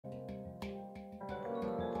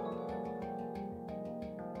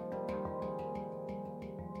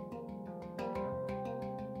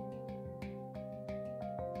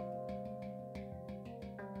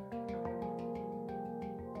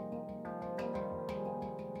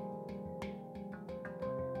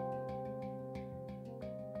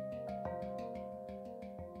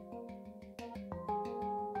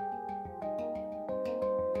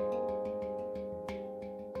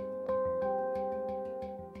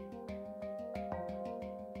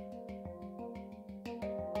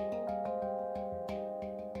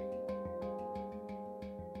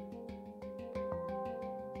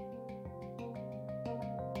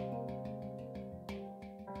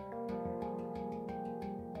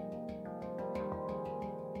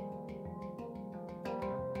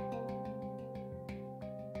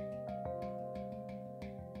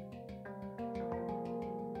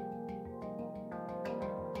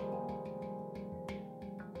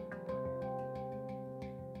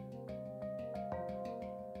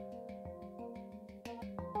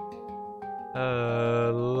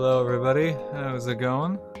Hello everybody, how's it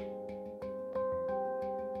going?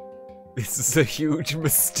 This is a huge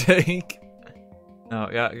mistake. No,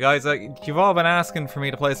 yeah, guys, you've all been asking for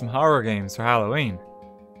me to play some horror games for Halloween.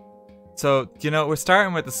 So, you know, we're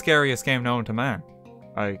starting with the scariest game known to man.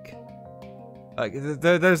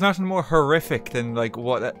 There's nothing more horrific than, like,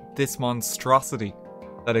 this monstrosity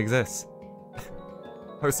that exists.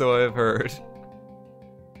 Or so I've heard.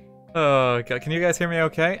 Oh, can you guys hear me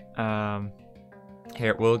okay?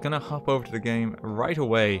 Here, we're gonna hop over to the game right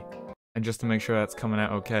away, and just to make sure that's coming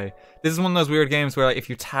out okay. This is one of those weird games where, like, if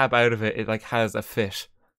you tab out of it, it, like, has a fit.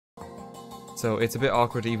 So it's a bit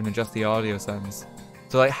awkward to even adjust the audio settings.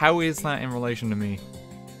 So, like, how is that in relation to me?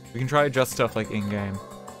 We can try adjust stuff, like, in-game.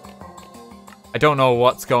 I don't know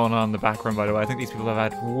what's going on in the background, by the way. I think these people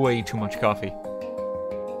have had way too much coffee.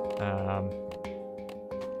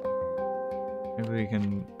 Maybe we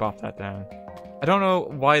can bop that down. I don't know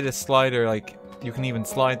why this slider, like, you can even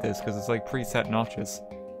slide this, because it's, like, preset notches.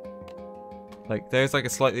 Like, there's, like, a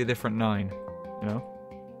slightly different 9, you know?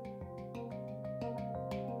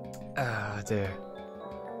 Ah, dear.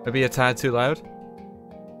 Maybe a tad too loud?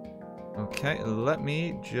 Okay, let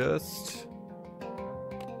me just...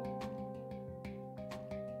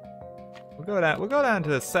 We'll go down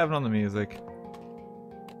to 7 on the music.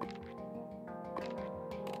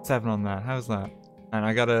 7 on that, how's that? And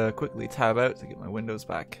I gotta quickly tab out to get my windows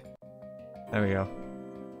back. There we go.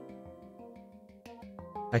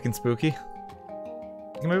 Heckin' spooky.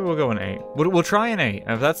 Maybe we'll go an 8. We'll try an 8.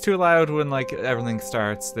 If that's too loud when, like, everything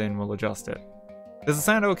starts, then we'll adjust it. Does it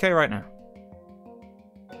sound okay right now?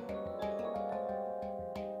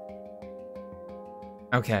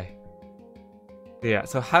 Okay. Yeah,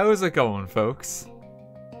 so how is it going, folks?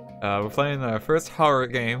 We're playing our first horror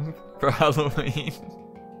game for Halloween.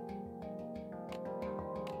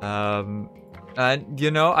 And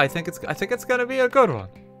you know, I think it's gonna be a good one.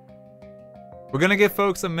 We're gonna give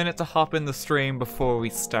folks a minute to hop in the stream before we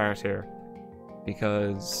start here,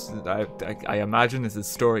 because I imagine this is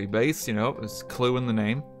story based. You know, there's a clue in the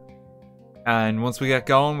name, and once we get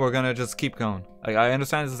going, we're gonna just keep going. I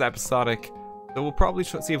understand this is episodic, so we'll probably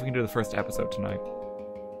see if we can do the first episode tonight.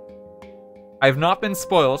 I've not been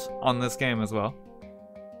spoiled on this game as well,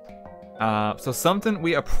 so something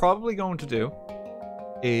we are probably going to do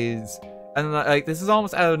is, and like, this is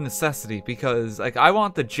almost out of necessity, because like I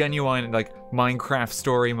want the genuine, like, Minecraft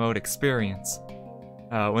story mode experience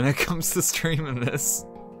when it comes to streaming this.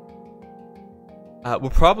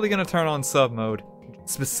 We're probably gonna turn on sub mode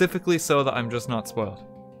specifically so that I'm just not spoiled.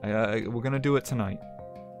 We're gonna do it tonight,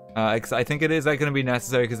 because I think it is, like, gonna be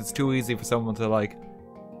necessary, because it's too easy for someone to, like,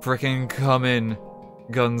 freaking come in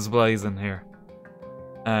guns blazing here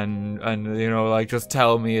and you know, like, just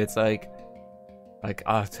tell me it's like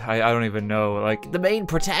I don't even know, like, the main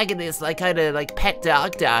protagonist, like, kind of, like, pet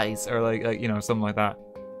dog dies, or like you know, something like that,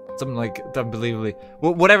 something like unbelievably,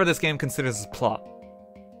 whatever this game considers as plot.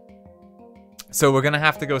 So we're gonna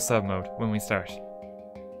have to go sub mode when we start.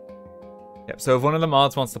 Yep. So if one of the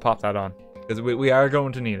mods wants to pop that on, because we are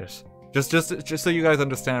going to need it, just so you guys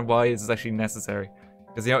understand why this is actually necessary,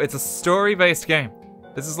 because, you know, it's a story based game.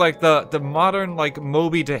 This is like the modern, like,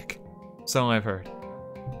 Moby Dick, so I've heard.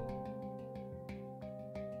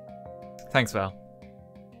 Thanks, Val.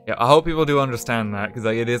 Yeah, I hope people do understand that, because,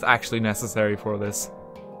 like, it is actually necessary for this.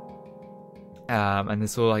 And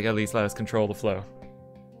this will, like, at least let us control the flow.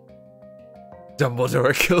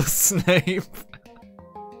 Dumbledore kills Snape.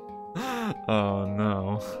 Oh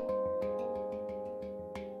no.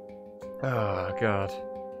 Oh god.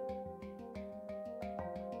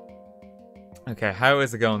 Okay, how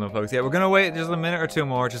is it going though, folks? Yeah, we're gonna wait just a minute or two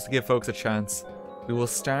more just to give folks a chance. We will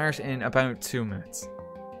start in about 2 minutes.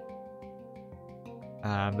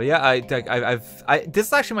 But yeah, this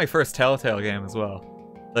is actually my first Telltale game as well.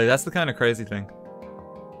 Like, that's the kind of crazy thing.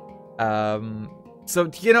 So,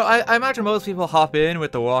 you know, I imagine most people hop in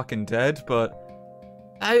with The Walking Dead, but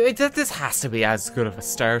this has to be as good of a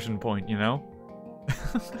starting point, you know?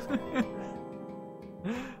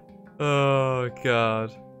 Oh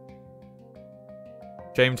god.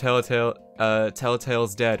 James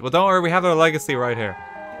Telltale's dead. Well, don't worry, we have our legacy right here.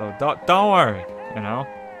 So don't worry, you know?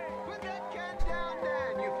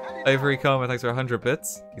 Ivory Coma, thanks for 100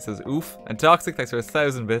 bits. He says, oof. And Toxic, thanks for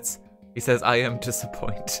 1,000 bits. He says, I am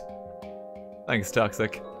disappointed. Thanks,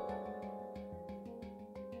 Toxic.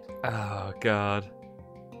 Oh, God.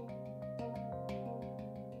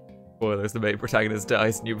 Spoilers, the main protagonist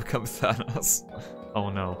dies and you become Thanos.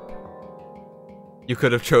 Oh, no. You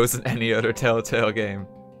could have chosen any other Telltale game.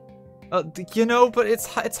 You know, but it's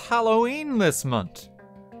Halloween this month.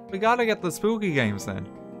 We gotta get the spooky games then.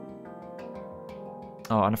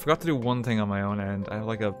 Oh, and I forgot to do one thing on my own end. I have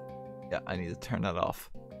like a... Yeah, I need to turn that off.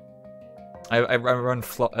 I run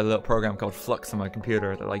a little program called Flux on my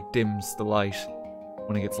computer that like dims the light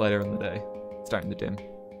when it gets later in the day. It's starting to dim.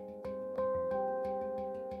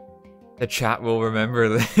 The chat will remember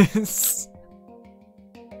this.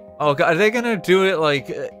 Oh god, are they gonna do it like...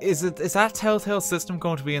 Is that Telltale system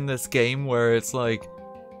going to be in this game where it's like...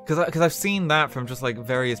 Because I've seen that from just like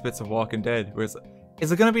various bits of Walking Dead, where it's...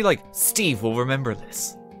 Is it gonna be like, Steve will remember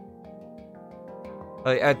this?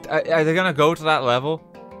 Like, are they gonna go to that level?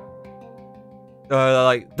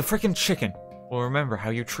 Like, the freaking chicken will remember how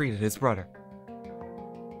you treated his brother.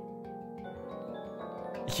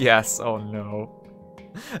 Yes, oh no.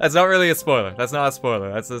 That's not really a spoiler. That's not a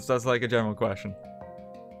spoiler. That's like a general question.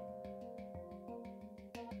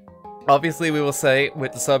 Obviously, we will say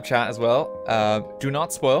with the sub chat as well, do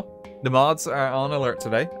not spoil. The mods are on alert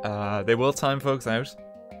today. They will time folks out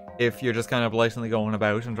if you're just kind of blatantly going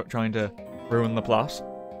about and trying to ruin the plot.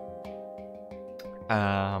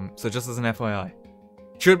 So just as an FYI.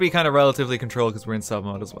 Should be kind of relatively controlled because we're in sub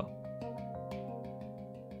mode as well.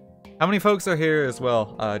 How many folks are here as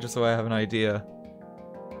well? Just so I have an idea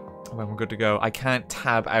when we're good to go. I can't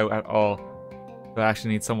tab out at all. But I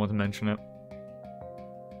actually need someone to mention it.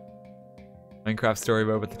 Minecraft story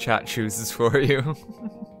mode, but the chat chooses for you.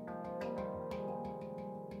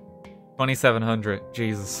 2700.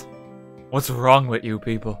 Jesus. What's wrong with you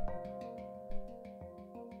people?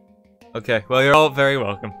 Okay, well you're all very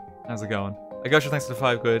welcome. How's it going? I got your thanks to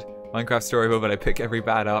 5 quid. Minecraft story mode, but I pick every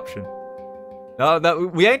bad option.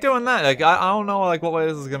 No, we ain't doing that. Like I don't know like what way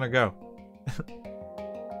this is gonna go.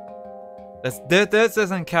 This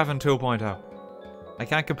isn't Kevin 2.0. I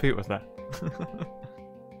can't compete with that.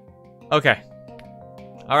 Okay.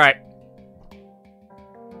 Alright.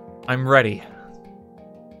 I'm ready.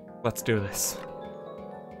 Let's do this.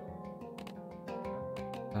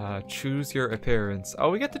 Choose your appearance.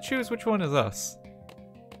 Oh, we get to choose which one is us.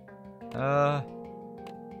 I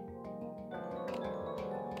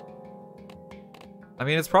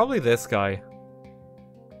mean, it's probably this guy.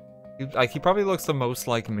 He probably looks the most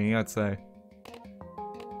like me, I'd say.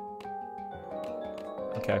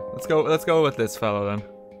 Okay, let's go with this fellow then.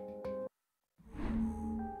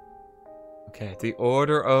 Okay, the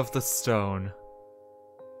Order of the Stone.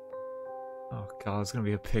 Oh god, there's gonna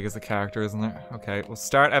be a pig as a character, isn't there? Okay, we'll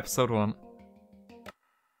start episode 1.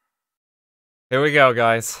 Here we go,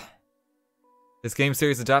 guys. This game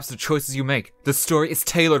series adapts to the choices you make. The story is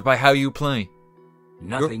tailored by how you play.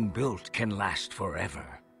 Nothing built can last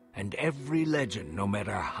forever, and every legend, no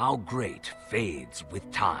matter how great, fades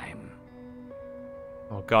with time.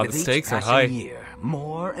 Oh god, With the stakes are each high. passing year,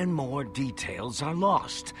 more and more details are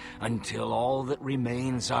lost, until all that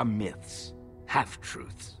remains are myths,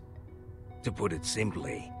 half-truths. To put it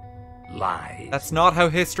simply, lies. That's not how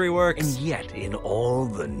history works. And yet, in all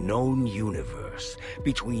the known universe,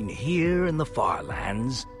 between here and the far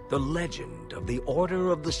lands, the legend of the Order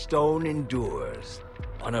of the Stone endures,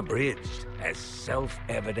 unabridged as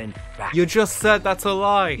self-evident fact. You just said that's a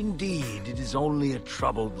lie. Indeed, it is only a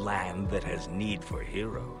troubled land that has need for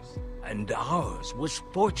heroes. And ours was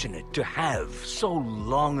fortunate to have, so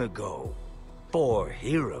long ago, 4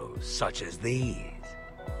 heroes such as these.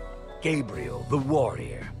 Gabriel, the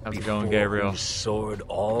warrior. How's it going, Gabriel? Whose sword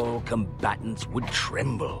all combatants would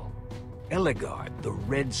tremble. Eligard, the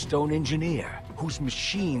redstone engineer, whose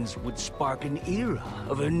machines would spark an era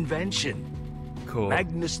of invention. Cool.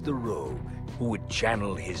 Magnus the rogue, who would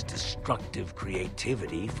channel his destructive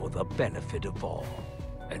creativity for the benefit of all.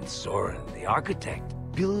 And Soren, the architect,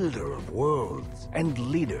 builder of worlds, and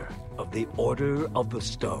leader of the Order of the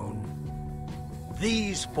Stone.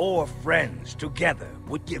 These 4 friends together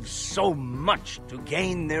would give so much to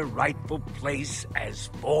gain their rightful place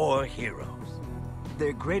as 4 heroes.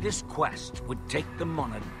 Their greatest quest would take them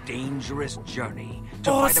on a dangerous journey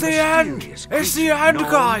to fight a mysterious creature It's the end,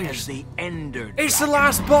 known guys! as the Ender It's the Dragon.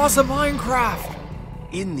 last boss of Minecraft!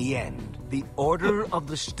 In the end, the Order of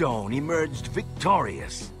the Stone emerged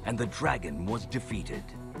victorious, and the dragon was defeated.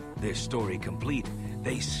 Their story complete,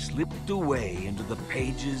 they slipped away into the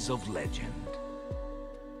pages of legend.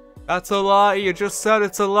 That's a lie, you just said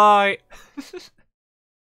it's a lie.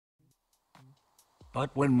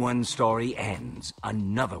 But when one story ends,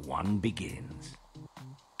 another one begins.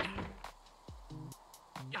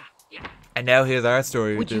 And now here's our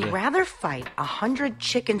story. Would you rather fight 100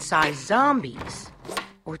 chicken-sized zombies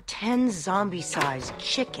or 10 zombie-sized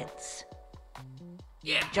chickens?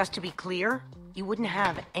 Yeah. Just to be clear, you wouldn't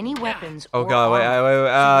have any weapons Oh or god, wait, armor, so you'd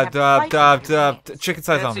have to fight with your hands. chicken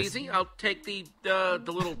size That's zombies. easy. I'll take the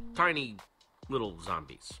little tiny little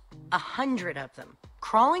zombies. 100 of them.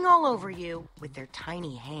 crawling all over you with their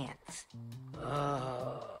tiny hands.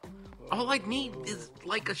 All I'd need is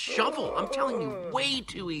like a shovel. I'm telling you, way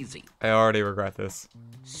too easy. I already regret this.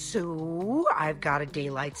 So, I've got a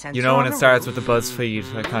daylight sensor. You know when on it the starts roof. with the BuzzFeed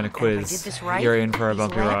kind of And if I did quiz, this right, you're in for a these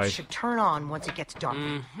bumpy lamps ride. should turn on once it gets dark.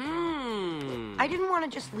 Mm-hmm. I didn't want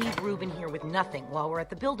to just leave Ruben here with nothing while we're at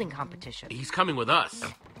the building competition. He's coming with us.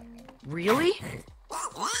 Really?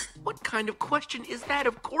 What kind of question is that?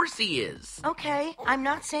 Of course he is. Okay, I'm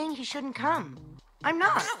not saying he shouldn't come. I'm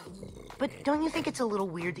not. But don't you think it's a little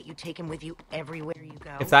weird that you take him with you everywhere you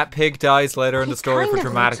go? If that pig dies later in the He story for kind of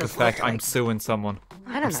dramatic looks effect, like- I'm suing someone.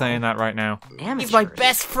 I don't I'm know. saying that right now.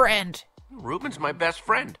 Amateurs. friend. Ruben's my best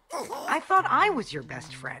friend. I thought I was your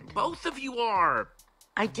best friend. Both of you are.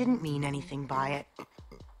 I didn't mean anything by it.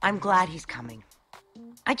 I'm glad he's coming.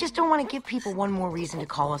 I just don't want to give people one more reason to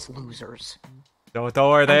call us losers. Don't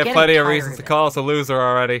worry, they I'm have getting plenty of tired reasons of to it. call us a loser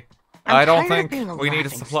already. I'm I don't tired of think being a we need to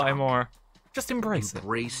laughing supply stock. more. Just embrace it.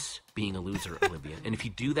 Embrace being a loser, Olivia. And if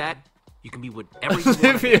you do that, you can be whatever you want.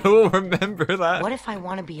 Olivia will remember that. What if I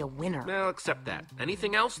want to be a winner? I'll accept that.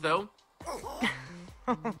 Anything else, though?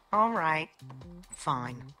 All right.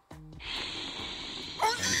 Fine.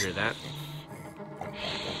 You hear that?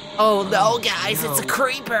 Oh no, guys, it's a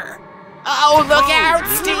creeper. Oh, look out,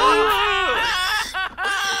 Steve!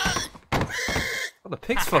 Oh, the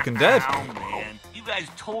pig's fucking dead. Oh, man. You guys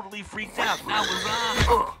totally freaked out. That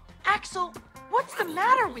was on. Axel, what's the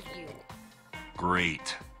matter with you?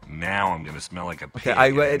 Great. Now I'm gonna smell like a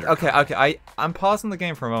pig. I'm pausing the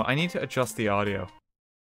game for a moment. I need to adjust the audio.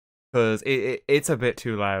 Because it's a bit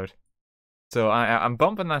too loud. So I'm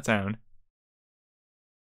bumping that down.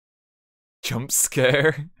 Jump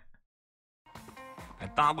scare. I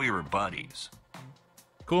thought we were buddies.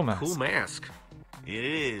 Cool mask. Cool mask. It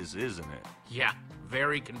is, isn't it? Yeah,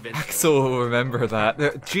 very convincing. Axel will remember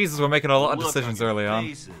that. Jesus, we're making a lot of Look decisions on your early on.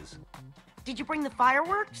 faces. Did you bring the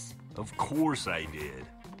fireworks? Of course I did.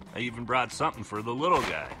 I even brought something for the little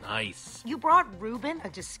guy. Nice. You brought Ruben a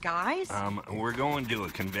disguise? We're going to a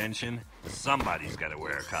convention. Somebody's gotta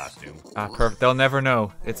wear a costume. Ah, perfect. They'll never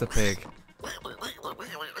know. It's a pig.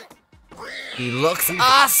 He looks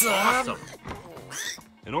awesome. Awesome.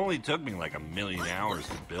 It only took me like 1,000,000 hours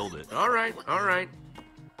to build it. All right, all right.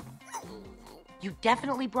 You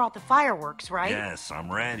definitely brought the fireworks, right? Yes,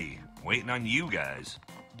 I'm ready. Waiting on you guys.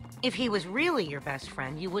 If he was really your best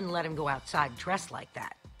friend, you wouldn't let him go outside dressed like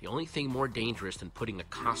that. The only thing more dangerous than putting a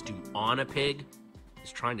costume on a pig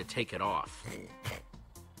is trying to take it off.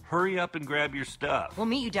 Hurry up and grab your stuff. We'll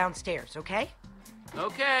meet you downstairs, okay?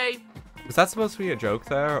 Okay. Was that supposed to be a joke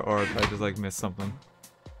there, or did I just like miss something?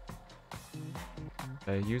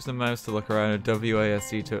 Okay, use the mouse to look around at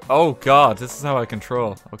WASD to. Oh god, this is how I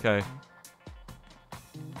control. Okay.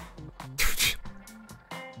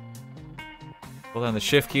 Hold on the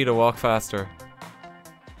shift key to walk faster.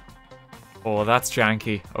 Oh, that's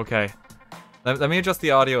janky. Okay. Let me adjust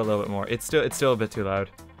the audio a little bit more. It's still a bit too loud.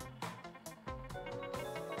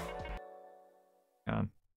 Hang on.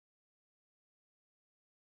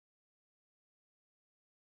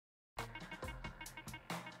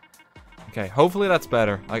 Okay, hopefully that's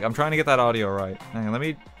better. Like, I'm trying to get that audio right. Hang on, let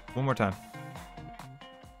me... One more time.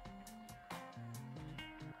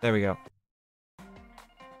 There we go.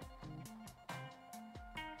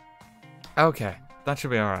 Okay, that should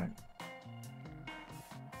be alright.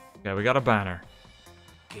 Okay, we got a banner.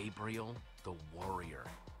 Gabriel the Warrior.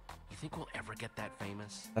 You think we'll ever get that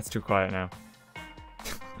famous? That's too quiet now.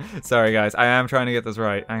 Sorry guys, I am trying to get this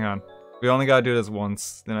right. Hang on. We only gotta do this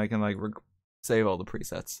once, then I can like save all the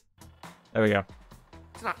presets. There we go.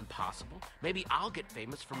 It's not impossible. Maybe I'll get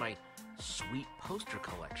famous for my sweet poster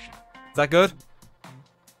collection. Is that good?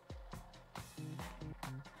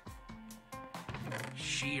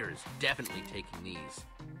 Shears, definitely taking these.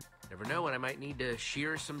 Never know when I might need to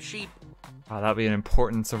shear some sheep. Oh, that'll be an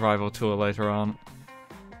important survival tool later on.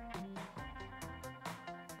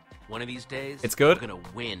 One of these days, It's good? we're gonna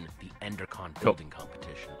win the Endercon building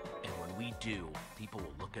competition. And when we do, people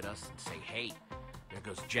will look at us and say, hey, there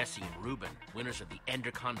goes Jesse and Ruben, winners of the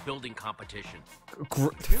Endercon building competition.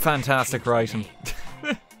 Fantastic writing.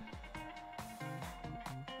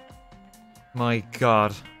 My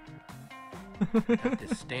god. Have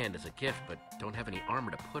this stand as a gift, but don't have any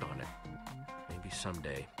armor to put on it. Maybe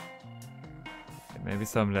someday. Maybe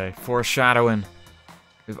someday. Foreshadowing.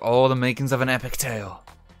 With all the makings of an epic tale.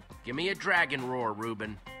 Give me a dragon roar,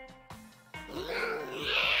 Ruben.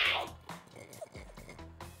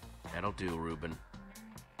 That'll do, Ruben.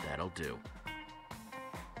 That'll do.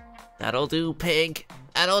 That'll do, pig.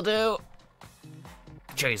 That'll do.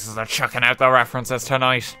 Jesus, they're chucking out the references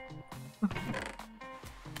tonight.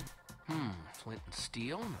 Flint and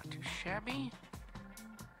steel, not too shabby.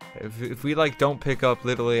 If we like don't pick up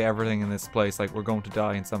literally everything in this place, like we're going to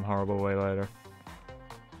die in some horrible way later.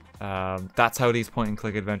 That's how these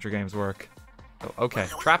point-and-click adventure games work. Oh, okay,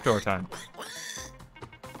 trapdoor time.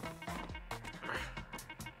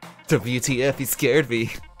 WTF, he scared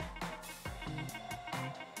me.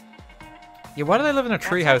 Yeah, why do they live in a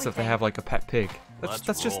treehouse if they have like a pet pig?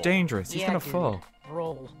 That's just dangerous. He's gonna fall.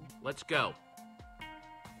 Roll. Let's go.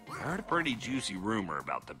 I heard a pretty juicy rumor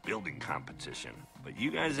about the building competition, but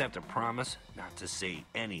you guys have to promise not to say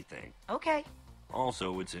anything. Okay.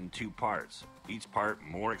 Also, it's in 2 parts. Each part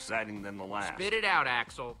more exciting than the last. Spit it out,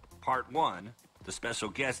 Axel. Part 1, the special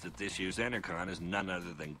guest at this year's Endercon is none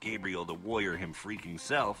other than Gabriel the Warrior him freaking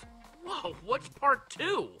self. Whoa, what's part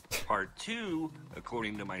 2? Part 2,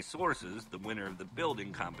 according to my sources, the winner of the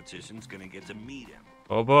building competition's gonna get to meet him.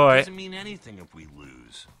 Oh boy. Doesn't mean anything if we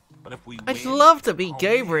lose. But if we I'd win, love to meet I'll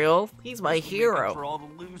Gabriel. win. He's my This will make up hero. For all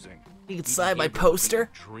the losing. You can sign my Gabriel would be poster. a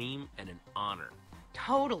dream and an honor.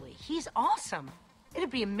 Totally. He's awesome. It'd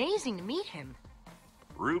be amazing to meet him.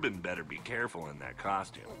 Ruben better be careful in that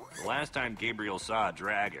costume. The last time Gabriel saw a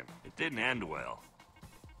dragon, it didn't end well.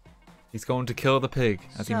 He's going to kill the pig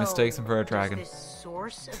as he mistakes him for a dragon. Does this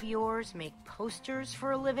source of yours make posters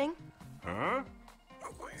for a living? Huh?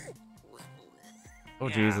 Oh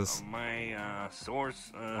Yeah, Jesus. My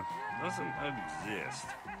source doesn't exist.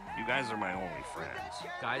 You guys are my only friends.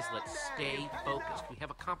 Guys, let's stay focused. We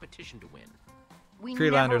have a competition to win. We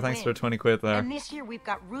Treelander, never thanks win. for 20 quid there. And this year we've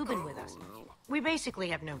got Ruben with us. We basically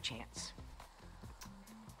have no chance.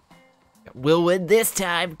 We'll win this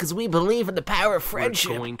time because we believe in the power of We're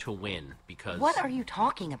friendship. going to win because What are you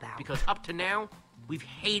talking about? because up to now we've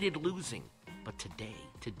hated losing, but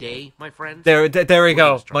today, my friends, There we we're gonna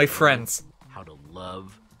go, start my learning friends. how to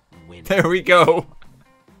love winning. There we go.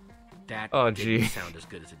 That Oh, didn't gee. sound as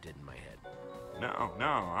good as it did in my head. No,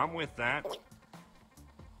 I'm with that.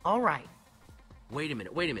 All right. Wait a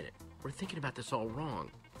minute. We're thinking about this all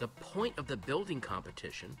wrong. The point of the building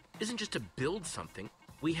competition isn't just to build something.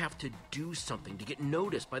 We have to do something to get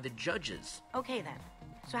noticed by the judges. Okay then.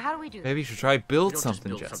 So how do we do this? Maybe you should try We build don't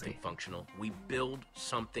something, just build Jesse. something functional. We build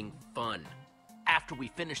something fun. After we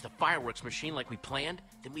finish the fireworks machine like we planned,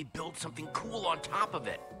 then we build something cool on top of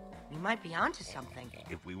it. We might be onto something.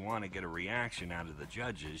 If we want to get a reaction out of the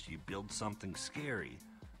judges, you build something scary.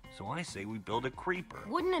 So I say we build a creeper.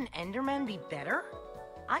 Wouldn't an Enderman be better?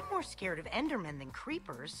 I'm more scared of Endermen than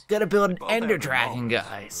creepers. Gotta build an Both have Ender their Dragon, moments.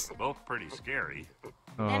 guys. They're both pretty scary.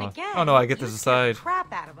 Then again, Oh no, I get to you scared decide. the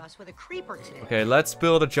crap out of us with a creeper today. Okay, let's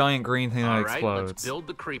build a giant green thing All that right, explodes. let's build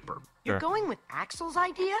the creeper. You're Sure. going with Axel's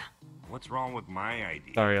idea? What's wrong with my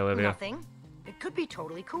idea? Sorry, Olivia. Nothing. It could be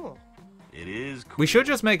totally cool. It is cool. We should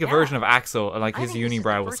just make a Yeah. version of Axel, and like I his think this is the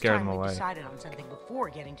unibrow will first scare time them we've away. decided on something before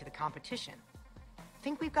getting to the competition.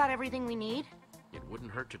 Think we've got everything we need? It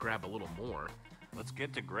wouldn't hurt to grab a little more. Let's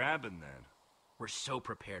get to grabbing then. We're so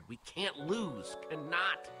prepared. We can't lose.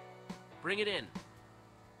 Cannot. Bring it in.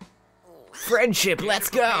 Friendship, We let's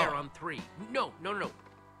have to prepare go. on 3. No.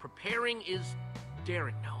 Preparing is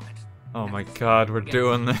daring. No, that's... Oh my that's- god, we're forget it.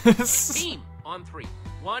 doing this. Team on 3.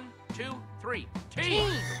 1, 2, 3.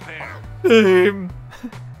 Team. Prepare. Team.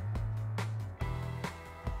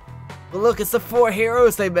 But look, it's the 4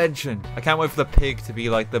 heroes they mentioned. I can't wait for the pig to be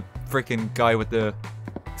like the freaking guy with the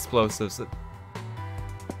explosives.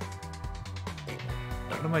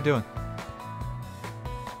 What am I doing?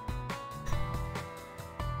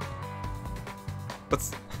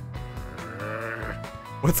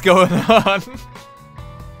 What's going on?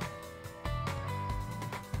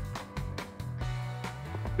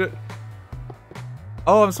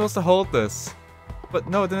 Oh, I'm supposed to hold this. But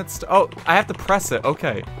no, then it's... Oh, I have to press it.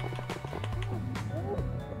 Okay.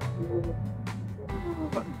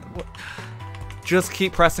 What? Just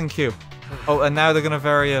keep pressing Q. Oh, and now they're gonna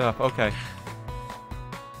vary it up. Okay.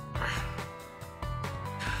 I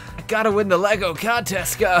gotta win the Lego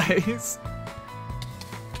contest, guys.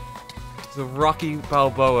 It's a Rocky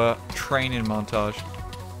Balboa training montage.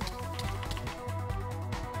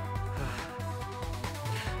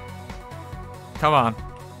 Come on.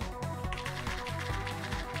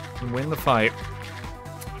 Win the fight.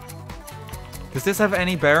 Does this have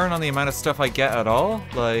any bearing on the amount of stuff I get at all?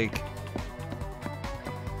 Like...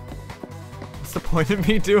 What's the point of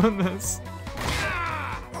me doing this?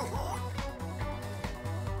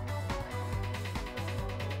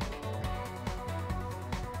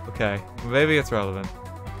 Okay, maybe it's relevant.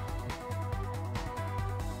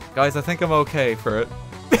 Guys, I think I'm okay for it.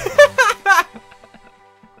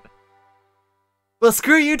 We'll Well,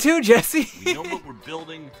 screw you too, Jesse. We know what we're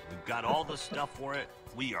building. We've got all the stuff for it.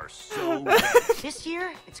 We are so ready. This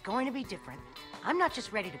year, it's going to be different. I'm not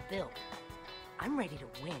just ready to build. I'm ready to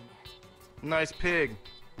win. Nice pig,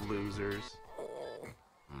 losers.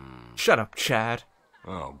 Shut up, Chad.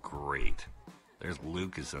 Oh, great. There's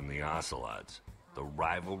Lucas and the Ocelots. The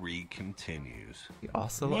rivalry continues. The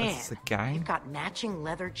Ocelot Man, is a gang? they've got matching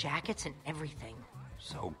leather jackets and everything.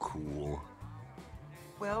 So cool.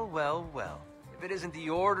 Well, well, well. If it isn't the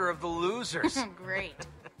order of the losers. Great.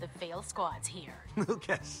 The fail squad's here.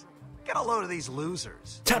 Lucas, get a load of these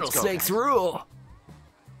losers. Tunnel Let's go, snakes guys. rule.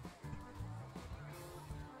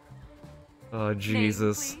 Oh,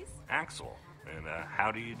 Jesus. Name, please? Axel. And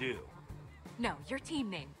how do you do? No, your team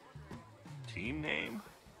name. Team name?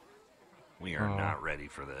 We are not ready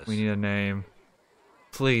for this. We need a name.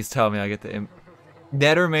 Please tell me I get the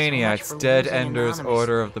Nethermaniacs, So much for Dead losing Enders, anonymously.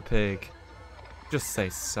 Order of the Pig. Just say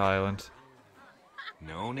silent.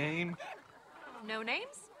 No name? No names?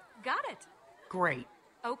 Got it. Great.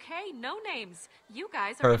 Okay, no names. You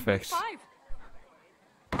guys are Perfect. in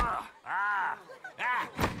group 5.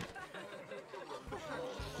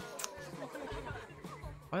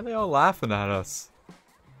 Why are they all laughing at us?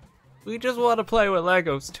 We just want to play with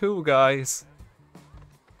Legos too, guys.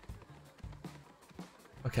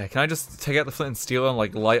 Okay, can I just take out the flint and steel and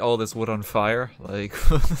like light all this wood on fire? Like,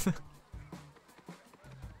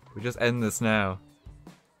 we just end this now.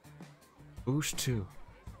 Boosh 2.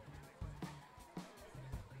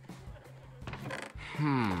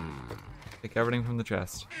 Take everything from the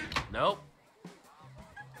chest. Nope.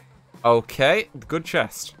 Okay, good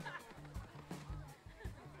chest.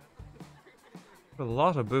 A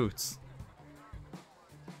lot of boots.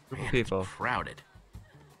 Group of Man, people. it's crowded.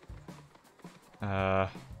 Yeah,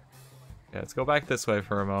 let's go back this way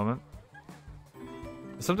for a moment.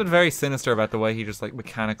 There's something very sinister about the way he just like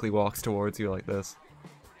mechanically walks towards you like this.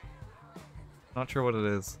 Not sure what it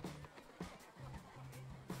is.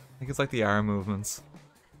 I think it's like the arm movements.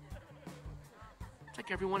 It's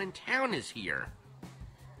like everyone in town is here.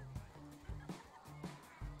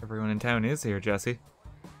 Everyone in town is here, Jesse.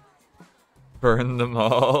 Burn them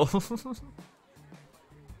all.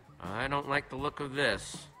 I don't like the look of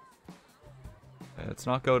this. Let's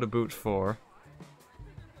not go to boot 4.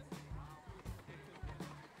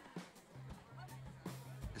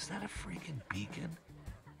 Is that a freaking beacon?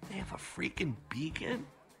 They have a freaking beacon?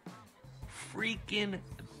 Freaking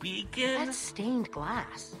beacon? That's stained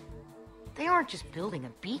glass. They aren't just building a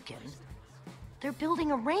beacon. They're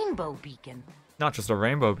building a rainbow beacon. Not just a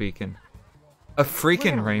rainbow beacon. A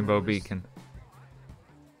freaking gonna rainbow lose. beacon.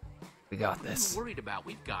 We got What are this. you worried about?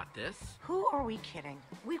 We've got this. Who are we kidding?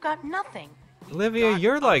 We've got nothing. Olivia, got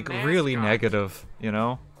you're a like really mascot. negative, you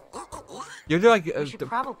know? You're like We a should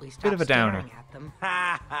probably stop bit of a downer. staring at them.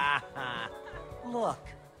 Ha ha ha. Look,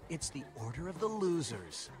 it's the order of the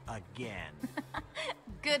losers again.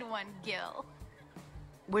 Good one, Gil.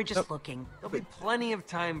 We're just looking. There'll be plenty of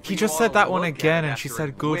time for He you just all said to that one look at again, it and she after said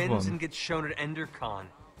it good wins one. and gets shown at EnderCon.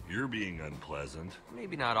 You're being unpleasant.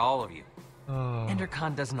 Maybe not all of you. Oh.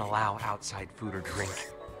 EnderCon doesn't allow outside food or drink.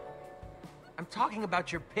 I'm talking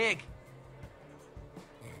about your pig.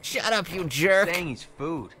 Shut up, you jerk. Saying he's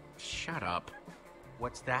food. Shut up.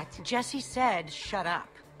 What's that? Jesse said, shut up.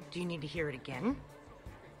 Do you need to hear it again?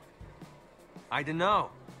 I don't know.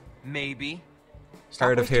 Maybe. Stop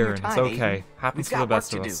Tired of wasting your hearing. It's time, okay. Aiden. Happens We've to the got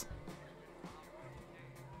best work of to us.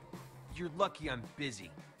 You're lucky I'm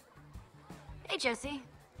busy. Hey, Jesse.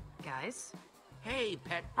 Guys, Hey,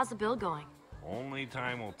 pet. how's the build going? Only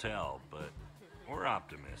time will tell, but we're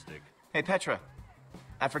optimistic. Hey, Petra.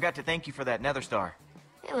 I forgot to thank you for that nether star.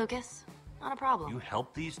 Hey, Lucas. Not a problem. You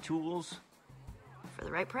help these tools? For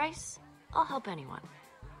the right price, I'll help anyone.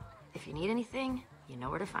 If you need anything, you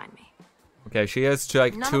know where to find me. Okay, she has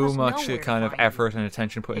like None of too us know much where to kind of find you. effort and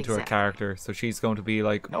attention put into her Exactly. character, so she's going to be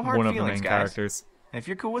like No hard one of the feelings, main guys. characters. And if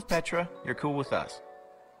you're cool with Petra, you're cool with us.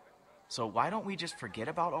 So why don't we just forget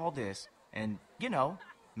about all this and, you know,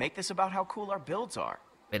 make this about how cool our builds are?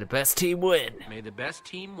 May the best team win. May the best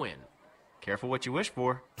team win. Careful what you wish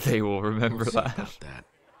for. They will remember We'll see that. about that.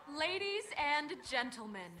 Ladies and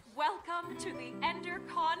gentlemen, welcome to the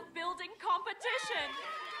EnderCon building competition.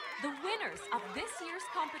 The winners of this year's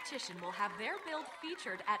competition will have their build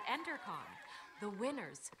featured at EnderCon. The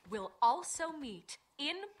winners will also meet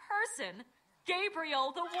in person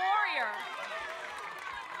Gabriel the Warrior.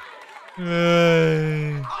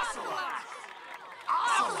 Yay.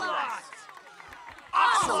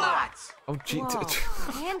 Oh, gee. Whoa,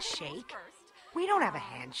 handshake? We don't have a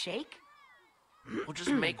handshake. We'll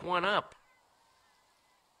just make one up.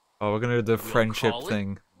 Oh, we're gonna do the friendship call it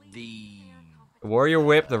thing. The The warrior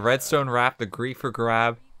whip, the redstone wrap, the griefer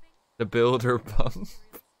grab, the builder bump.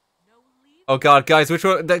 Oh god, guys, which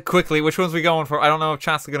one? Quickly, which one's we going for? I don't know if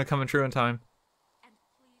chats are gonna come in true in time.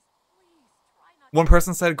 One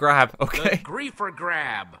person said grab. Okay. The griefer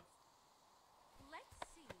grab.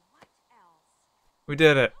 We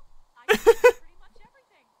did it.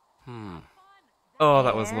 Oh,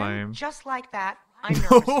 that was And lame. just like that, I'm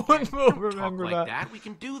No nervous one again. will Talk remember like that. that. We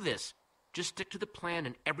can do this. Just stick to the plan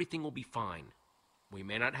and everything will be fine. We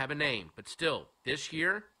may not have a name, but still, this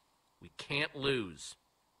year, we can't lose.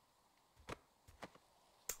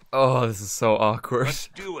 Oh, this is so awkward. Let's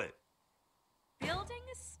do it. Building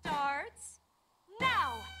starts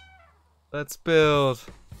now. Let's build.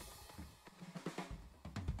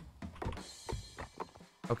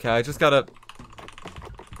 Okay, I just gotta...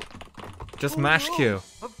 Just mash Q.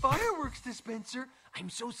 A fireworks dispenser? I'm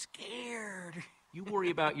so scared. You worry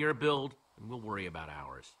about your build, and we'll worry about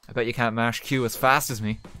ours. I bet you can't mash Q as fast as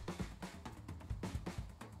me.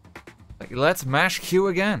 Like, let's mash Q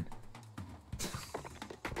again.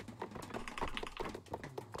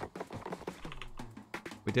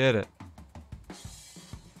 We did it.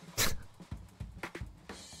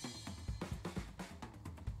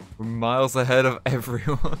 We're miles ahead of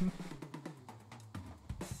everyone.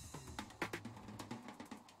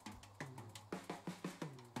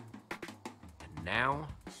 And now,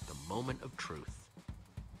 the moment of truth.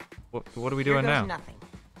 What are we Here doing goes now? nothing.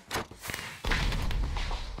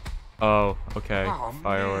 Oh, okay. Oh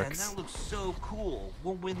Fireworks. man, that looks so cool.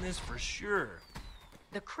 We'll win this for sure.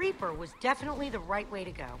 The creeper was definitely the right way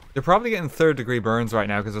to go. They're probably getting third-degree burns right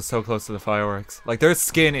now because they're so close to the fireworks. Like, their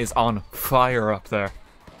skin is on fire up there.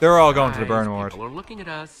 They're all going to the burn award. People are looking at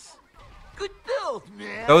us. Good build,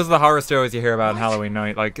 man. Those are the horror stories you hear about on Halloween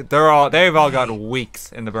night. Like, they've all got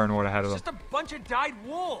weeks in the burn award ahead of them. Just a bunch of dyed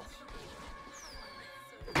wolves.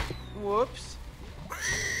 Whoops.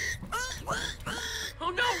 Oh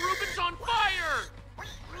no, Ruben's on fire!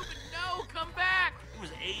 Ruben, no, come back! It was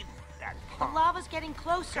Aiden, that The punk. lava's getting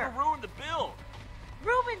closer. Gonna ruin the build.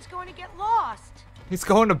 Ruben's going to get lost. He's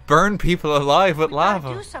going to burn people alive with We gotta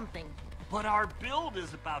lava. do something. But our build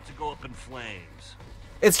is about to go up in flames.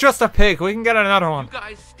 It's just a pig. We can get another one. You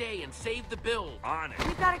guys stay and save the build. On it.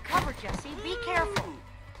 We've got it covered, Jesse. Be careful.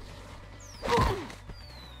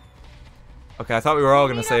 Okay, I thought we were all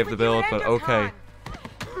going to Meet save up the with you build, at but okay. EnderCon.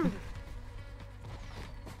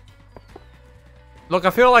 Look, I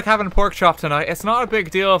feel like having pork chop tonight. It's not a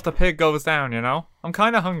big deal if the pig goes down, you know? I'm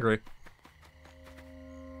kind of hungry.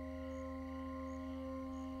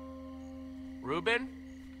 Ruben,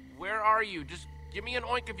 where are you? Just give me an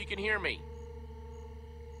oink if you can hear me.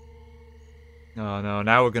 Oh no,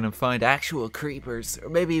 now we're going to find actual creepers, or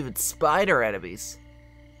maybe even spider enemies.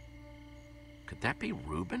 Could that be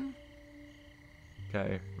Ruben?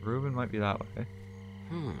 Okay, Ruben might be that way.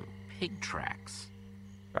 Pig tracks.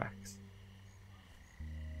 Tracks.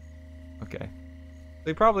 Okay.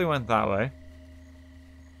 They probably went that way.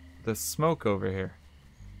 The smoke over here.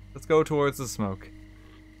 Let's go towards the smoke.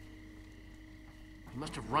 He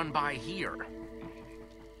must have run by here.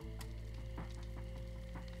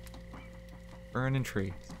 Burning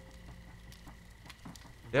trees.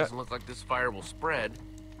 Yep. Doesn't look like this fire will spread.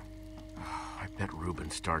 I bet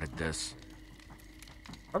Ruben started this.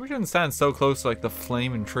 Probably shouldn't stand so close to like the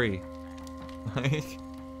flaming tree. Like,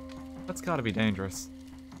 that's gotta be dangerous.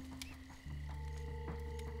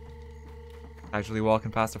 Actually walking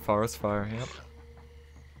past a forest fire, yep.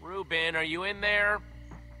 Ruben, are you in there?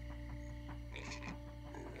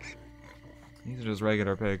 These are just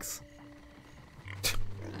regular pigs.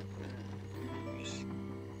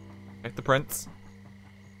 Check the prints.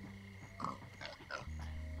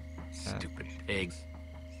 Stupid pigs.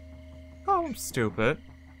 Oh, I'm stupid.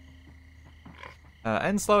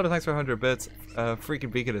 End Slow, thanks for 100 bits.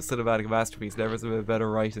 Freaking Beacon is cinematic masterpiece. Never has been a better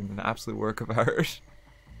writing than an absolute work of art.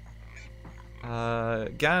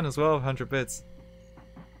 Gan as well, 100 bits.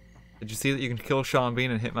 Did you see that you can kill Sean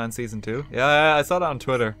Bean in Hitman Season 2? Yeah, I saw that on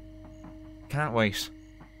Twitter. Can't wait.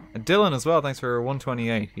 And Dylan as well, thanks for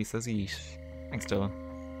 128. He says yeet. Thanks, Dylan.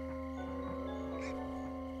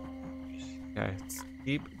 Okay, let's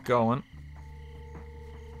keep going.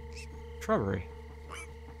 Shrubbery.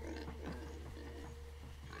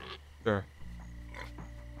 Sure.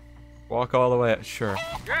 Walk all the way. Sure.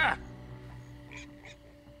 Yeah.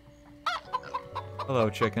 Hello,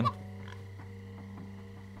 chicken.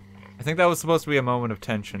 I think that was supposed to be a moment of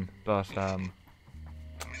tension, but,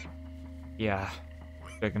 yeah.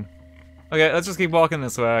 Chicken. Okay, let's just keep walking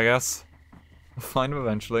this way, I guess. We'll find him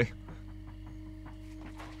eventually.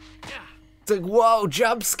 It's like, whoa,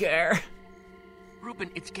 jump scare! Ruben,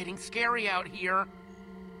 it's getting scary out here.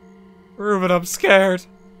 Ruben, I'm scared.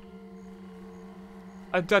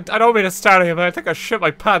 I don't mean to stare at you, but I think I shit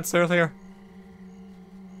my pants earlier.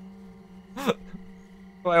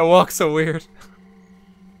 Why I walk so weird.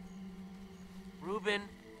 Ruben.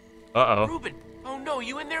 Uh-oh. Ruben. Oh no,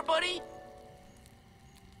 you in there, buddy?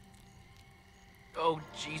 Oh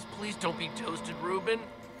jeez, please don't be toasted, Ruben.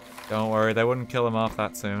 Don't worry, they wouldn't kill him off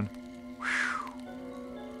that soon.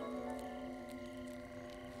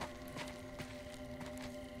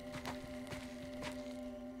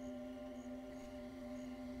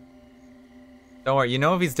 Don't worry, you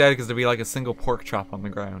know if he's dead because there'll be like a single pork chop on the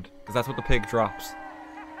ground. Because that's what the pig drops.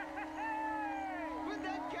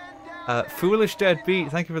 Foolish Dead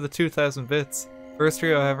Beat, thank you for the 2,000 bits. First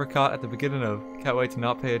trio I ever caught at the beginning of. Can't wait to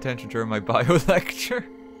not pay attention during my bio lecture.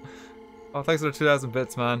 Oh, thanks for the 2,000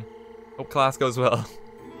 bits, man. Hope class goes well.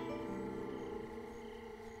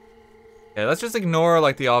 Yeah, let's just ignore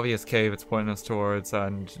like the obvious cave it's pointing us towards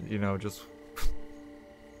and, you know, just...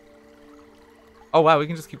 Oh wow, we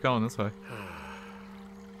can just keep going this way.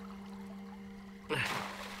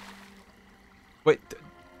 Wait,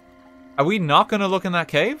 are we not gonna look in that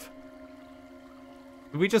cave?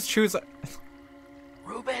 Did we just choose a...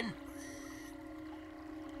 Ruben!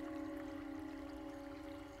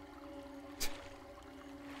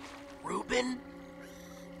 Ruben?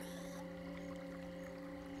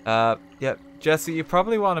 Yeah, Jesse, you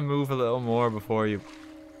probably want to move a little more before you...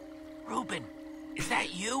 Ruben, is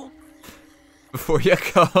that you? Before you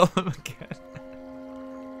call him again.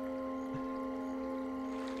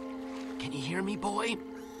 Can you hear me, boy?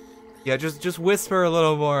 Yeah, just whisper a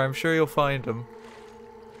little more. I'm sure you'll find him.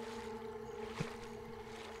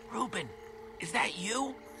 Ruben, is that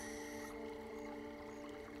you?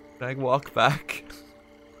 Can I walk back?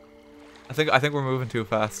 I think we're moving too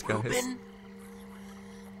fast, guys. Ruben?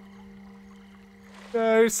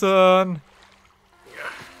 Jason!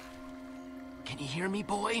 Can you hear me,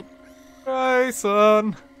 boy?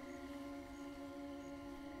 Jason!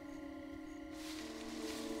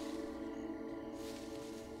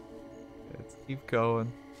 Let's keep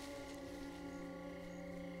going.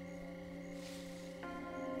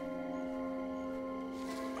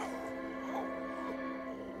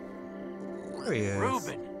 There he is.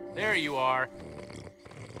 Ruben, there you are.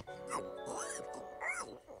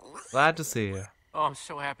 Glad to see you. Oh, I'm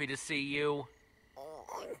so happy to see you.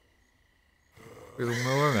 We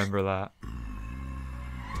will remember that.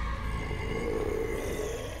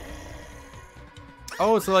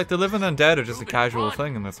 Oh, so like the living and dead are just a casual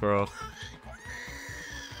thing in this world.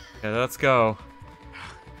 Yeah, let's go.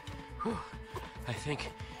 I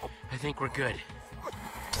think we're good.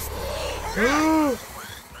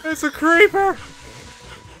 It's a creeper!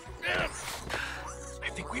 I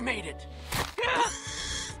think we made it.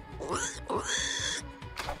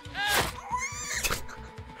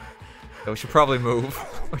 We should probably move.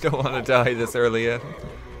 We don't want to die this early in.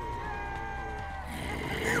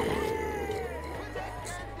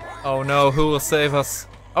 Oh no, who will save us?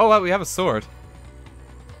 Oh, wow, we have a sword.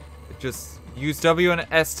 Just use W and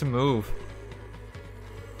S to move.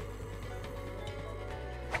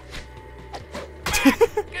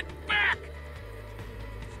 Get back!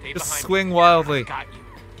 Stay Just behind swing me. wildly. Got you.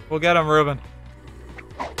 We'll get him, Ruben.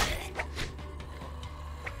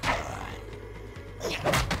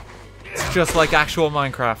 It's just like actual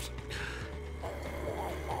Minecraft.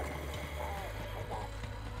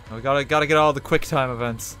 We gotta get all the quick time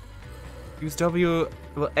events. Use W,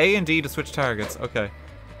 well, A and D to switch targets. Okay.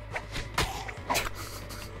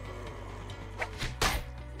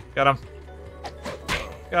 Got him.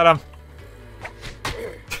 Got him.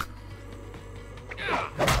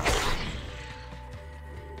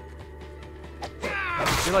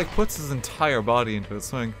 He like puts his entire body into a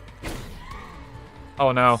swing.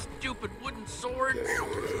 Oh no. Stupid wooden sword.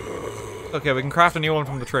 Okay, we can craft a new one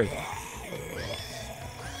from the tree.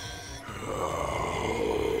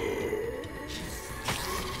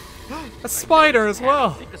 A spider as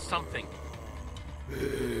well. Think of something.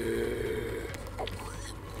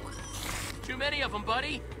 Too many of them,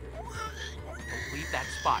 buddy. Don't leave that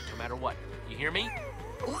spot, no matter what. You hear me?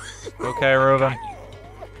 Okay, Ruben.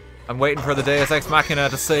 I'm waiting for the Deus Ex Machina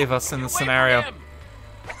to save us in this scenario.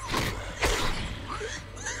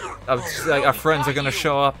 Like, our friends are gonna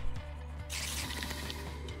show up.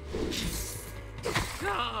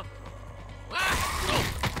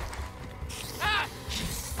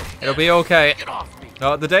 It'll be okay.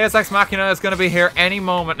 No, the Deus Ex Machina is gonna be here any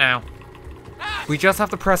moment now. We just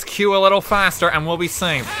have to press Q a little faster and we'll be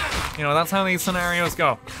saved. You know, that's how these scenarios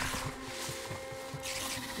go.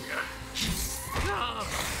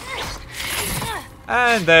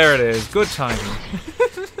 And there it is. Good timing.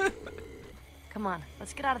 Come on,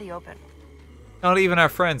 let's get out of the open. Not even our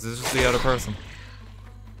friends, it's just the other person.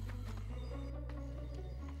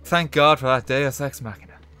 Thank God for that Deus Ex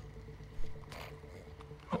Machina.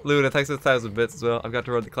 Luna, thanks for 1,000 bits as well. I've got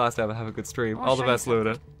to run the class now, but have a good stream. All the best,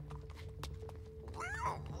 Luna.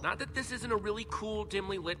 Not that this isn't a really cool,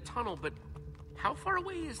 dimly lit tunnel, but how far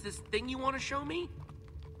away is this thing you want to show me?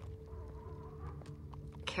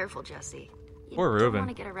 Careful, Jesse. You Poor don't Reuben. want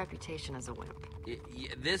to get a reputation as a wimp.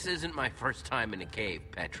 This isn't my first time in a cave,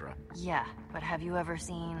 Petra. Yeah, but have you ever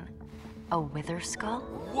seen a wither skull?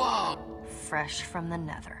 Whoa! Fresh from the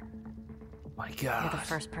nether. My You're God. the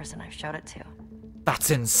first person I've showed it to. That's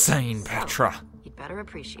insane, Petra. You'd better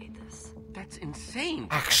appreciate this. That's insane.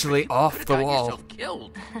 Actually Petra. off You the could've got wall. yourself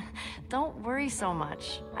killed. Don't worry so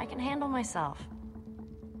much. I can handle myself.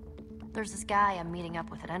 There's this guy I'm meeting up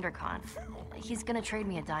with at EnderCon. He's gonna trade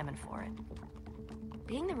me a diamond for it.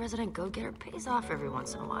 Being the resident go-getter pays off every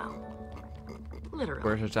once in a while. Literally.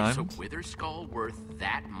 Worth a Is diamond? a wither skull worth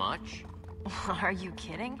that much? Are you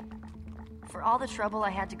kidding? For all the trouble I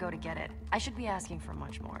had to go to get it, I should be asking for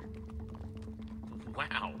much more.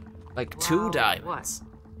 Wow. Like 2 Wow, diamonds.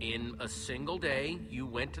 In a single day, you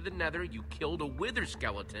went to the nether, you killed a wither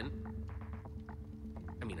skeleton.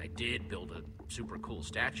 I mean, I did build a super cool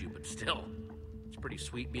statue, but still. It's pretty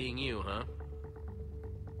sweet being you, huh?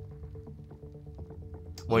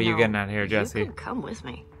 What are you getting at here, Jesse? You can come with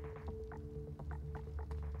me.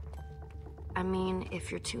 I mean,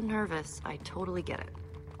 if you're too nervous, I totally get it.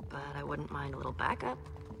 But I wouldn't mind a little backup.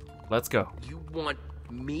 Let's go. You want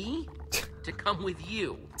me to come with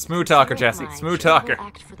you? Smooth talker, You're Jesse. my Smooth charitable talker.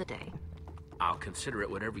 act for the day. I'll consider it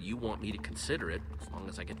whatever you want me to consider it, as long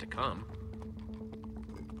as I get to come.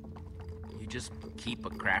 You just keep a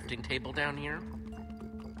crafting table down here?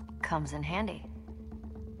 Comes in handy.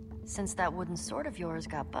 Since that wooden sword of yours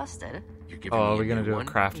got busted, You're giving Oh, me are we gonna new do a one?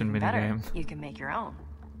 crafting even better, minigame? you can make your own.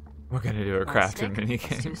 We're gonna do a One crafting stick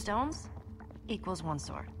plus 2 minigame. stones equals 1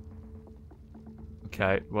 sword.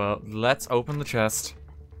 Okay, well, let's open the chest.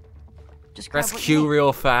 Just grab Press what you Q need.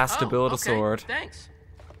 real fast to Oh, build a okay, sword. Thanks.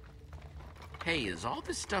 Hey, is all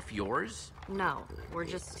this stuff yours? No, we're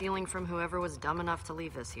just stealing from whoever was dumb enough to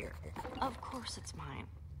leave this here. Of course it's mine.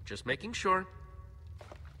 Just making sure.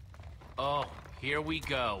 Oh, here we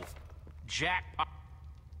go. Jackpot.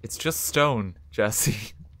 It's just stone,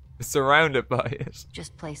 Jesse. Surrounded by it.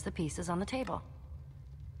 Just place the pieces on the table.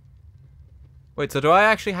 Wait, so do I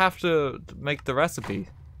actually have to make the recipe?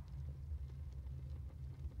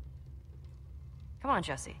 Come on,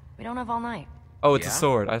 Jesse. We don't have all night. Oh, it's a Yeah?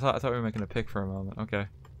 sword. I thought we were making a pick for a moment. Okay.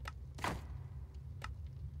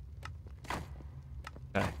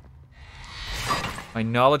 Okay. My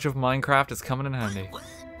knowledge of Minecraft is coming in handy.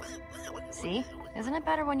 See? Isn't it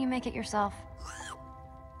better when you make it yourself?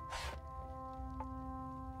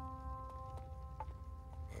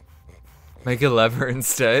 Make a lever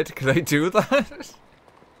instead? Could I do that?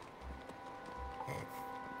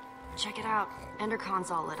 Check it out. EnderCon's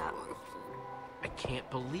all lit up. I can't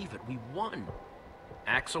believe it. We won.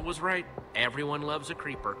 Axel was right. Everyone loves a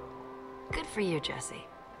creeper. Good for you, Jesse.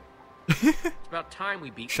 It's about time we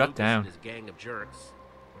beat Shut Lucas down. and his gang of jerks.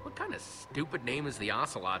 What kind of stupid name is the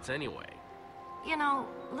Ocelots anyway? You know,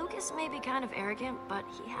 Lucas may be kind of arrogant, but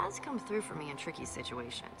he has come through for me in tricky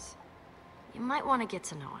situations. You might want to get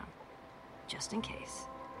to know him. Just in case.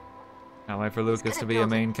 Can't wait for He's Lucas good to at be a building,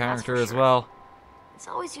 main that's character for as sure. well. It's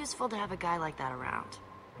always useful to have a guy like that around.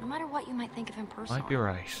 No matter what you might think of him personally. Might be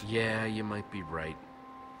right. Yeah, you might be right.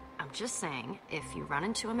 I'm just saying, if you run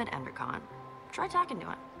into him at EnderCon, try talking to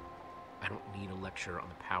him. I don't need a lecture on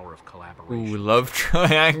the power of collaboration. Ooh, love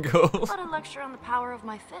triangle. But a lecture on the power of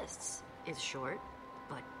my fists is short,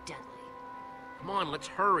 but deadly. Come on, let's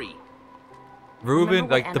hurry. Ruben,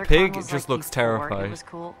 Remember what like the EnderCon pig, was just like looks before It terrified. was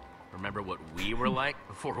cool. Remember what we were like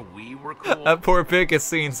before we were cool? That poor pig has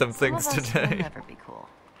seen some Some things of us will today. never be cool.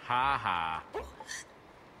 Ha ha.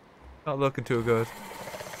 Not looking too good.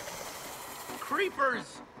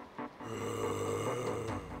 Creepers!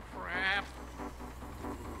 Crap.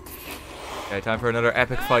 Okay, time for another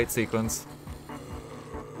epic fight sequence.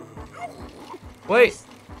 Wait,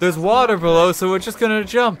 there's water below, so we're just gonna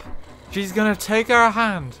jump. She's gonna take our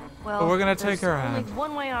hand. Well, But we're gonna take her there's only hand.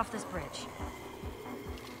 one way off this bridge.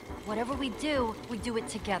 Whatever we do it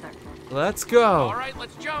together. Let's go. All right,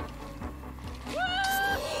 let's jump.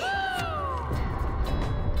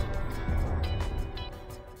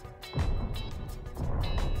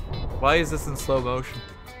 Why is this in slow motion?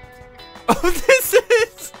 Oh, this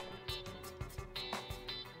is.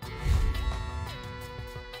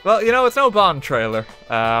 Well, you know, it's no Bond trailer.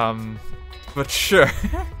 But sure.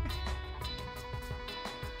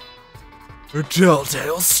 A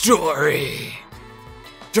telltale story.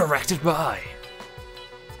 Directed by.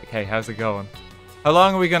 Okay, how's it going? How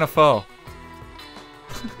long are we gonna fall?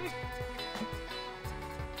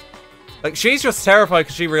 Like, she's just terrified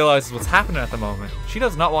because she realizes what's happening at the moment. She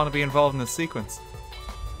does not want to be involved in this sequence.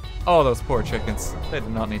 Oh, those poor chickens. They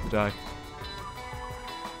did not need to die.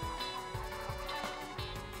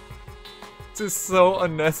 This is so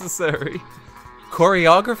unnecessary.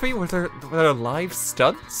 Choreography? Were there live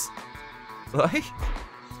stunts? Like?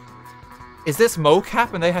 Is this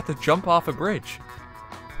mocap and they had to jump off a bridge?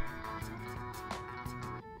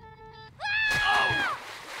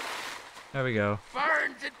 There we go.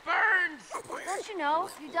 Burns! It burns! Don't you know?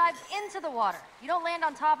 You dive into the water. You don't land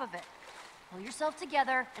on top of it. Pull yourself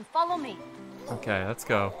together and follow me. Okay, let's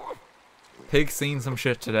go. Pig's seen some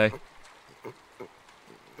shit today.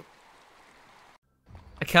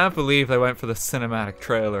 I can't believe they went for the cinematic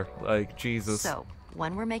trailer. Like, Jesus. So,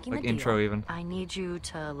 when we're making like the deal, intro even. I need you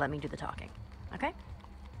to let me do the talking, okay?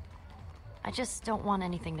 I just don't want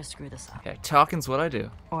anything to screw this up. Okay, talking's what I do.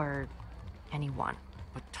 Or anyone.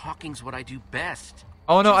 But talking's what I do best.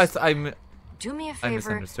 Oh no, I'm. Do me a I favor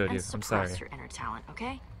misunderstood and you. I'm sorry. suppress your inner talent,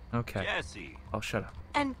 okay? Okay. Jesse. Oh, shut up.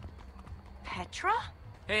 And Petra?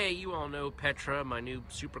 Hey, you all know Petra, my new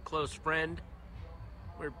super close friend.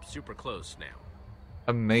 We're super close now.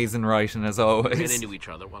 Amazing writing as We always. ran into each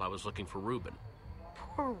other while I was looking for Reuben.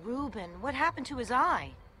 Poor Reuben. What happened to his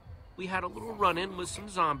eye? We had a little run-in with some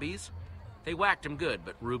zombies. They whacked him good,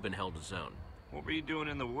 but Reuben held his own. What were you doing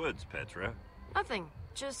in the woods, Petra? Nothing.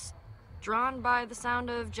 Just drawn by the sound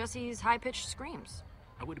of Jesse's high-pitched screams.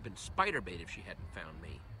 I would have been spider bait if she hadn't found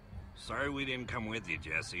me. Sorry we didn't come with you,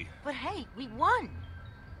 Jesse. But hey, we won.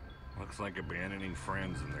 Looks like abandoning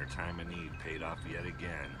friends in their time of need paid off yet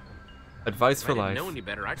again. Advice for If I life. didn't know any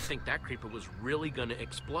better, I'd think that creeper was really gonna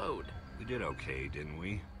explode. We did okay, didn't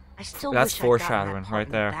we? I still That's wish I'd gotten foreshadowing that part right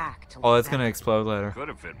in the there. back to Oh, look it's gonna better. explode later. Could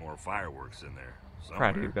have fit more fireworks in there.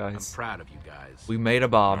 Proud of you somewhere. guys. I'm proud of you guys. We made a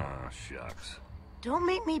bomb. Aw, shucks. Don't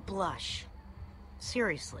make me blush.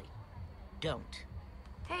 Seriously. Don't.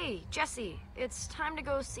 Hey, Jesse, it's time to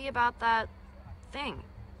go see about that thing.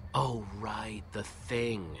 Oh, right, the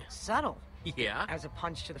thing. Subtle. Yeah? As a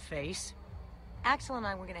punch to the face. Axel and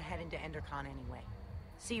I were gonna head into Endercon anyway.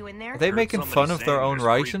 See you in there? Are they making fun of their own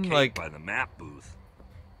writing? Like, by the map booth.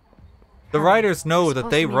 the writers know that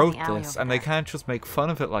supposed they to meet in wrote the alley this, over and they there. can't just make fun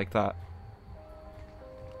of it like that.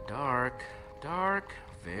 Dark, dark,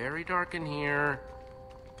 very dark in here.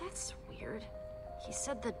 That's weird. He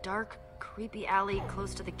said the dark, creepy alley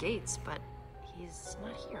close to the gates, but he's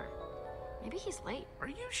not here. Maybe he's late. Are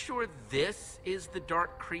you sure this is the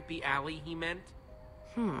dark, creepy alley he meant?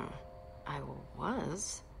 I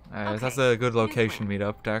was. That's a good location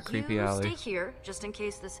meetup, Dark Creepy You Alley. stay here, just in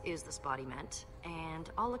case this is the spot he meant, and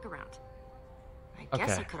I'll look around. I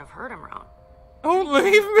guess Okay. I could have heard him wrong. Don't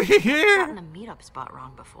leave me I've here! gotten a meetup spot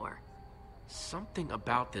wrong before. Something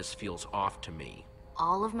about this feels off to me.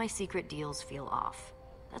 All of my secret deals feel off.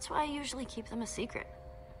 That's why I usually keep them a secret.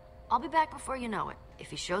 I'll be back before you know it. If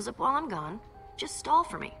he shows up while I'm gone, just stall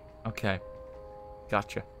for me. Okay.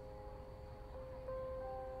 Gotcha.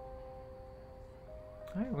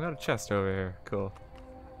 Alright, we got a chest over here. Cool.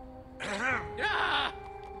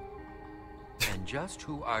 And just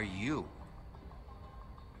who are you?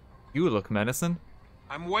 You look menacing.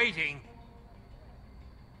 I'm waiting.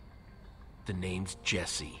 The name's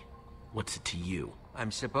Jesse. What's it to you?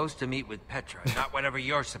 I'm supposed to meet with Petra, not whatever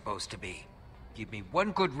you're supposed to be. Give me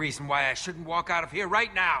one good reason why I shouldn't walk out of here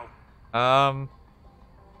right now.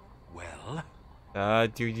 Well?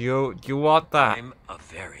 Do you want that? I'm a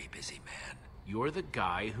very busy man. You're the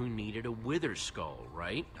guy who needed a wither skull,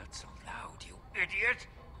 right? Not so loud, you idiot.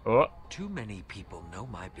 Oh. Too many people know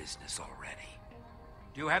my business already.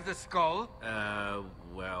 Do you have the skull?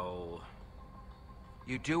 Well...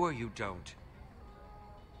 You do or you don't?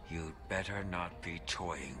 You'd better not be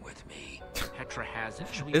toying with me. Petra has it.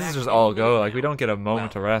 She'll be This back is just any all minute go. now. Like, we don't get a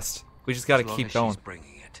moment to rest. We just gotta As long keep as going. she's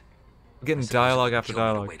bringing it. We're getting I suppose dialogue it would after kill me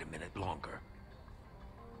to dialogue. Wait a minute longer.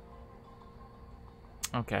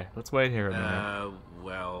 Okay, let's wait here a minute.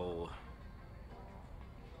 Well...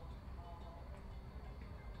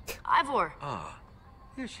 Ivor! Ah,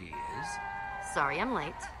 here she is. Sorry I'm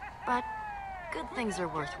late, but good things are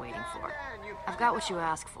worth waiting for. I've got what you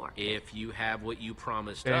asked for. If you have what you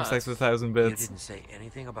promised Game us... sex with 1,000 You bits. didn't say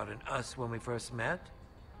anything about an us when we first met.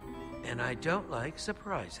 And I don't like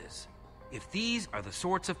surprises. If these are the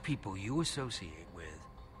sorts of people you associate with,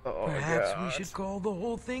 perhaps we should call the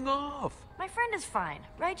whole thing off. My friend is fine,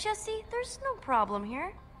 right, Jesse? There's no problem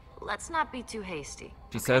here. Let's not be too hasty.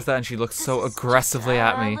 She says that and she looks so is just aggressively a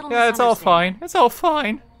at me. little Yeah, it's all fine. It's all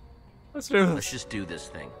fine. Let's do Let's this. just do this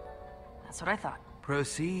thing. That's what I thought.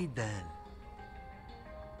 Proceed then.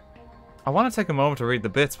 I want to take a moment to read the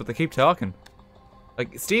bits, but they keep talking.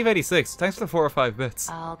 Like, Steve86, thanks for the 4 or 5 bits.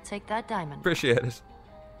 I'll take that diamond. Appreciate it.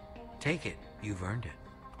 Take it. You've earned it.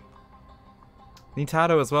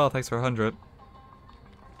 Nintado as well, thanks for 100.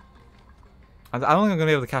 I don't think I'm going to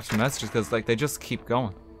be able to catch the messages because, like, they just keep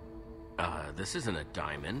going. This isn't a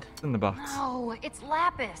diamond. It's in the box. No, it's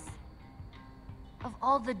lapis. Of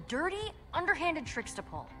all the dirty, underhanded tricks to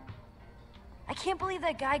pull. I can't believe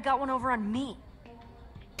that guy got one over on me.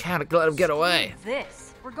 Can't let him get away.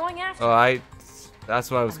 This. We're going after Oh, that's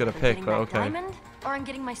what I was going to pick, getting but that okay. diamond, or I'm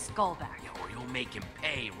getting my skull back. Or you'll make him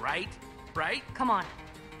pay, right? Right? Come on.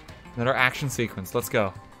 Another action sequence, let's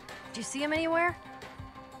go. Do you see him anywhere?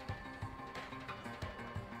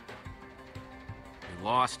 We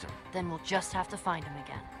lost him. Then we'll just have to find him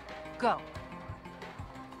again. Go.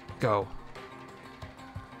 Go.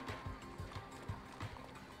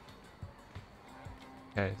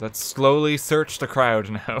 Okay, let's slowly search the crowd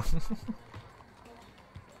now.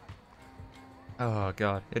 Oh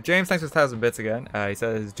god. Yeah, James, thanks for 1,000 bits again. He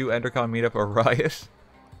says, do Endercon meetup or riot?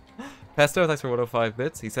 Pesto, thanks for 105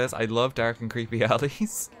 bits. He says, I love dark and creepy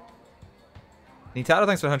alleys. Nintado,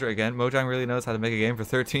 thanks for 100 again. Mojang really knows how to make a game for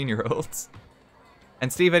 13-year-olds.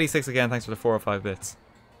 And Steve86 again, thanks for the 4 or 5 bits.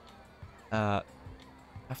 Have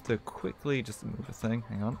to quickly just move a thing.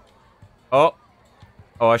 Hang on. Oh!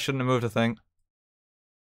 Oh, I shouldn't have moved a thing.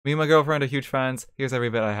 Me and my girlfriend are huge fans. Here's every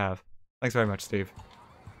bit I have. Thanks very much, Steve.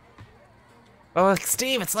 Oh,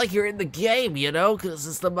 Steve, it's like you're in the game, you know, because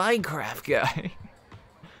it's the Minecraft guy.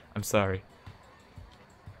 I'm sorry.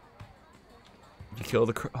 If you kill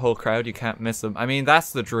the whole crowd, you can't miss them. I mean,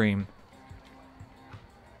 that's the dream.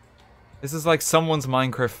 This is like someone's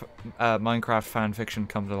Minecraft fan fiction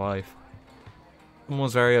come to life. Someone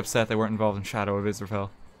was very upset they weren't involved in Shadow of Israfel,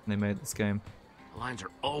 and they made this game. The lines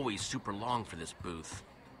are always super long for this booth.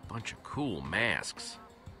 Bunch of cool masks.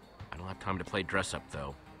 I don't have time to play dress up,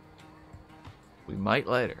 though. We might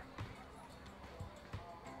later.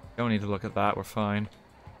 Don't need to look at that, we're fine.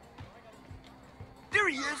 There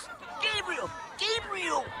he is! Gabriel!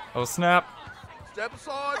 Gabriel! Oh snap! Step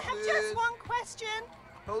aside, I have please. just one question.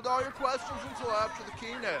 Hold all your questions until after the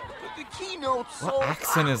keynote. But the keynote's What so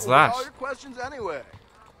accent is Hold that? all your questions anyway.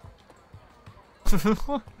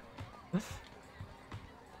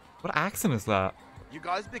 What accent is that? You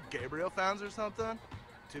guys big Gabriel fans or something?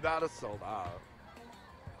 Too bad it's sold out.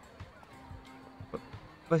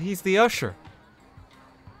 But he's the usher.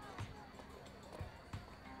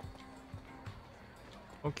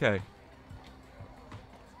 Okay.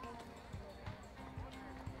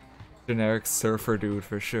 Generic surfer dude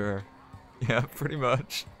for sure. Yeah, pretty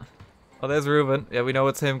much. Oh, there's Ruben. Yeah, we know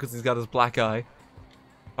it's him because he's got his black eye.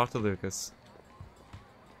 Talk to Lucas.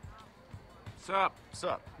 Sup?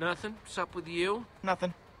 Sup? Nothing? Sup with you?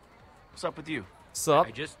 Nothing. What's up with you? Sup?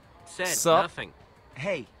 I just said Sup? nothing.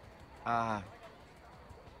 Hey,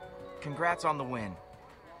 congrats on the win.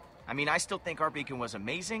 I mean, I still think our beacon was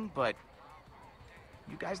amazing, but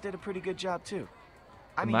you guys did a pretty good job too.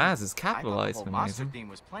 I mean, Maz is I capitalized thought the on whole monster amazing. theme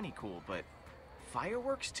was plenty cool, but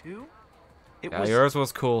fireworks too? It Yeah, was yours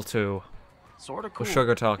was cool too. sort of cool. With sugar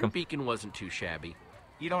Your talking. beacon wasn't too shabby.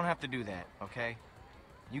 You don't have to do that, okay?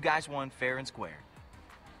 You guys won fair and square.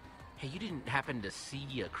 Hey, you didn't happen to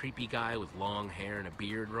see a creepy guy with long hair and a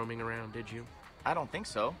beard roaming around, did you? I don't think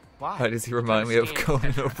so. Why? Why does he remind me of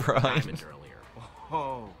Conan O'Brien? Diamond earlier.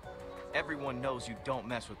 Oh, everyone knows you don't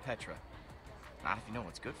mess with Petra. Not if you know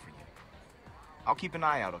what's good for you. I'll keep an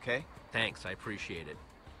eye out, okay? Thanks, I appreciate it.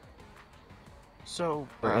 So,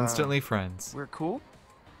 We're instantly friends. we're cool?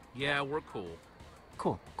 Yeah, we're cool.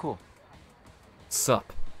 Cool.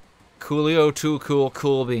 Sup. Coolio, too cool,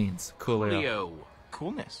 cool beans. Coolio. Leo.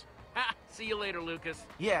 Coolness. Ha! See you later, Lucas.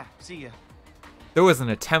 Yeah, see ya. There was an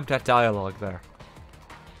attempt at dialogue there.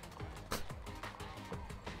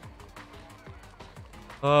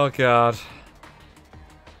 Oh god.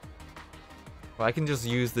 Well, I can just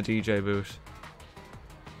use the DJ boot.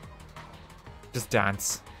 Just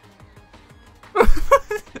dance.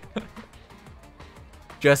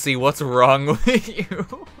 Jesse, what's wrong with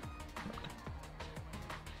you?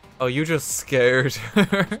 Oh, you just scared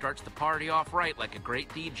her. Starts the party off right like a great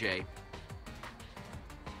DJ.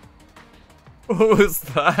 What was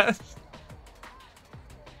that?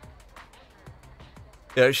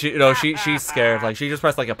 Yeah, she's scared. Like, she just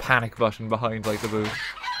pressed like a panic button behind like the booth.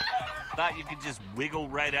 Thought you could just wiggle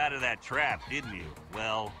right out of that trap, didn't you?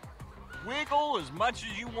 Well, wiggle as much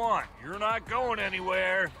as you want. You're not going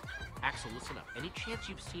anywhere. Axel, listen up. Any chance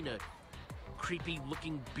you've seen a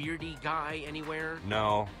creepy-looking, beardy guy anywhere?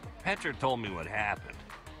 No. Petra told me what happened.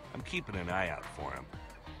 I'm keeping an eye out for him.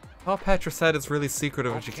 All Petra said is really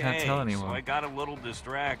secretive, and you can't tell So anyone. I got a little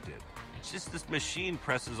distracted. It's just this machine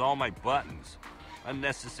presses all my buttons.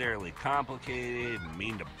 Unnecessarily complicated,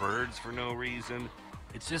 mean to birds for no reason.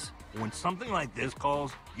 It's just, when something like this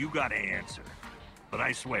calls, you gotta answer. But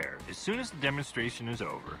I swear, as soon as the demonstration is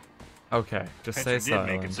over... Okay, just Petra say did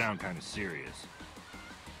silent. make it sound kind of serious.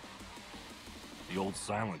 The old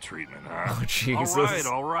silent treatment, huh? Oh, Jesus.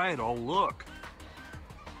 All right, I'll look.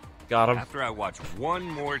 Got him. After I watch one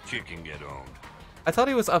more chicken get owned. I thought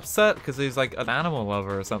he was upset because he's like an animal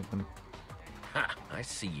lover or something. Ha! I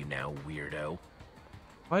see you now, weirdo.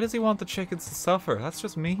 Why does he want the chickens to suffer? That's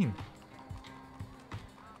just mean.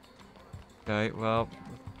 Okay, well,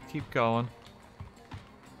 keep going.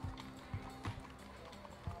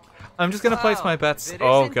 I'm just gonna place my bets.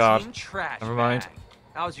 Oh god. Never mind.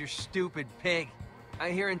 How's your stupid pig?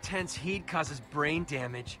 I hear intense heat causes brain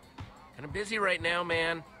damage. Kinda busy right now,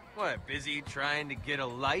 man. What, busy trying to get a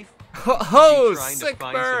life? Oh, trying to sick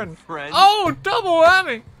find burn! some friends? Oh, double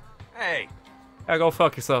whammy! Hey! Yeah, go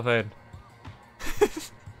fuck yourself, Aiden.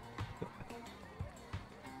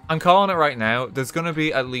 I'm calling it right now. There's gonna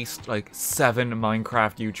be at least like 7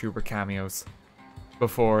 Minecraft YouTuber cameos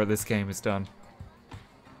before this game is done.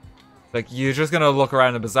 Like, you're just gonna look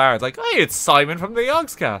around the bazaar. It's like, hey, it's Simon from the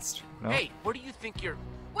Yogscast. No? Hey, what do you think you're...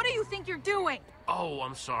 What do you think you're doing? Oh,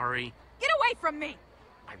 I'm sorry. Get away from me!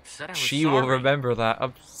 I said I was She sorry. will remember that.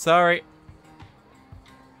 I'm sorry.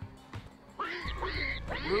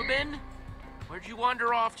 Reuben? Where'd you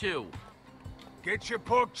wander off to? Get your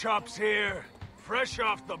pork chops here, fresh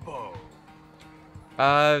off the bone.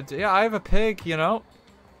 Yeah, I have a pig, you know.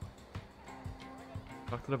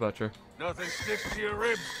 Talk to the butcher. Nothing sticks to your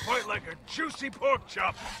ribs quite like a juicy pork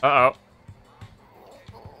chop. Uh-oh.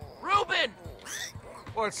 Reuben!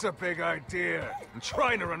 What's the big idea? I'm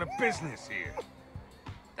trying to run a business here.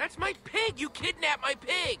 That's my pig! You kidnapped my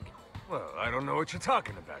pig! Well, I don't know what you're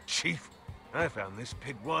talking about, Chief. I found this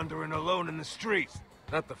pig wandering alone in the streets.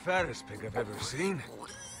 Not the fattest pig I've ever seen.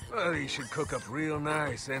 Well, he should cook up real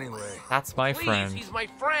nice anyway. That's my Please, friend. he's my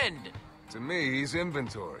friend! To me, he's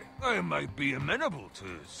inventory. I might be amenable to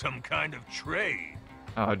some kind of trade.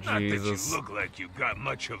 Oh, Not that Jesus. you look like you got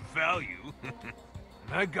much of value.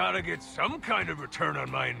 I gotta get some kind of return on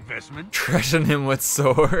my investment. Threaten him with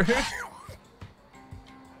sword.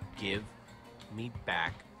 Give me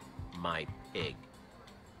back my pig.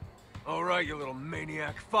 All right, you little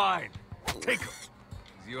maniac. Fine. Take him.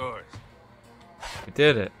 He's yours. We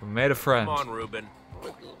did it. We made a friend. Come on, Reuben.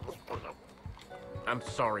 I'm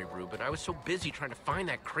sorry, Reuben. I was so busy trying to find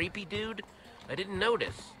that creepy dude, I didn't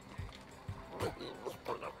notice.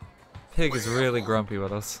 Pig is really grumpy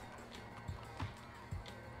with us.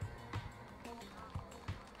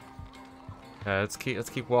 Yeah, let's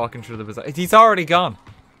keep walking through the bazaar. He's already gone.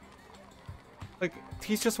 Like,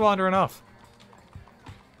 he's just wandering off.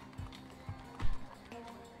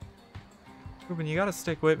 Ruben, you gotta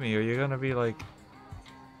stick with me or you're gonna be like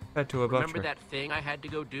fed to a butcher. Remember that thing I had to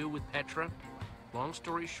go do with Petra? Long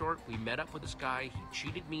story short, we met up with this guy, he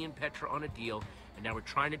cheated me and Petra on a deal, and now we're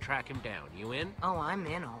trying to track him down. You in? Oh, I'm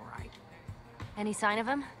in, all right. Any sign of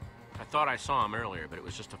him? I thought I saw him earlier, but it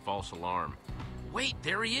was just a false alarm. Wait,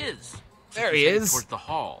 there he is! There he He's headed is. towards the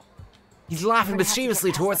hall. He's laughing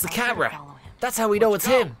mischievously towards the camera. That's how we know it's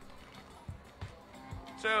him.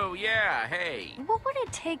 So, yeah, hey. What would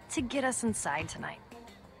it take to get us inside tonight?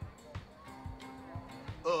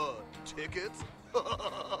 Tickets?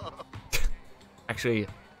 Actually,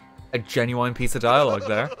 a genuine piece of dialogue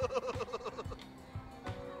there.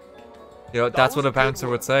 You know, that's what a bouncer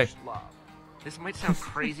would say. This might sound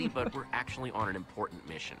crazy, but we're actually on an important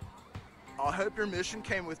mission. I hope your mission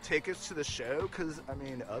came with tickets to the show, because, I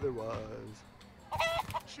mean, otherwise...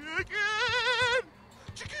 Chicken!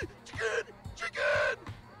 Chicken! Chicken! Chicken!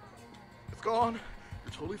 It's gone.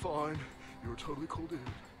 You're totally fine. You're a totally cool dude.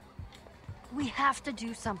 We have to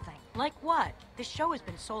do something. Like what? The show has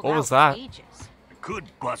been sold What out was that? for ages. I could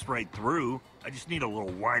bust right through. I just need a little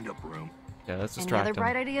wind-up room. Yeah, let's Any distract other him.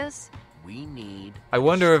 bright ideas? We need... I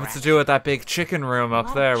wonder if it's to do with that big chicken room up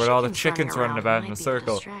lot of there with all the chickens chickens running running around about in might a be a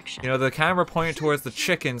circle. distraction. You know, the camera pointed towards the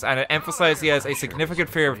chickens and it emphasized he has a significant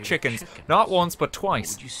fear of chickens, not once but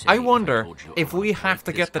twice. I wonder if we have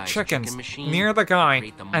to get the chickens near the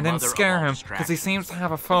guy and then scare him because he seems to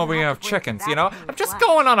have a phobia of chickens, you know? I'm just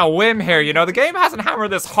going on a whim here, you know? The game hasn't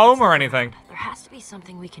hammered this home or anything. There has to be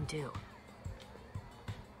something we can do.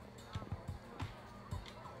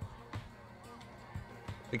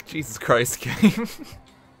 Like, Jesus Christ, game.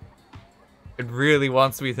 It really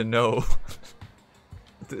wants me to know.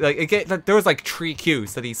 Like, there was like 3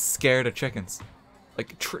 cues that he's scared of chickens.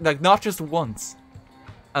 Like, not just once.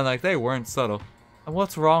 And like, they weren't subtle. And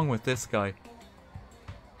what's wrong with this guy?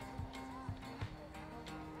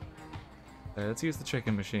 Okay, let's use the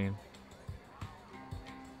chicken machine.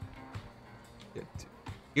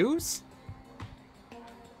 Use?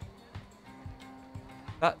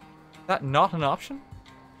 That not an option?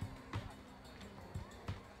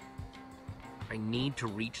 I need to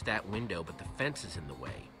reach that window, but the fence is in the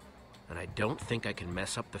way. And I don't think I can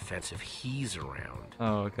mess up the fence if he's around.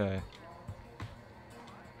 Oh, okay.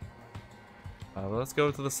 Well, let's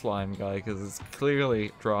go to the slime guy, because it's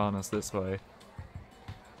clearly drawing us this way.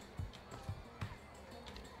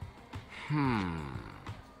 I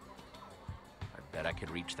bet I could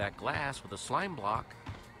reach that glass with a slime block.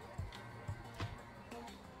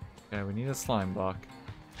 Okay, we need a slime block.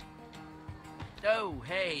 Oh,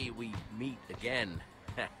 hey, we meet again.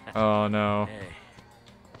 Oh, no. Hey.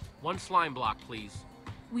 One slime block, please.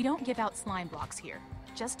 We don't give out slime blocks here,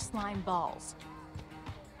 just slime balls.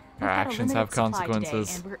 Our We've got a actions limited have supply consequences.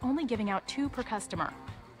 today, and we're only giving out 2 per customer.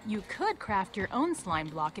 You could craft your own slime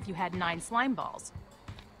block if you had 9 slime balls.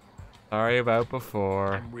 Sorry about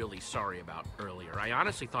before. I'm really sorry about earlier. I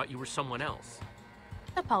honestly thought you were someone else.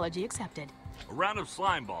 Apology accepted. A round of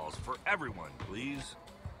slime balls for everyone, please.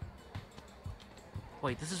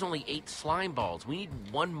 Wait, this is only 8 slime balls. We need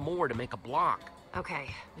 1 more to make a block.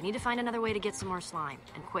 Okay, we need to find another way to get some more slime,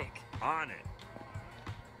 and quick. On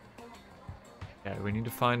it. Yeah, we need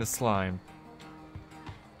to find a slime.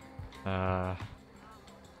 Can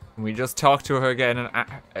we just talk to her again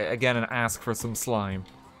and ask for some slime?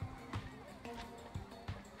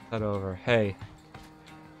 Head over. Hey.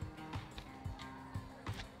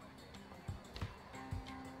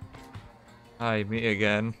 Hi, me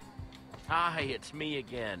again. Hi, it's me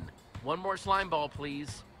again. 1 more slime ball,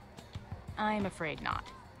 please. I'm afraid not.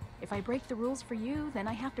 If I break the rules for you, then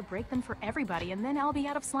I have to break them for everybody, and then I'll be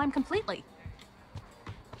out of slime completely.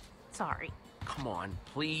 Sorry. Come on,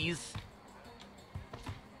 please.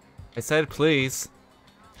 I said please.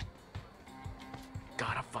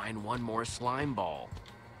 Gotta find 1 more slime ball.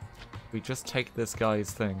 We just take this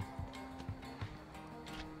guy's thing.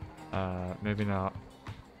 Maybe not.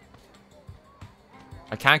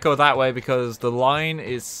 I can't go that way because the line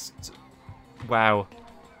is... Wow.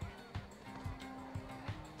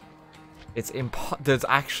 It's there's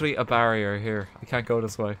actually a barrier here. I can't go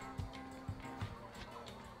this way.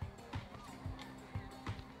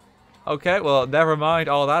 Okay, well, never mind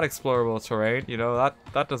all that explorable terrain. You know,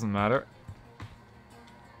 that doesn't matter.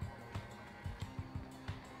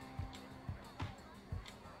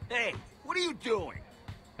 Hey, what are you doing?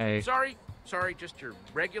 Hey. Sorry, just your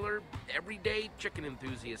regular, everyday chicken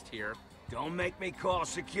enthusiast here. Don't make me call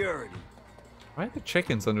security. Why are the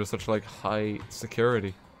chickens under such, like, high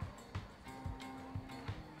security?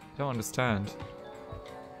 Don't understand.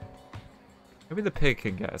 Maybe the pig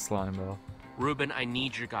can get a slime ball. Ruben, I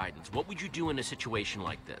need your guidance. What would you do in a situation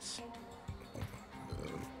like this?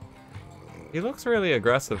 He looks really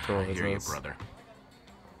aggressive towards I hear you, us. brother.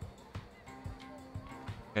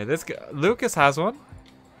 Okay, this guy, Lucas has one.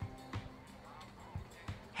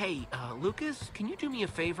 Hey, Lucas, can you do me a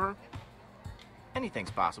favor?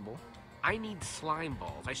 Anything's possible. I need slime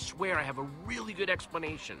balls. I swear I have a really good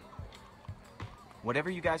explanation. Whatever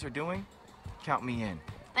you guys are doing, count me in.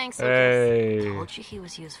 Thanks, Hey. Lucas. Told you he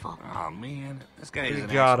was useful. Oh man, this guy You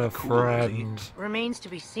isn't got a actually cool, is he? friend. Remains to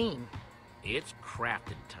be seen. It's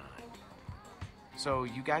crafting time. So,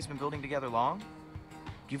 you guys been building together long?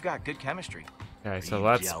 You've got good chemistry. Okay, so you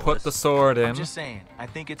let's jealous? put the sword in. I'm just saying, I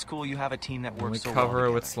think it's cool you have a team that And we works so cover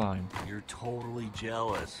well it with together. slime. You're totally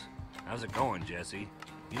jealous. How's it going, Jesse?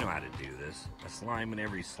 You know how to do this. A slime in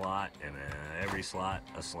every slot, and every slot,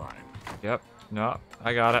 a slime. Yep. No,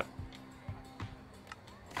 I got it.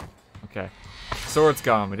 Okay. Sword's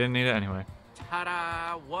gone. We didn't need it anyway.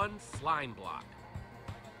 Ta-da! 1 slime block.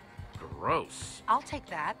 Gross. I'll take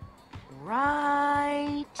that.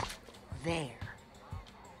 Right there.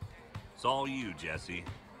 It's all you, Jesse.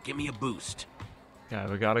 Give me a boost. Yeah,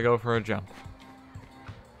 we gotta go for a jump.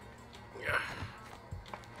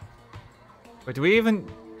 Wait, do we even...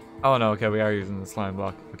 Oh no, okay, we are using the slime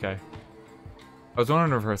block. Okay. I was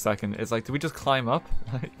wondering for a second, it's like, do we just climb up?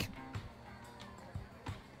 Like...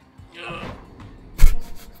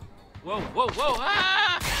 Whoa, whoa, whoa!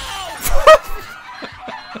 Ah!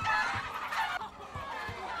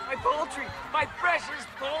 My poultry! My precious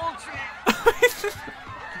poultry!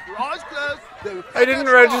 Keep your eyes closed. I didn't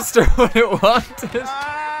register what it wanted.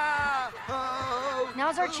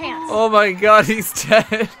 Now's our chance. Oh my god, he's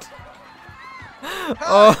dead.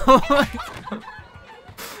 Oh my god.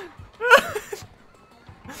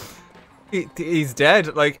 He's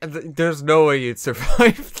dead. Like, there's no way you'd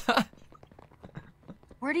survive that.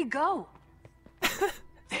 Where'd he go?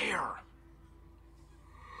 There.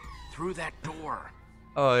 Through that door.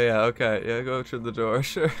 Oh yeah, okay. Yeah, go through the door,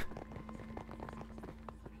 sure.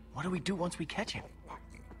 What do we do once we catch him?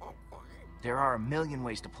 There are a million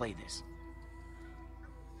ways to play this.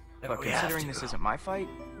 But We have considering to. this isn't my fight,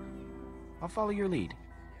 I'll follow your lead.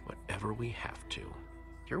 Whatever we have to.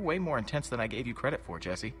 You're way more intense than I gave you credit for,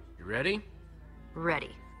 Jesse. You ready?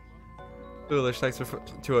 Ready. Foolish, thanks for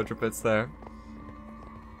 200 bits there.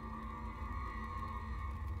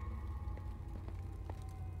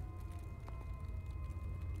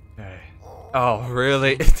 Okay. Oh,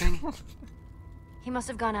 really? He must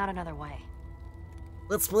have gone out another way.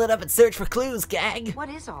 Let's split up and search for clues, gang. What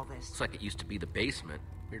is all this? Looks like it used to be the basement.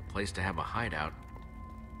 Weird place to have a hideout.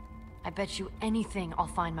 I bet you anything I'll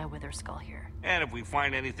find my wither skull here. And if we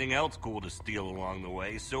find anything else cool to steal along the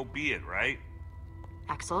way, so be it, right?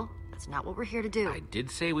 Axel, that's not what we're here to do. I did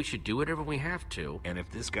say we should do whatever we have to. And if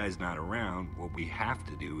this guy's not around, what we have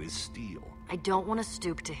to do is steal. I don't want to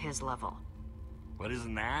stoop to his level. But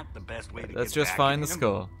isn't that the best way to Let's get just back find at the him?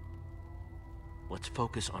 skull. Let's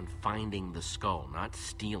focus on finding the skull, not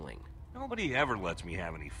stealing. Nobody ever lets me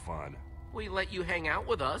have any fun. We let you hang out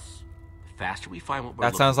with us. The faster we find what we're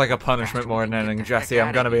That sounds like looking a for, the punishment faster more we than can get anything, the Jesse. heck I'm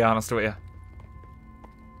outta gonna be here. honest with you.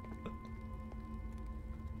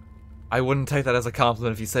 I wouldn't take that as a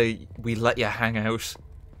compliment if you say we let you hang out.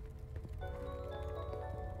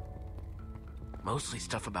 Mostly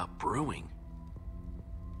stuff about brewing.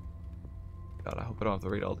 God, I hope I don't have to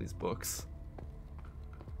read all these books.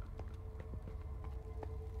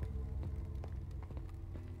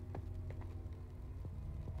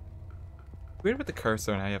 Weird with the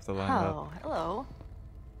cursor and how you have to line it Oh, up. hello.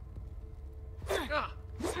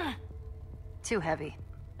 Too heavy.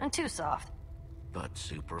 And too soft. But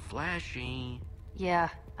super flashy. Yeah,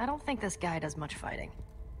 I don't think this guy does much fighting.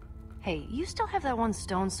 Hey, you still have that one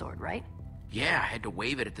stone sword, right? Yeah, I had to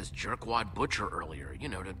wave it at this jerkwad butcher earlier, you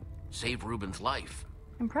know, to save Ruben's life.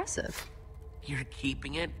 Impressive. You're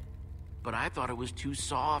keeping it? But I thought it was too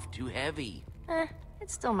soft, too heavy.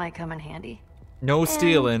 It still might come in handy. No And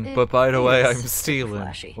stealing, it but by the way, I'm is stealing.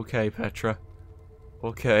 flashy. Okay, Petra.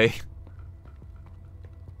 Okay.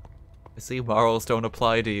 I see morals don't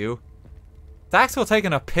apply to you. Is Axel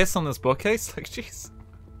taking a piss on this bookcase? Like, jeez.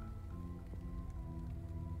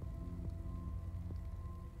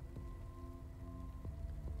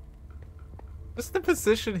 Just the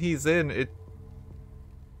position he's in,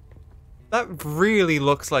 that really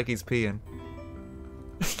looks like he's peeing.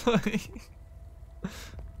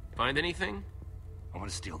 Find anything? I want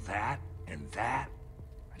to steal that and that.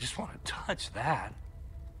 I just want to touch that.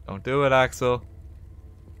 Don't do it, Axel.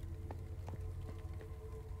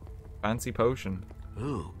 Fancy potion.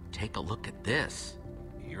 Ooh, take a look at this.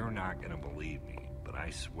 You're not gonna believe me, but I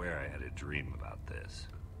swear I had a dream about this.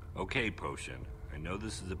 Okay, Potion, I know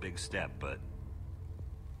this is a big step, but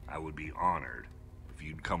I would be honored if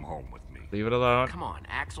you'd come home with me. Leave it alone. Come on,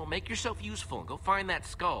 Axel, make yourself useful and go find that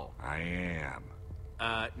skull. I am.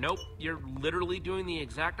 Nope. You're literally doing the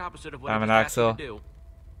exact opposite of what Damn I it, was asking you Axel. to do.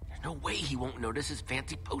 There's no way he won't notice his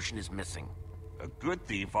fancy potion is missing. A good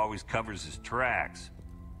thief always covers his tracks.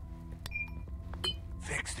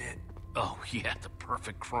 Fixed it. Oh, yeah, the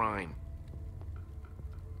perfect crime.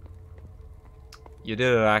 You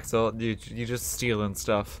did it, Axel. You just stealing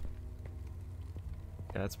stuff.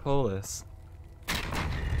 Yeah, let's pull this.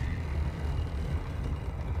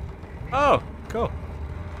 Oh, cool.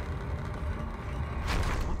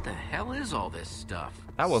 What the hell is all this stuff?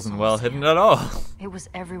 That wasn't well hidden at all. It was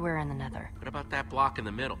everywhere in the nether. What about that block in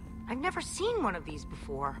the middle? I've never seen one of these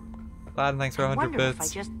before. Glad, thanks for I 100 wonder if I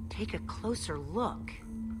bits. just take a closer look.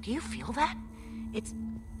 Do you feel that? It's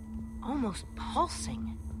almost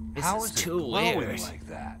pulsing. This is too glowing like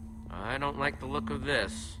that. I don't like the look of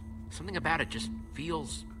this. Something about it just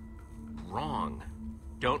feels wrong.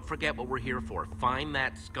 Don't forget what we're here for. Find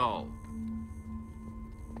that skull.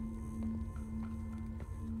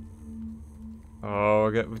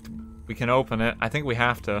 Oh, we can open it. I think we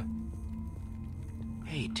have to.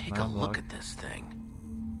 Hey, take a look at this thing.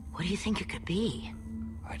 What do you think it could be?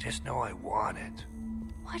 I just know I want it.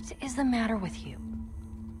 What is the matter with you?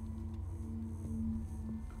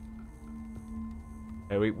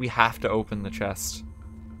 Okay, we have to open the chest.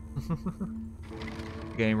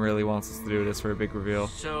 The game really wants us to do this for a big reveal.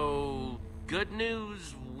 So, good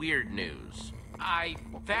news, weird news. I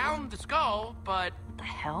found the skull, but... What the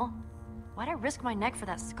hell? Why'd I risk my neck for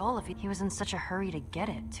that skull if he was in such a hurry to get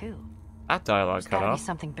it, too? That dialogue There's cut gotta be off.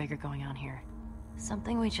 something bigger going on here.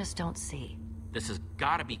 Something we just don't see. This has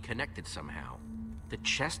gotta be connected somehow. The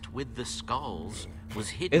chest with the skulls was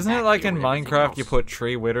hidden. Isn't it back like here in with everything Minecraft else. you put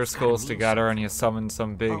 3 wither skulls mean together and you summon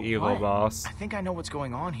some big evil what? boss? I think I know what's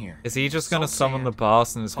going on here. Is he just gonna Salt summon the sand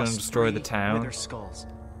boss and it's gonna plus destroy the 3 town? wither skulls.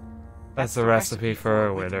 That's the recipe for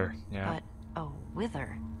a wither, yeah. But a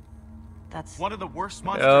wither. That's one of the worst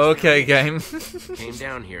monsters. Okay, game. Came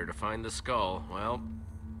down here to find the skull. Well,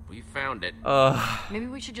 we found it. Maybe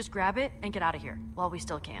we should just grab it and get out of here while we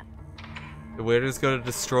still can. The wither's gonna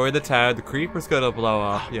destroy the town, the creeper's gonna blow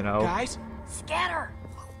up, you know. Guys, scatter!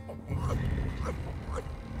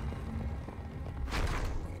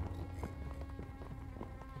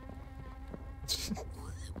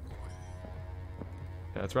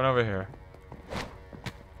 Yeah, let's run over here.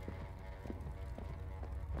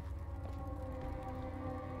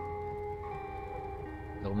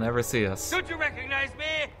 They'll never see us. Don't you recognize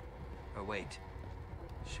me? Oh, wait.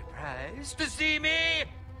 Surprised to see me?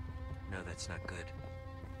 No, that's not good.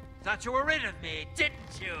 Thought you were rid of me,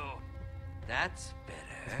 didn't you? That's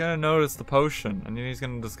better. He's gonna notice the potion, and then he's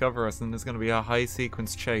gonna discover us, and there's gonna be a high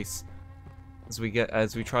sequence chase as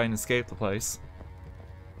we try and escape the place.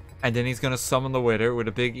 And then he's gonna summon the wither with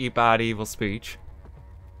a big bad evil speech.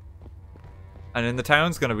 And then the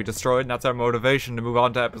town's gonna be destroyed, and that's our motivation to move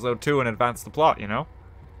on to episode 2 and advance the plot, you know?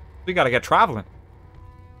 We gotta get traveling.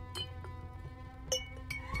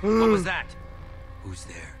 What was that? Who's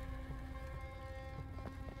there?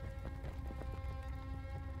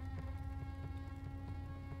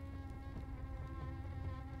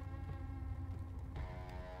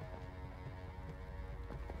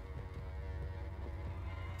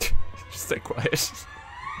 Just stay quiet.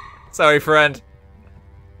 Sorry, friend.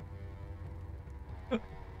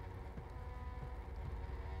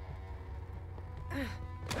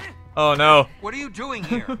 Oh no. What are you doing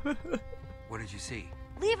here? What did you see?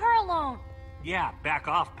 Leave her alone. Yeah, back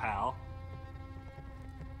off, pal.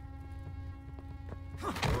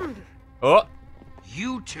 Oh.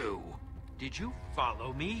 You two. Did you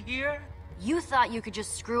follow me here? You thought you could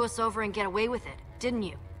just screw us over and get away with it, didn't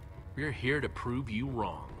you? We're here to prove you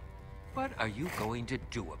wrong. What are you going to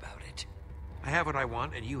do about it? I have what I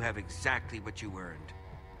want, and you have exactly what you earned.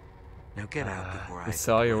 Now get out before I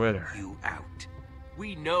saw your wither. You out.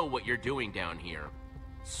 We know what you're doing down here.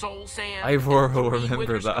 Soul sand. Ivor and will 3 remember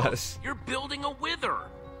wither that. skulls. You're building a wither.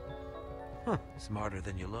 Huh, smarter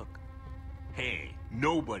than you look. Hey,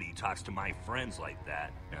 nobody talks to my friends like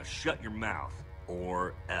that. Now shut your mouth,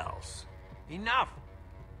 or else. Enough!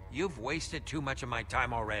 You've wasted too much of my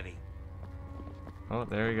time already. Oh,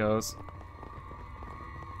 there he goes.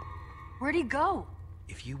 Where'd he go?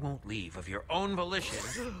 If you won't leave of your own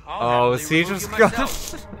volition, I'll Oh, happily is he remove just you gone?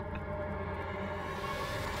 myself.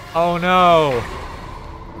 Oh no!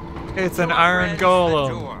 It's an Go iron reg the golem.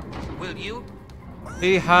 door, will you?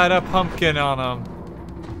 He had a pumpkin on him.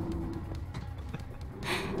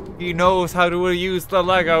 He knows how to use the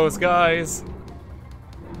Legos, guys.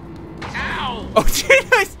 Ow! Oh,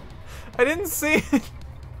 jeez! I didn't see it.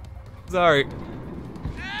 Sorry.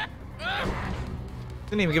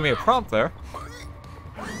 Didn't even give me a prompt there.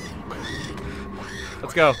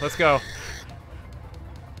 Let's go, let's go.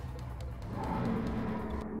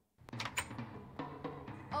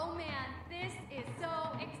 Oh man, this is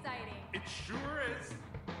so exciting. It sure is.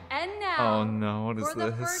 And now, Oh no, what is for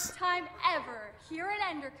the this? first time ever here at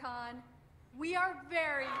EnderCon, we are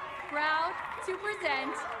very proud to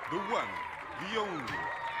present The one, the only.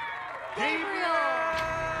 Gabriel!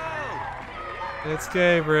 It's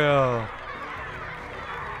Gabriel.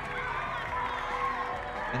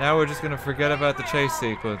 And now we're just gonna forget about the chase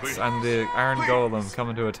sequence and the iron golem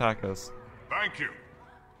coming to attack us. Thank you.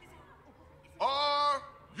 Are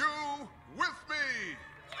you with me?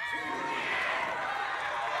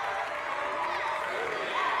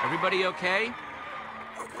 Everybody okay?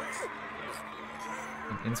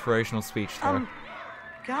 An inspirational speech there.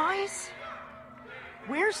 Guys?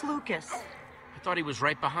 Where's Lucas? I thought he was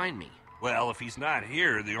right behind me. Well, if he's not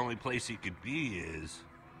here, the only place he could be is...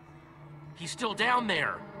 He's still down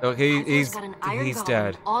there. Okay, He's got an iron he's golem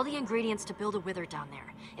dead. and all the ingredients to build a wither down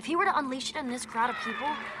there. If he were to unleash it on this crowd of people,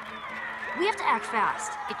 we have to act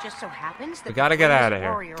fast. It just so happens that We gotta the get greatest outta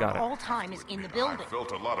here. warrior Got of it. all time is in the building. I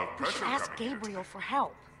felt a lot of We should pressure ask coming here. Gabriel for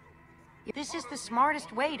help. This is the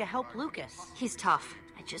smartest way to help Lucas. He's tough.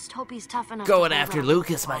 I just hope he's tough enough Going to hold after up.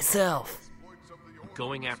 Lucas myself. I'm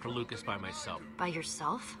going after Lucas by myself. By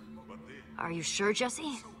yourself? Are you sure,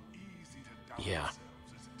 Jesse? Yeah.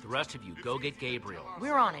 The rest of you, go get Gabriel.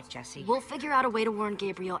 We're on it, Jesse. We'll figure out a way to warn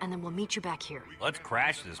Gabriel, and then we'll meet you back here. Let's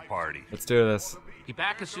crash this party. Let's do this. Be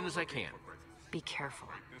back as soon as I can. Be careful.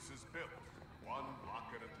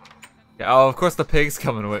 Yeah, oh, of course the pig's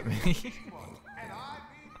coming with me.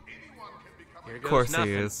 Here Of goes course nothing.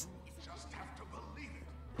 he is.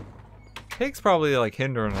 Pig's probably like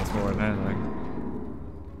hindering us more than anything.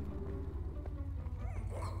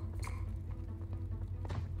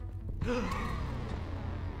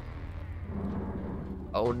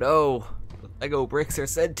 Oh no, the Lego bricks are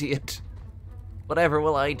sentient. Whatever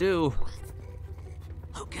will I do?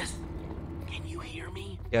 Lucas, can you hear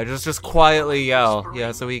me? Yeah, just quietly yell.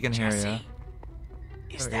 Yeah, so he can hear you.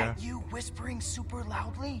 Is that you whispering super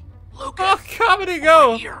loudly? Lucas! Oh, comedy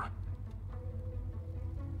go! Here.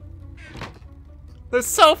 The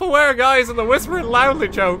self-aware guys in the whispering loudly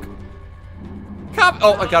joke.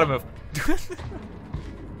 Oh, I gotta move.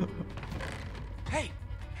 Hey!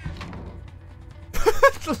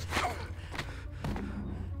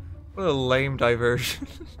 What a lame diversion.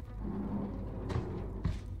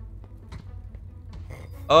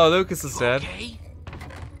 Oh, Lucas is dead. Okay.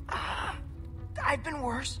 I've been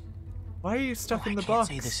worse. Why are you stuck in the I box?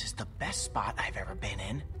 can't say this is the best spot I've ever been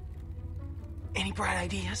in. Any bright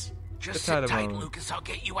ideas? Just Just had sit a tight, moment. Lucas. I'll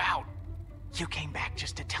get you out. You came back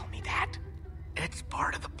just to tell me that? It's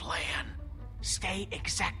part of the plan. Stay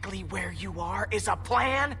exactly where you are is a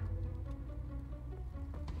plan?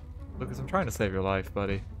 Lucas, I'm trying to save your life,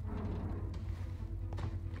 buddy.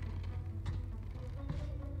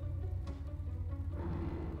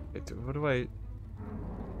 Wait, what do I...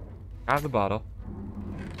 Grab the bottle.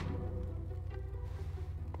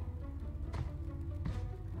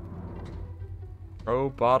 Throw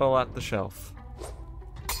bottle at the shelf.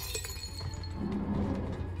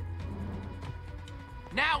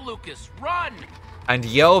 Now, Lucas, run! And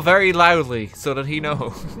yell very loudly so that he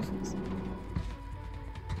knows.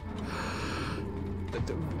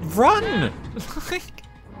 Run! Like...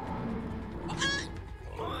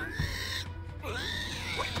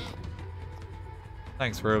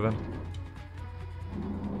 Thanks, Ruben.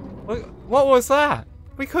 What was that?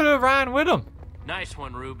 We could have ran with him. Nice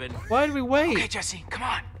one, Ruben. Why did we wait? Okay, Jesse, come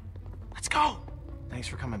on. Let's go. Thanks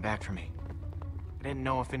for coming back for me. I didn't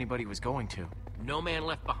know if anybody was going to. No man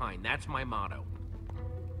left behind. That's my motto.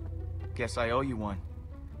 Guess I owe you one.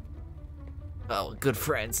 Oh, good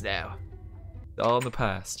friends now. It's all in the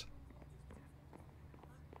past.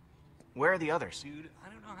 Where are the others? Dude, I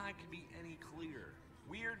don't know how I can be any clearer.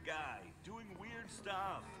 Weird guy, doing weird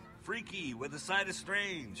stuff. Freaky, with a side of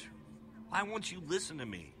strange. Why won't you listen to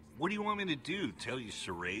me? What do you want me to do? Tell you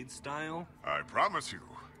charade style? I promise you,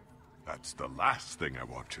 that's the last thing I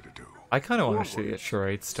want you to do. I kind of want to Forward. see it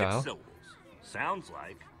charade 6 style. syllables. Sounds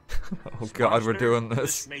like. Oh god, we're doing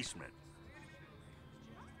this.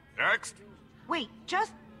 Next. Wait,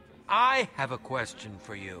 just... I have a question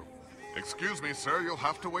for you. Excuse me, sir, you'll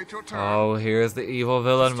have to wait your turn. Oh, here's the evil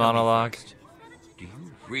villain Just tell me monologue. first, do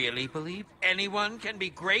you really believe anyone can be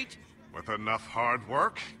great? With enough hard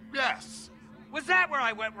work, yes. Was that where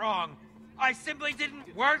I went wrong? I simply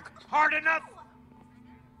didn't work hard enough?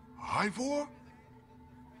 Ivor?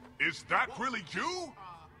 Is that really you?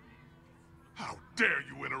 How dare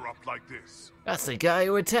you interrupt like this? That's the guy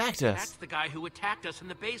who attacked That's us. the guy who attacked us in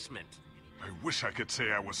the basement. I wish I could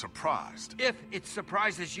say I was surprised. If it's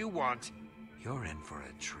surprises you want, you're in for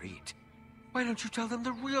a treat. Why don't you tell them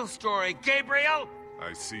the real story, Gabriel?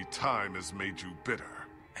 I see time has made you bitter.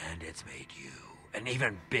 And it's made you an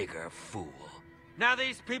even bigger fool. Now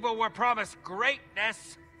these people were promised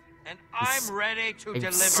greatness, and I'm ready to deliver.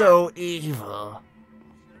 It's so evil.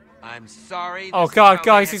 I'm sorry. Oh this is god, how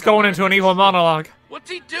guys, they he's had to going learn into an this evil truth. monologue. What's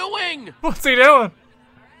he doing? What's he doing?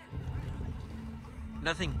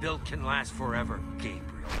 Nothing built can last forever, Gabriel.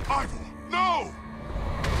 Ivor, no!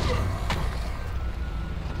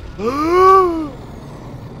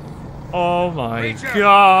 Oh my Creature,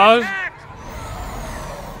 god. attack!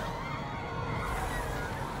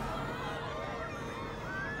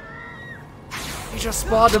 He just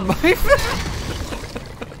spawned in my I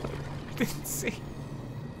didn't see.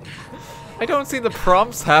 I don't see the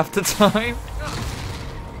prompts half the time.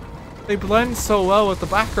 They blend so well with the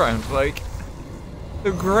background, like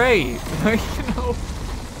they're great. Like, you know,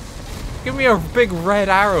 give me a big red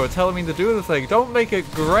arrow telling me to do the thing. Don't make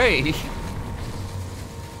it gray.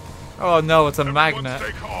 Oh no, it's a magnet.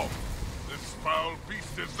 Stay calm. This foul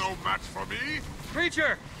beast is no match for me.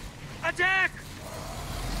 Creature, attack!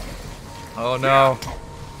 Oh no.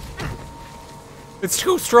 It's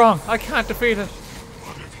too strong. I can't defeat it.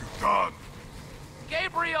 What have you done?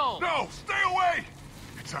 Gabriel! No, stay away!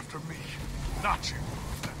 It's after me, not you.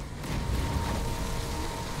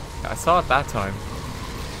 I saw it that time.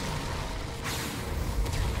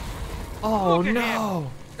 Oh Look at no. him,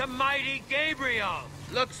 the mighty Gabriel!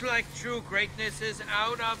 Looks like true greatness is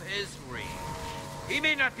out of his reach. He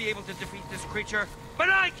may not be able to defeat this creature, but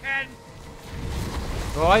I can!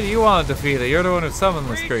 Why do you want to defeat it? You're the one who summoned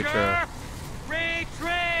this creature.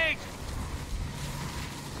 Retreat!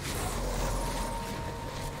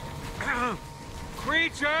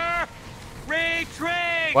 Creature!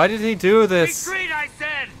 Retreat! Why did he do this? Retreat, I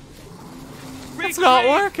said! It's not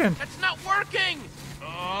working. That's not working!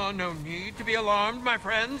 Oh, no need to be alarmed, my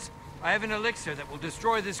friends. I have an elixir that will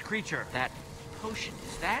destroy this creature. That potion,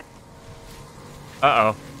 is that?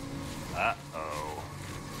 Uh-oh. Uh-oh.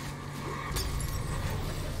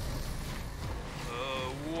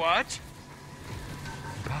 What?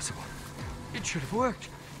 Impossible. It should have worked.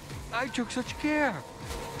 I took such care.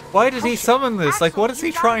 Why did he summon this? Like, what is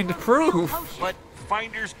he trying to prove? But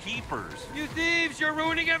finders keepers. You thieves, you're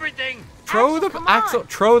ruining everything. Throw the Axel,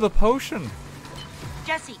 throw the potion.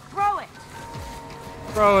 Jesse, throw it.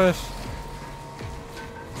 Throw it.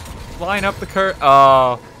 Line up the curt.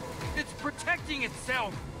 Oh. It's protecting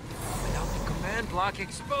itself. Without the command block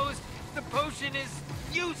exposed, the potion is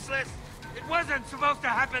useless. It wasn't supposed to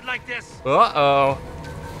happen like this. Uh-oh.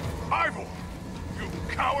 Ivor, you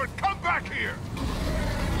coward, come back here.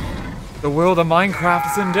 The world of Minecraft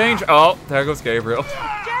is in danger. Oh, there goes Gabriel.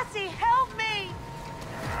 Jesse, help me.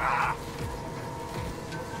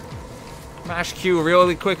 Mash Q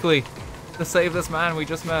really quickly to save this man we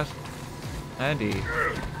just met. Andy.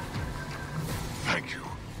 Thank you.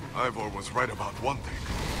 Ivor was right about one thing.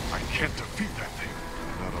 I can't defeat that thing.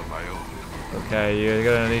 Not on my own. Okay, you're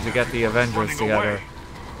gonna need to get the Avengers together. Away,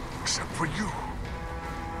 except for you.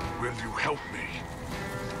 Will you help me?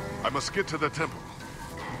 I must get to the temple.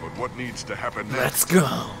 But what needs to happen next? Let's go.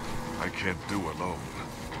 I can't do alone.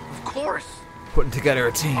 Of course. Putting together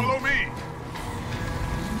a team. Follow me.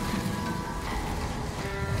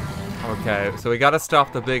 Okay, so we gotta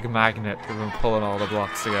stop the big magnet from pulling all the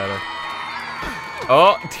blocks together.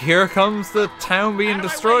 Oh, here comes the town being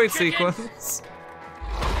destroyed sequence.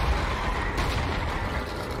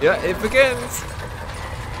 Yeah, it begins.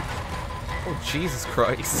 Oh, Jesus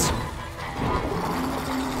Christ.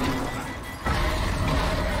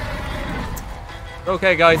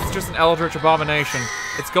 Okay, guys, it's just an eldritch abomination.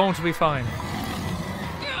 It's going to be fine.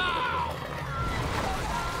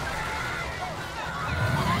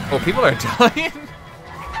 Oh, people are dying?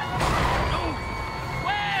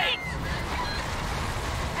 Wait!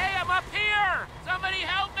 Hey, I'm up here! Somebody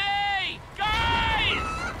help me! Guys!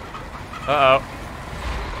 Uh-oh.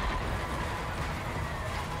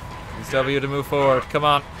 Use W to move forward. Come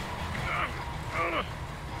on.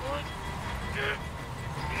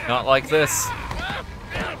 Not like this.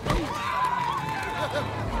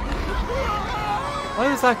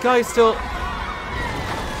 Why is that guy still...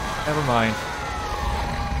 Never mind.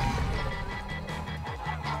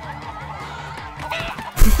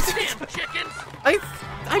 Damn chickens! I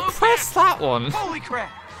pressed that one. Holy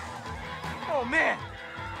crap! Oh man!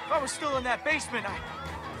 If I was still in that basement,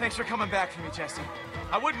 Thanks for coming back for me, Jesse.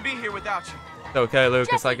 I wouldn't be here without you. Okay,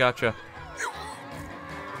 Lucas, I gotcha.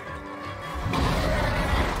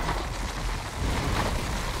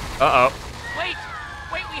 Uh-oh. Wait!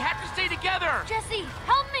 Wait, we have to stay together! Jesse,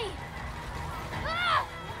 help me!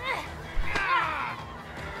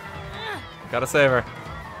 Gotta save her.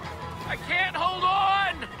 I can't hold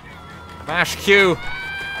on! Mash Q!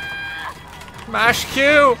 Mash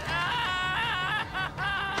Q!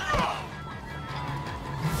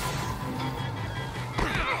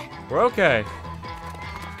 We're okay.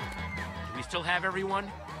 Do we still have everyone?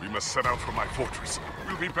 We must set out for my fortress.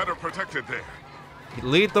 We'll be better protected there.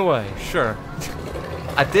 Lead the way, sure.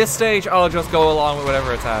 At this stage, I'll just go along with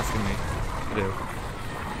whatever it's asking me to do.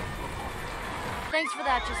 Thanks for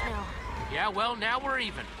that just now. Yeah, well, now we're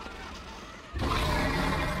even.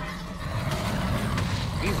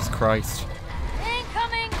 Jesus Christ.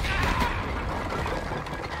 Incoming!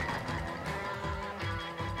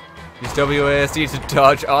 Use WASD to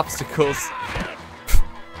dodge obstacles.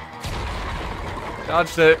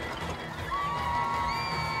 Dodged it.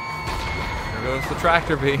 There goes the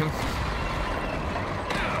tractor beam.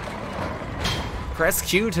 Press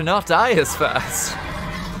Q to not die as fast.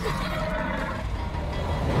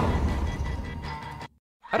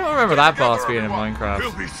 I don't remember that boss being in Minecraft.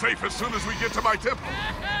 We'll be safe as soon as we get to my temple.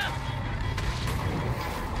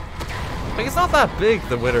 Like, it's not that big,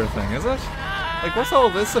 the Wither thing, is it? Like, what's all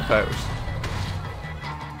this about?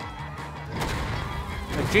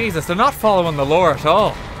 Like, Jesus, they're not following the lore at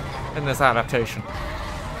all in this adaptation.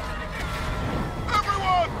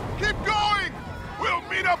 Everyone, keep going! We'll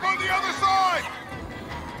meet up on the other side!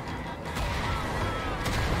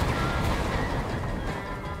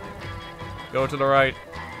 Go to the right.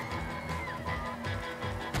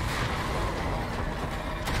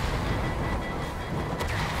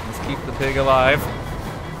 Let's keep the pig alive.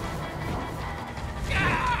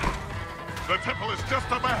 The temple is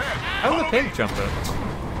just up ahead. How did the pig jump it?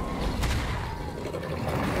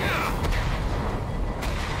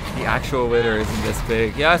 The actual wither isn't this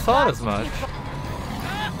big. Yeah, I thought as much.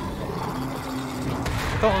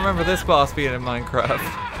 I don't remember this boss being in Minecraft.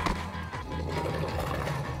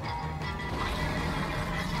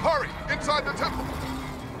 Hurry! Inside the temple!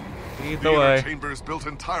 Lead The the inner way. chamber is built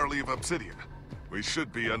entirely of obsidian. We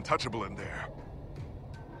should be untouchable in there.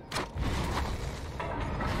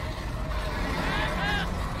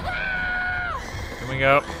 Here we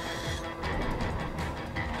go.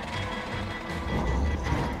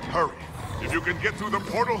 Hurry! If you can get through the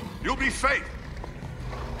portal, you'll be safe!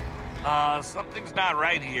 Something's not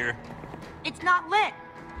right here. It's not lit.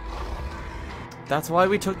 That's why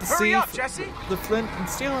we took the Hurry sea, up, Jesse! the flint and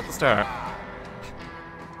steel at the start.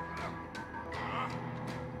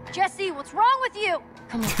 Jesse, what's wrong with you?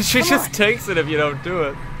 Come on. She come just on. takes it if you don't do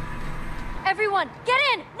it. Everyone, get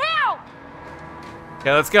in now!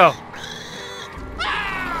 Okay, let's go.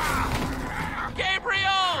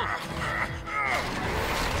 Gabriel!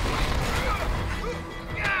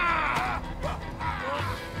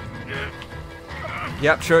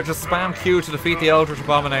 Yep, sure, just spam Q to defeat the Eldritch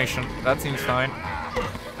Abomination. That seems fine.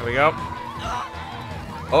 There we go.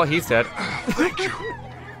 Oh, he's dead. Thank you.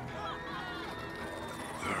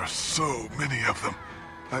 There are so many of them.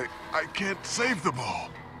 I can't save them all.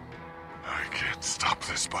 I can't stop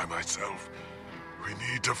this by myself. We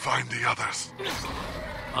need to find the others.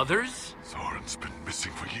 Others? Soren's been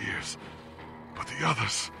missing for years. But the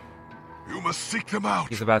others, you must seek them out.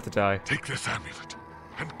 He's about to die. Take this amulet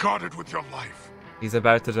and guard it with your life. He's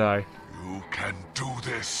about to die. You can do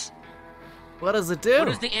this. What does it do? What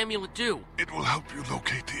does the amulet do? It will help you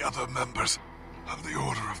locate the other members of the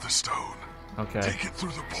Order of the Stone. Okay. Take it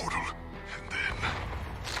through the portal, and then...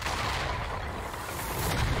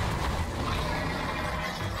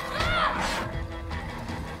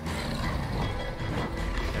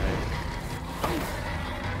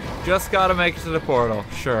 Just gotta make it to the portal,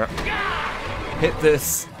 sure. Hit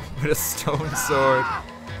this with a stone sword.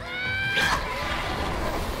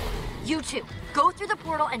 You two, go through the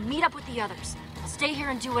portal and meet up with the others. I'll stay here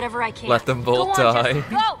and do whatever I can. Let them both go on, die. Jesse,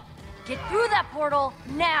 go! Get through that portal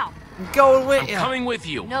now! Going with I'm you. coming with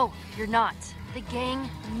you. No, you're not. The gang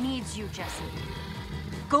needs you, Jesse.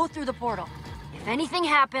 Go through the portal. If anything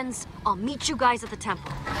happens, I'll meet you guys at the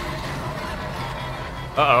temple.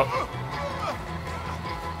 Uh-oh.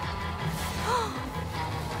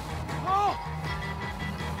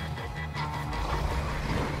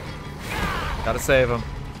 Gotta save him.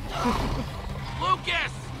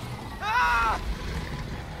 Lucas!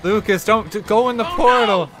 Lucas, don't go in the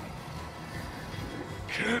portal.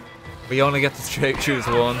 No. We only get to choose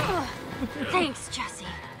one. Thanks, Jesse.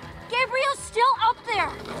 Gabriel's still up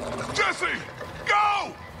there. Jesse,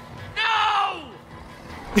 go! No!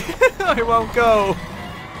 I won't go.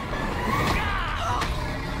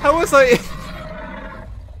 How was I?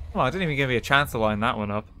 Oh, I didn't even give me a chance to line that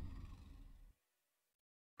one up.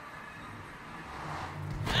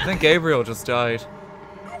 I think Gabriel just died.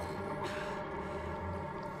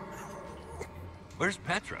 Where's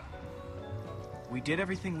Petra? We did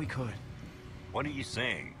everything we could. What are you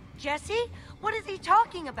saying? Jesse? What is he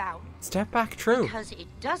talking about? Step back, true. Because it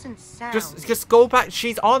doesn't sound... Just go back.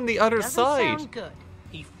 She's on the other doesn't side. sound good.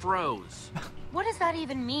 He froze. What does that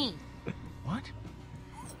even mean? What?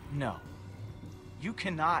 No. You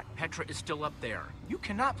cannot. Petra is still up there. You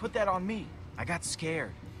cannot put that on me. I got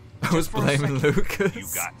scared. I was blaming Lucas. You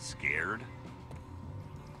got scared?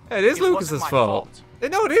 It is It Lucas's wasn't my fault.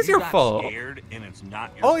 No, it is You your got fault. Scared and it's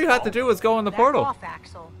not your All you had to fault. do was go in the Back portal. off,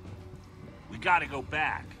 Axel. We gotta go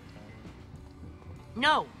back.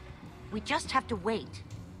 No. We just have to wait.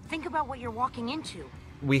 Think about what you're walking into.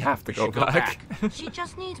 We have to We go should go back. She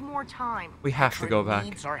just needs more time. We have to go back.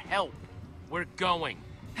 Needs our help. We're going.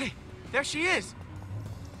 Hey, there she is.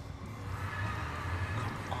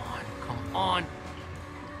 Come on.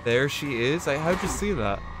 There she is. How'd you see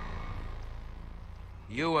that?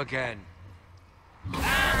 You again.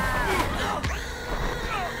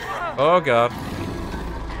 Oh god.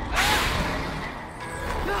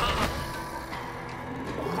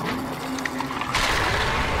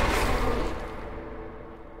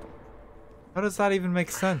 How does that even make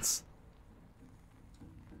sense?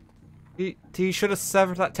 He should have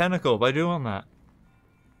severed that tentacle by doing that.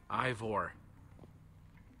 Ivor.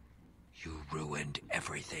 You ruined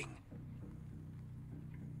everything.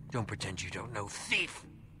 Don't pretend you don't know, thief!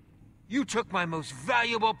 You took my most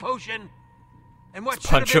valuable potion, and what Just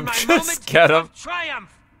should have punch been him, my just moment get him. of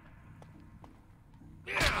triumph!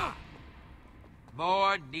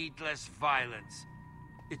 More needless violence.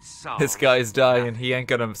 It's solved. This guy's dying. He ain't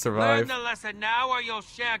gonna survive. Learn the lesson now or you'll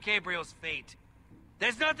share Gabriel's fate.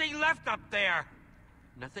 There's nothing left up there.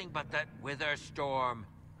 Nothing but that wither storm.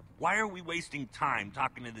 Why are we wasting time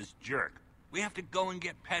talking to this jerk? We have to go and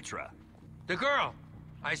get Petra. The girl!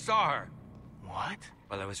 I saw her. What?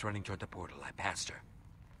 While I was running toward the portal, I passed her.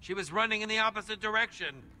 She was running in the opposite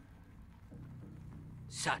direction.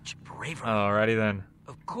 Such bravery. Alrighty then.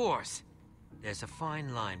 Of course. There's a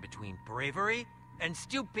fine line between bravery and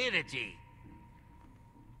stupidity.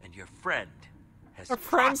 And your friend has... Our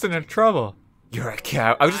friend's in trouble. You're a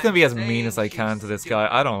cow. I'm just gonna be as mean as I can to this guy.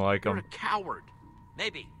 I don't like him. You're a coward.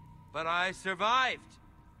 Maybe. But I survived.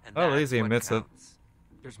 And Oh, at that's least he what admits it. counts.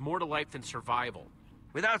 There's more to life than survival.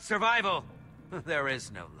 Without survival, there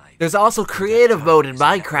is no life. There's also creative mode in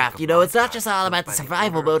Minecraft, you know, it's not just all about the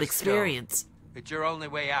survival mode experience. It's your only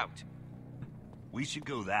way out. We should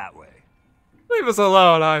go that way. Leave us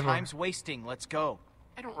alone, Ivor. Time's wasting. Let's go.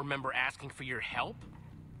 I don't remember asking for your help.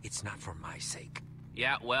 It's not for my sake.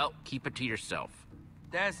 Yeah, well, keep it to yourself.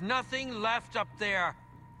 There's nothing left up there.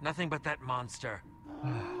 Nothing but that monster.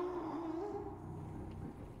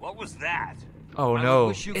 What was that? Oh I no.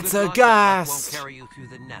 wish you It's good a luck, but that ghast. won't carry you through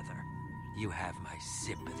the nether. You have my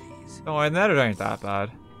sympathies. Oh, and that it ain't that bad.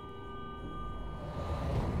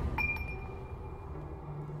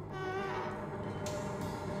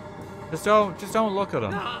 Just don't look at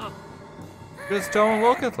them. Just don't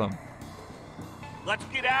look at them. Let's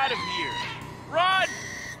get out of here. Run!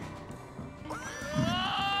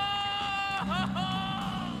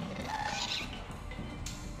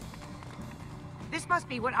 This must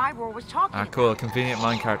be what Ivor was talking Ah, about. cool. Convenient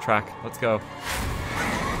minecart track. Let's go.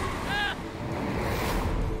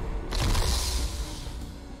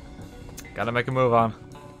 Gotta make a move on.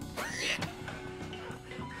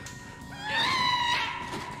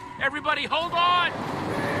 Everybody, hold on!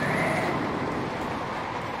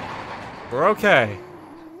 We're okay.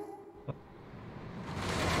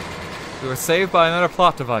 We were saved by another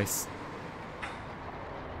plot device.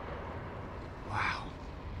 Wow.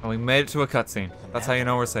 And we made it to a cutscene. That's how you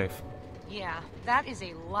know we're safe. Yeah, that is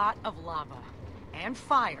a lot of lava. And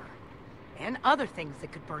fire. And other things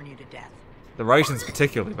that could burn you to death. The writing's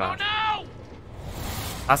particularly bad. No!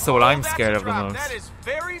 That's what I'm That's scared a of the drop. most. That is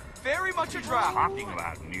very, very much a drop. Talking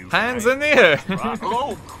about new Hands right? in the air!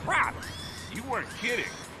 Oh, crap! You weren't kidding.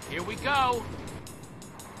 Here we go.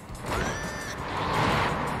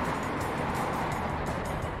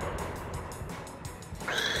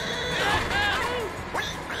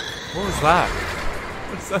 What was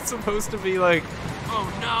that? Was that supposed to be like Oh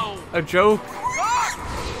no! a joke?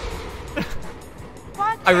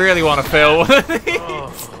 I really want to fail one of these.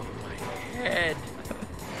 Oh, my head.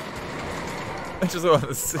 I just want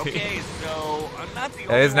to see. Okay, so I'm not the Yeah,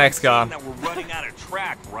 only his one neck's saying gone. that we're running out of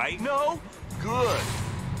track, right? No? Good.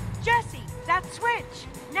 Jesse, that switch!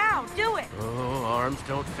 Now, do it! Oh, arms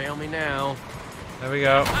don't fail me now. There we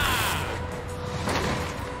go.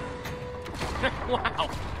 Wow.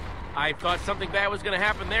 I thought something bad was gonna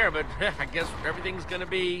happen there, but I guess everything's gonna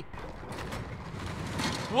be...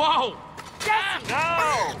 Whoa! Jesse!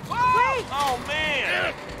 No! Wait! Oh,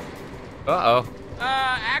 man! Uh-oh.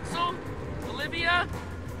 Axel? Olivia?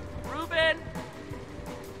 Ruben?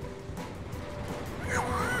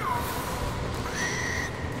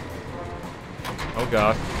 Oh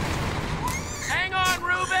god. Hang on,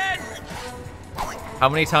 Ruben! How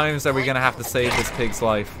many times are we gonna have to save this pig's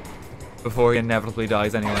life before he inevitably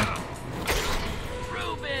dies anyway?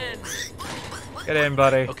 Ruben! Get in,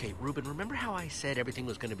 buddy. Okay, Ruben, remember how I said everything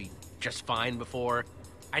was gonna be just fine before?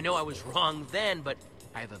 I know I was wrong then, but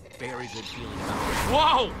I have a very good feeling about it.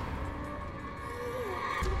 Whoa!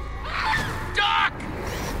 Duck!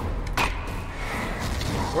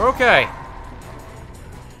 We're okay.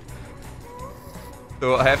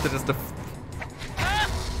 So I have to just...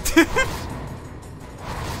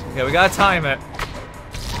 Yeah, we gotta time it.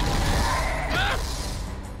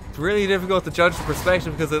 It's really difficult to judge the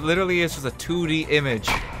perspective because it literally is just a 2D image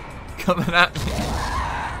coming at me.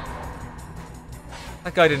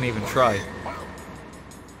 That guy didn't even try.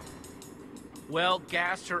 Well,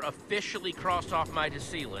 gas are officially crossed off my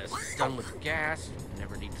to-see list. Done with gas.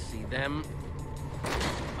 Never need to see them.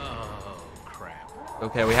 Oh, crap.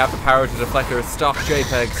 Okay, we have the power to deflect their stock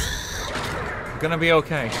JPEGs. We're gonna be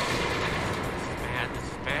okay. This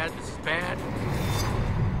is bad, this is bad, this is bad.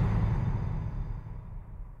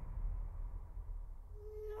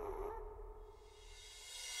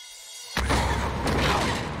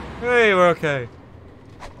 Hey, we're okay.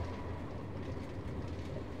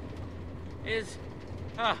 Is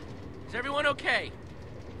everyone okay?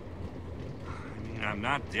 I mean, I'm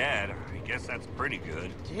not dead. I guess that's pretty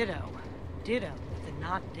good. Ditto. Ditto. With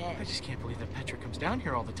not dead. I just can't believe that Petra comes down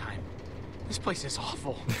here all the time. This place is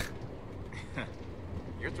awful.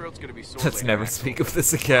 Your throat's gonna be sore. Let's never speak of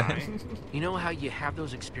this again. You know how you have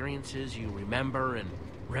those experiences you remember and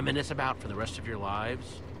reminisce about for the rest of your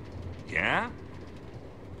lives? Yeah?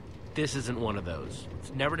 This isn't one of those.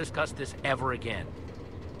 Let's never discuss this ever again.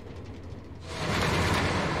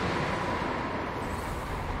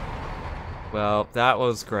 Well, that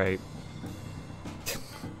was great.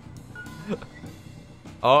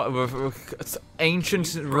 Oh, it's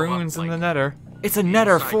ancient ruins in the Nether. It's a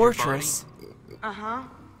Nether fortress. Uh-huh.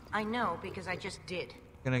 I know, because I just did.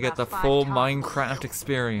 Gonna get the About 5 full times. Minecraft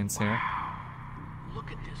experience here.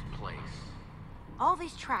 Look at this place. All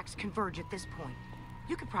these tracks converge at this point.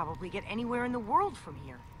 You could probably get anywhere in the world from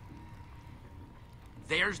here.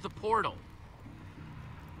 There's the portal.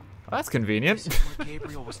 Oh, that's convenient. This is what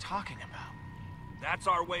Gabriel was talking about. That's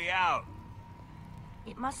our way out.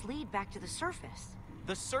 It must lead back to the surface.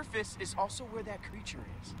 The surface is also where that creature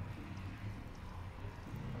is.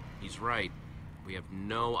 He's right. We have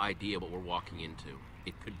no idea what we're walking into.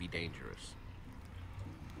 It could be dangerous.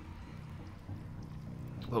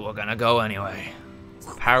 But we're gonna go anyway.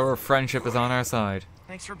 The power of friendship is on our side.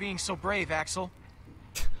 Thanks for being so brave, Axel.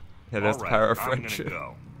 Yeah, that's the All right, power of I'm friendship. gonna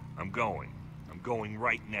go. I'm going. I'm going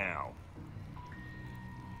right now.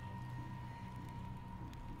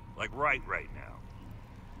 Like right now.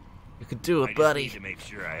 You could do I it, just buddy. need to make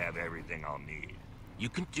sure I have everything I'll need. You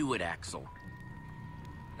can do it, Axel.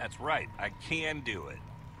 That's right. I can do it.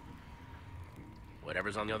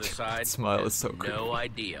 Whatever's on the other side, smile has is so creepy. no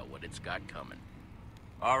idea what it's got coming.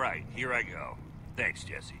 All right, here I go. Thanks,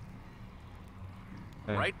 Jesse.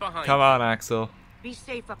 Hey, Right behind Come you. on, Axel. Be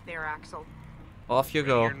safe up there, Axel. Off you Ready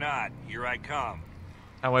go. or not, here I come.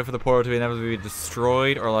 Can't wait for the portal to be inevitably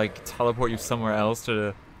destroyed or like teleport you somewhere else to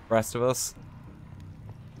the rest of us.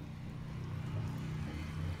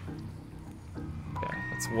 Yeah,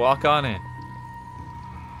 let's walk on in.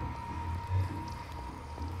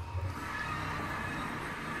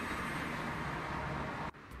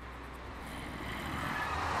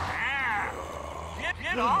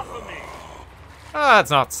 Get off of me! Ah,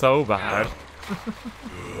 it's not so bad.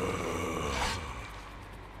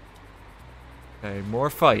 Okay, more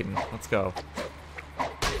fighting. Let's go.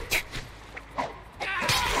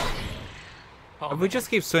 If we just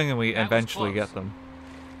keep swinging, we eventually get them.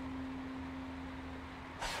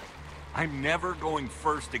 I'm never going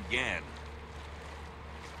first again.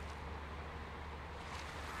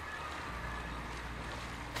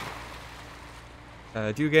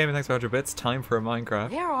 Do gaming, thanks for 100 bits. Time for a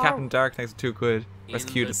Minecraft. There are- Captain Dark, thanks for 2 quid. Press In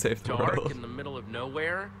Q the to save the dark, world. in the middle of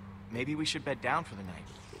nowhere. Maybe we should bed down for the night.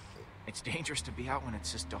 It's dangerous to be out when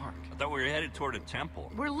it's this dark. I thought we were headed toward a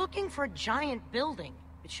temple. We're looking for a giant building.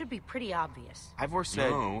 It should be pretty obvious. Ivor said...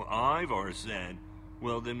 No, Ivor said.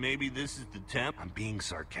 Well, then maybe this is the temple. I'm being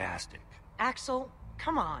sarcastic. Axel,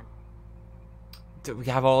 come on. Do we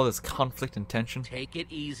have all this conflict and tension? Take it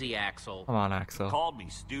easy, Axel. Come on, Axel. Called me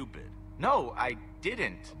stupid. No, I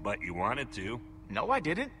didn't. But you wanted to. No, I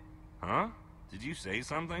didn't. Huh? Did you say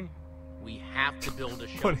something? We have to build a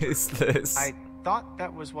shelter. What is this? I thought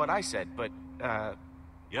that was what I said, but,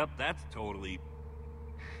 Yep, that's totally...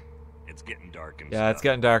 It's getting dark and Yeah, stuff. it's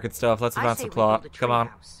getting dark and stuff. Let's I advance say the we plot. build a Come on.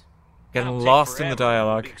 treehouse. Getting It'll take lost in the forever.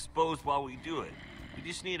 dialogue. We'll be exposed while we do it. We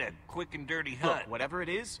just need a quick and dirty hut. look, whatever it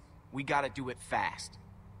is, we gotta do it fast.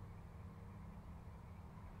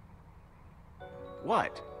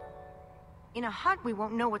 What? In a hut, we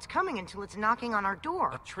won't know what's coming until it's knocking on our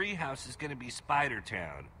door. A treehouse is gonna be Spider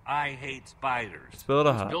Town. I hate spiders. Let's build a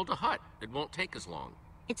Let's hut. build a hut. It won't take us long.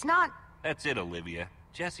 It's not... That's it, Olivia.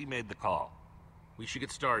 Jesse made the call. We should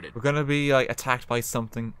get started. We're gonna be like attacked by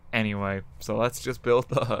something anyway, so let's just build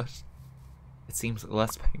the hut. It seems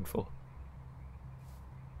less painful.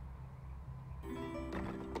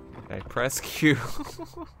 Okay, press Q.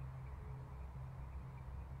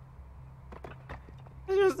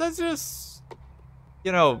 let's just,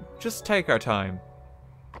 you know, just take our time.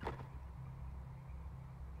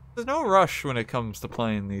 There's no rush when it comes to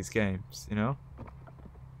playing these games, you know?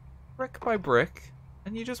 Brick by brick,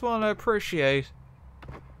 and you just want to appreciate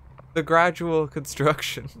the gradual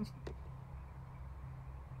construction.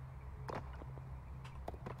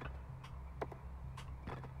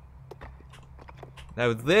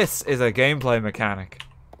 Now this is a gameplay mechanic.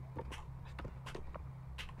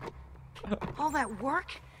 All that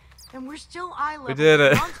work? And we're still eye level did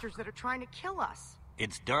with it. monsters that are trying to kill us.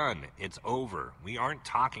 It's done. It's over. We aren't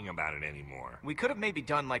talking about it anymore. We could have maybe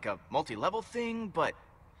done like a multi-level thing, but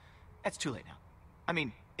that's too late now. I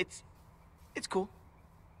mean, it's cool.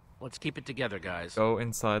 Let's keep it together, guys. Go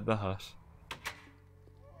inside the hut.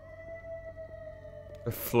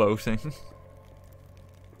 We're floating.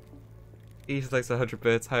 Each likes 100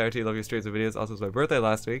 bits. Hi RT, love your streams and videos. Also, it was my birthday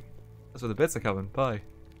last week. That's where the bits are coming. Bye.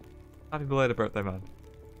 Happy belated birthday, man.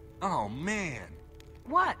 Oh, man.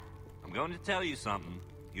 What? I'm going to tell you something.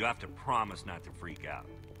 You have to promise not to freak out.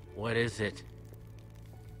 What is it?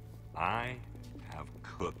 I have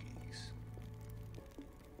cookies.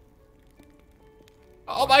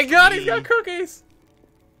 Oh my god, he's got cookies!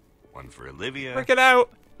 One for Olivia. Freaking out!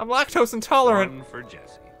 I'm lactose intolerant. One for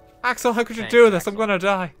Jesse. Axel, how could you Thanks, do this? Axel. I'm gonna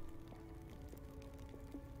die.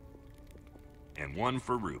 And one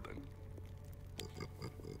for Ruben.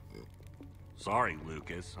 Sorry,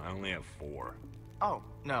 Lucas. I only have 4. Oh,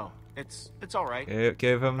 no. It's all right.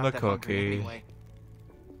 Give him Not the that hungry cookie. anyway.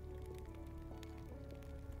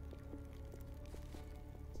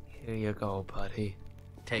 Here you go, buddy.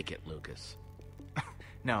 Take it, Lucas.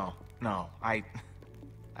 No, I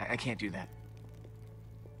can't do that.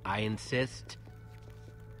 I insist.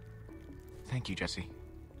 Thank you, Jesse.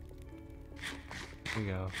 Here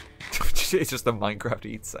you go. It's just a Minecraft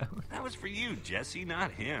eat sound. That was for you, Jesse,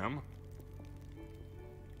 not him.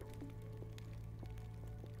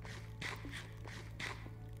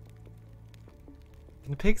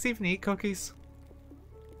 Can the pigs even eat cookies?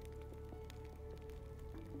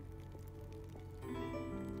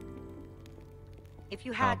 If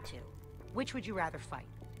you had to, which would you rather fight?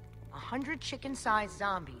 100 chicken-sized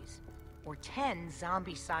zombies or 10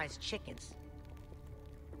 zombie-sized chickens?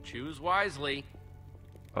 Choose wisely.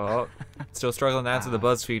 Oh, still struggling to answer the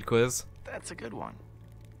BuzzFeed quiz. That's a good one.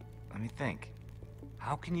 Let me think.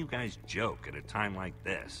 How can you guys joke at a time like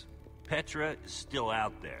this? Petra is still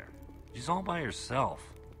out there. She's all by herself.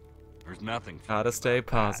 There's nothing. Gotta stay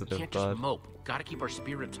positive, Can't bud. just mope. Gotta keep our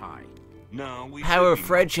spirits high. No, we Power of should be-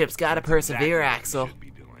 friendship's gotta That's exactly persevere, what we Axel. should be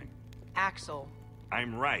doing. Axel.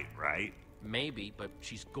 I'm right? Maybe, but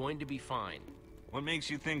she's going to be fine. What makes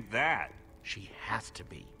you think that? She has to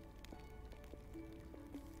be.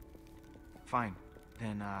 Fine.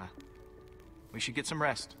 Then, we should get some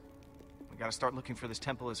rest. We gotta start looking for this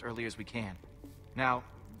temple as early as we can. Now,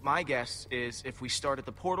 my guess is if we start at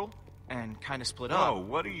the portal and kind of split up... Oh,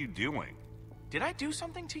 what are you doing? Did I do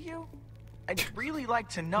something to you? I'd really like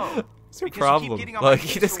to know. What's your because you keep problem? getting on my Like,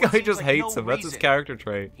 case this for what guy seems just like hates no him. That's his reason. character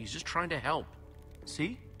trait. He's just trying to help.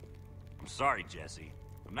 See? I'm sorry, Jesse.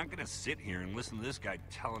 I'm not gonna sit here and listen to this guy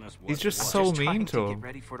telling us what. He's just what. so trying mean to to get him.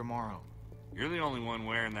 ready for tomorrow. You're the only one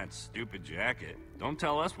wearing that stupid jacket. Don't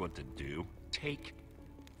tell us what to do. Take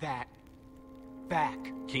that back.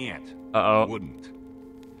 Can't. Uh-oh. Wouldn't.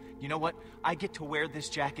 You know what? I get to wear this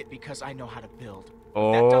jacket because I know how to build.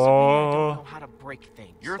 Oh. That doesn't mean I don't know how to break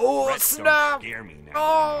things. Your Oh, threats snap! don't scare me now. Oh.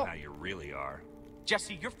 I know how you really are.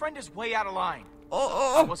 Jesse, your friend is way out of line.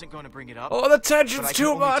 Oh, I wasn't going to bring it up. oh, the but tension's I can too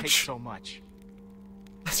only take much. so much.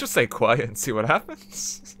 Let's just stay quiet and see what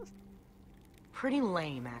happens. Pretty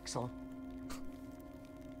lame, Axel.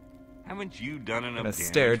 Haven't you done enough Gonna damage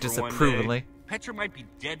stare for one disapprovingly. day? Petra might be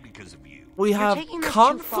dead because of you. We have taking this too far,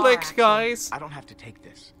 conflict, Axel. guys. I don't have to take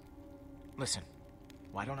this. Listen,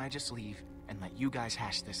 why don't I just leave and let you guys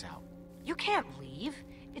hash this out? You can't leave.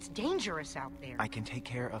 It's dangerous out there. I can take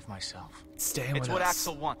care of myself. Stay It's with what us.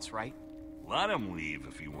 Axel wants, right? Let him leave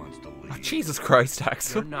if he wants to leave. Oh, Jesus Christ,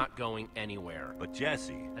 Axel. You're not going anywhere. But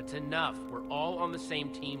Jesse, That's enough. We're all on the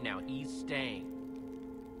same team now. He's staying.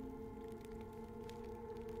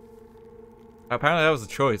 Apparently that was a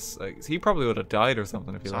choice. Like, he probably would have died or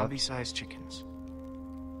something if he left. Zombie-sized chickens.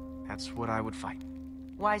 That's what I would fight.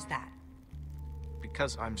 Why's that?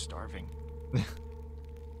 Because I'm starving.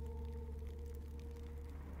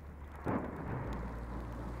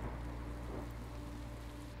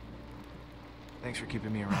 Thanks for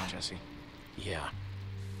keeping me around, Jesse. Yeah.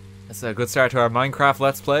 That's a good start to our Minecraft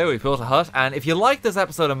Let's Play. We built a hut. And if you like this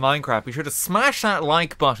episode of Minecraft, be sure to smash that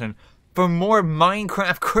like button for more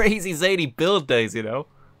Minecraft crazy zany build days, you know?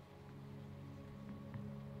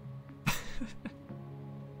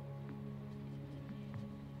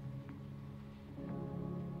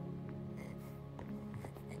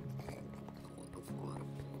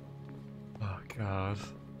 Oh, God.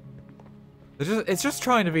 It's just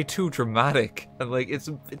trying to be too dramatic. And, like, it's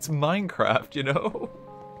Minecraft, you know?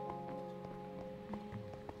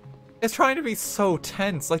 It's trying to be so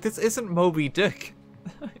tense. Like, this isn't Moby Dick.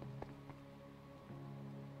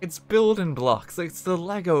 It's building blocks. Like, it's the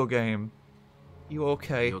Lego game. You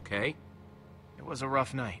okay? You okay? It was a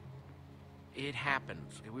rough night. It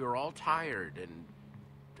happens. We were all tired, and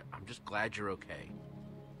I'm just glad you're okay.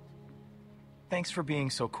 Thanks for being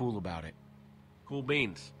so cool about it. Cool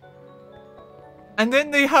beans. And then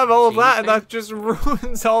they have all of See that, and anything? that just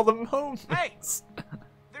ruins all the moments. Hey!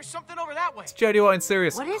 There's something over that way. It's genuine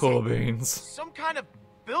serious. What is Cool it? beans. Some kind of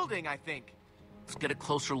building, I think. Let's get a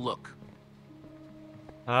closer look.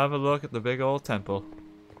 Have a look at the big old temple.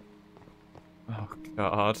 Oh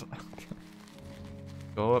god.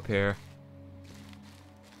 Go up here.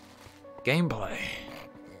 Gameplay.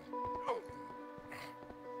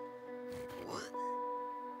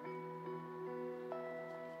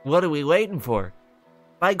 What are we waiting for?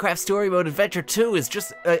 Minecraft Story Mode Adventure 2 is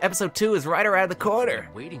just episode 2 is right around the corner. What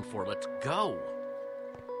are we waiting for? Let's go.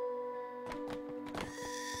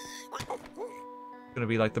 It's gonna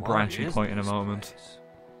be like the branching point in a moment.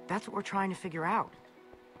 That's what we're trying to figure out.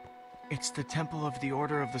 It's the Temple of the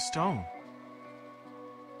Order of the Stone.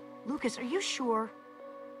 Lucas, are you sure?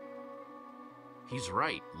 He's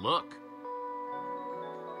right. Look.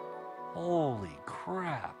 Holy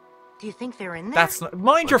crap. Do you think they're in there? That's not.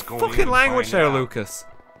 Mind your Let's go in fucking and language find there, out. Lucas.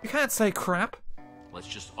 You can't say crap. Let's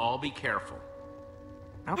just all be careful.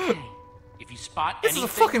 Okay. If you spot This is a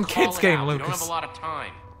anything, fucking call kids it game, out. We don't Lucas. have a lot of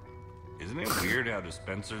time. Isn't it weird how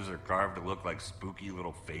dispensers are carved to look like spooky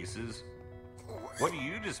little faces? What do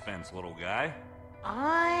you dispense, little guy?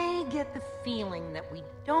 I get the feeling that we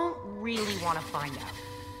don't really want to find out.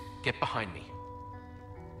 Get behind me.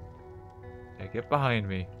 Okay, get behind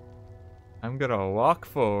me. I'm gonna walk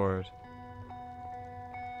forward.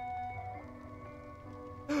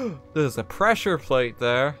 There's a pressure plate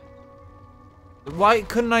there. Why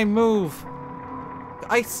couldn't I move?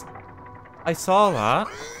 I saw that.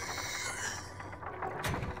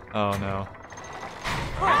 Oh no.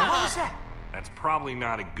 What was that? That's probably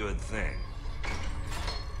not a good thing.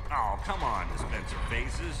 Oh, come on, dispenser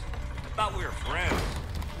faces. I thought we were friends.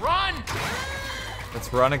 Run!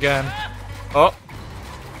 Let's run again. Oh.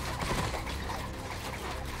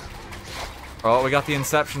 Oh, we got the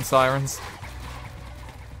Inception sirens.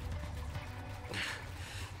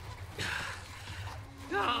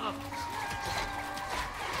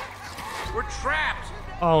 We're trapped!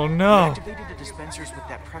 Oh We no. activated the dispensers with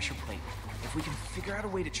that pressure plate. If we can figure out a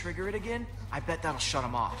way to trigger it again, I bet that'll shut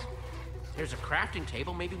them off. There's a crafting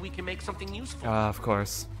table. Maybe we can make something useful. Of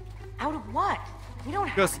course. Out of what? We don't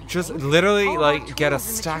have Just anything. literally All our like get a tools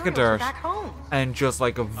and stack of materials are dirt back home. and just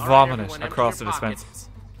like All right, vomit it everyone, empty across the your pockets. dispensers.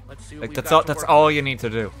 Let's see what Like we've that's got all. to That's work all with. you need to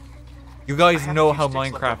do. You I guys have know a few how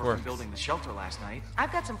sticks left Minecraft over from works. building the shelter last night.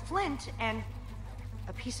 I've got some flint and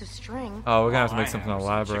a piece of string. Oh, we're gonna have to All make I something have is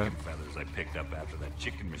elaborate. Some chicken feathers I picked up after that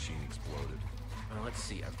chicken machine exploded. Let's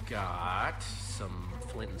see. I've got some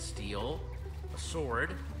flint and steel, a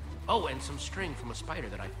sword. Oh, and some string from a spider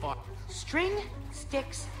that I fought. String,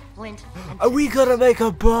 sticks, flint, and Are we gonna make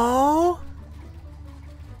a bow?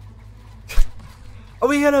 Are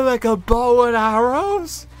we gonna make a bow and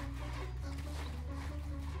arrows?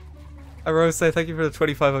 I Rose say thank you for the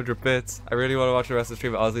 2,500 bits. I really want to watch the rest of the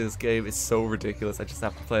stream, but honestly this game is so ridiculous. I just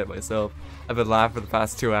have to play it myself. I've been laughing for the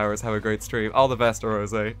past 2 hours. Have a great stream. All the best,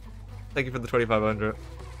 Rose. Thank you for the 2,500.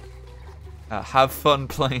 Have fun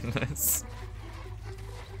playing this.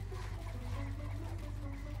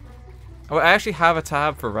 Oh, I actually have a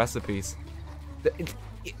tab for recipes.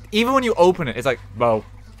 Even when you open it, it's like, bow.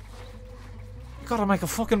 You gotta make a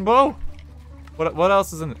fucking bow. What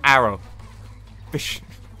else is in it? Arrow. Fish.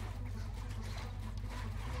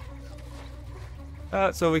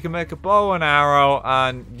 So we can make a bow and arrow,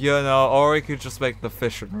 and, you know, or we could just make the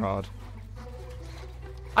fishing rod.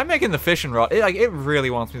 I'm making the fishing rod. It really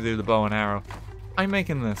wants me to do the bow and arrow. I'm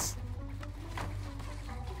making this.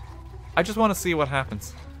 I just want to see what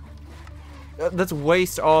happens. Let's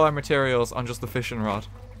waste all our materials on just the fishing rod.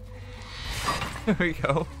 There we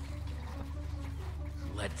go.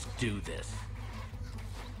 Let's do this.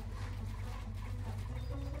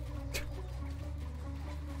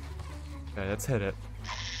 Okay, let's hit it.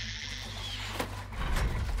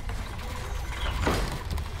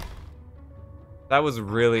 That was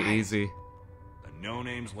really easy. The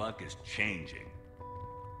no-name's luck is changing.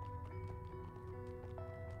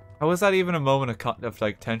 How was that even a moment of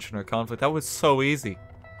like tension or conflict? That was so easy.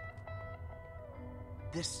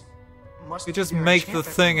 This must You just be our make the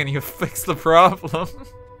enchantment. thing and you fix the problem.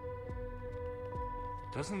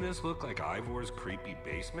 Doesn't this look like Ivor's creepy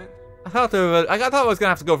basement? I thought I was gonna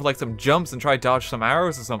have to go for like some jumps and try dodge some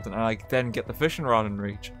arrows or something, and like then get the fishing rod in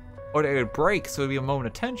reach, or they would break, so it'd be a moment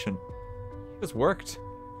of tension. It just worked.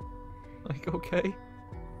 Like okay.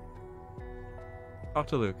 Talk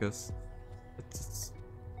to Lucas.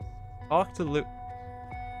 Talk to Luke.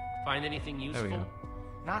 Find anything There useful? we go.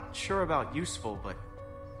 Not sure about useful, but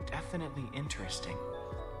definitely interesting.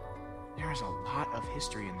 There is a lot of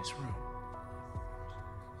history in this room.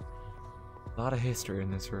 A lot of history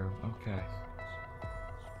in this room. Okay.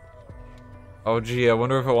 Oh gee, I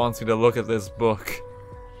wonder if it wants me to look at this book.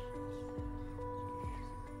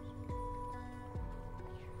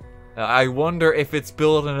 I wonder if it's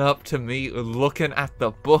building up to me looking at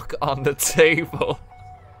the book on the table.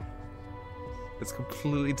 It's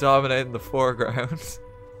completely dominating the foreground.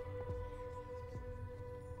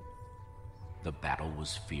 The battle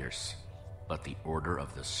was fierce, but the Order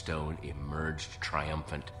of the Stone emerged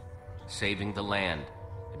triumphant, saving the land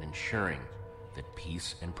and ensuring that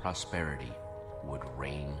peace and prosperity would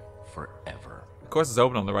reign forever. Of course, it's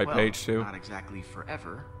open on the right page too. Not exactly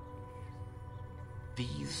forever.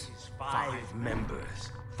 These 5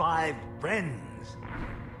 members, 5 friends,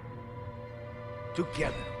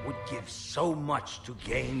 together would give so much to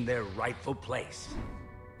gain their rightful place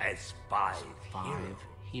as 5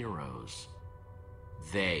 heroes.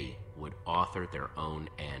 They would author their own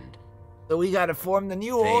end. So we gotta form the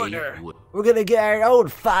new They order. would- We're gonna get our own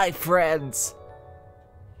 5 friends.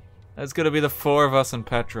 That's gonna be the 4 of us and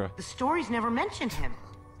Petra. The stories never mentioned him.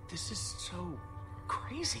 This is so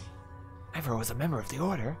crazy. Ivor was a member of the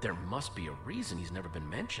order. There must be a reason he's never been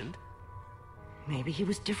mentioned. Maybe he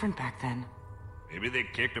was different back then. Maybe they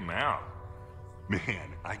kicked him out.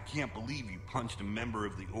 Man, I can't believe you punched a member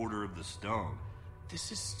of the Order of the Stone.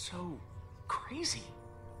 This is so crazy.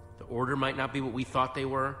 The Order might not be what we thought they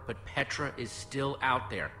were, but Petra is still out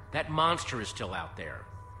there. That monster is still out there.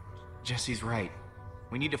 Jesse's right.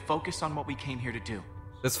 We need to focus on what we came here to do.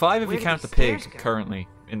 There's 5 if Where you did count the the pig stairs go? currently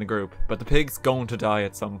in the group, but the pig's going to die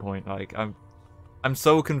at some point. Like I'm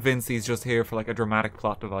so convinced he's just here for like a dramatic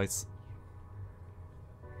plot device.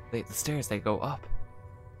 The stairs, they go up.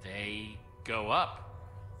 They go up.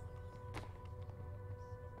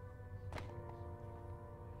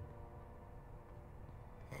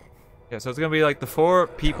 Yeah, so it's gonna be like the 4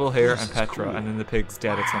 people here and Petra, and then the pig's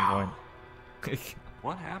dead at some point.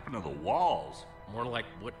 What happened to the walls? More like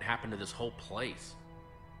what happened to this whole place.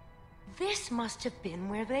 This must have been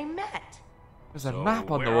where they met. There's a So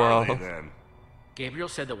map on the where are wall. they then? Gabriel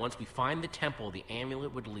said that once we find the temple, the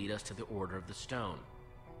amulet would lead us to the Order of the Stone.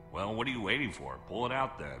 Well, what are you waiting for? Pull it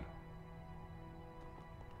out then.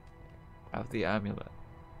 Out the amulet.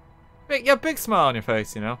 Big smile on your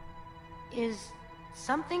face, you know. Is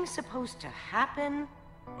something supposed to happen?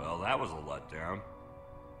 Well, that was a letdown.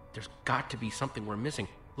 There's got to be something we're missing.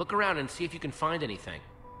 Look around and see if you can find anything.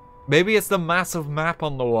 Maybe it's the massive map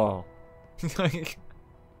on the wall. Like,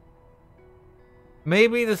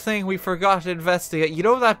 maybe the thing we forgot to investigate. You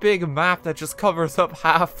know that big map that just covers up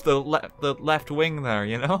half the left wing there,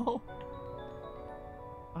 you know?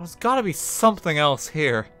 There's gotta be something else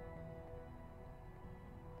here.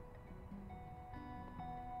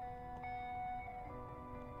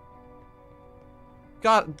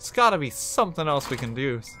 It's gotta be something else we can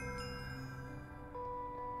use.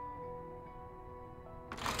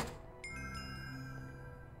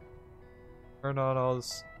 Turn on all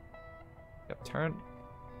this. Yep, turn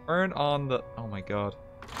on the. Oh my god.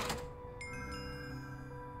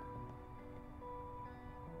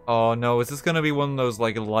 Oh no, is this gonna be one of those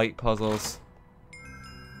like light puzzles?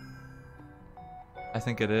 I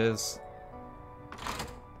think it is.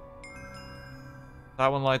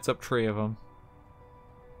 That one lights up 3 of them.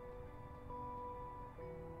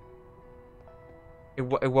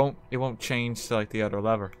 It won't change to like the other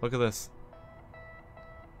lever. Look at this.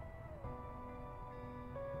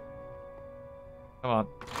 Come on.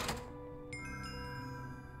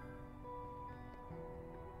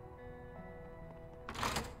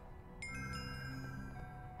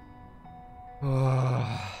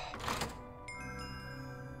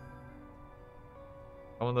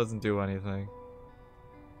 That one doesn't do anything.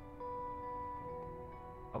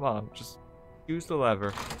 Come on, just use the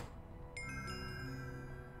lever.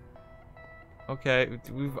 Okay,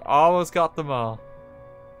 we've almost got them all.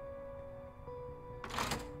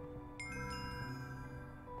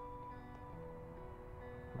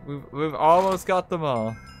 We've almost got them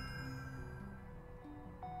all.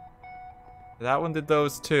 That one did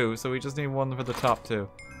those 2, so we just need one for the top 2.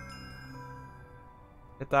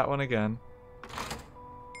 Hit that one again.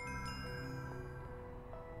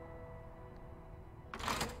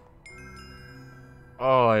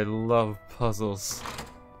 Oh, I love puzzles.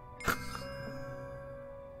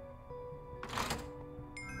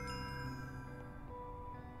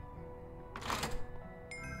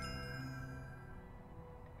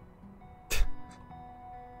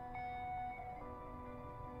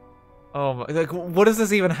 Oh my, like, what does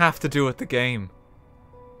this even have to do with the game?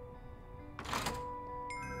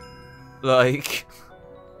 Like,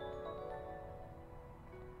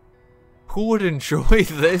 who would enjoy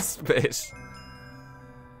this bit?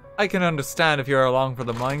 I can understand if you're along for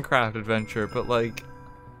the Minecraft adventure, but like...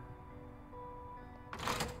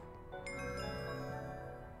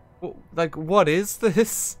 Like, what is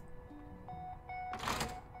this?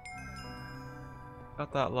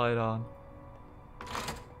 Got that light on.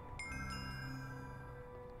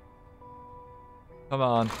 Come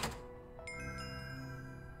on.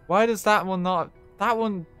 Why does that one not... That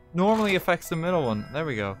one normally affects the middle one. There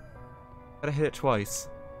we go. Gotta hit it twice.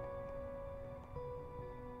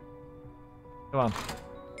 Come on.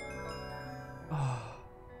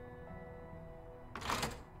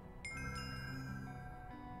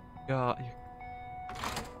 God.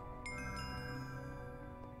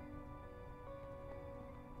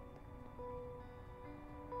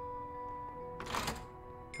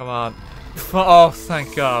 Come on. Oh,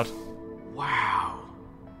 thank God. Wow.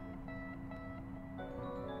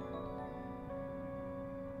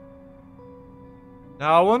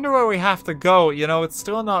 Now, I wonder where we have to go. You know, it's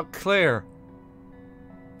still not clear.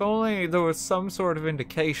 If only there was some sort of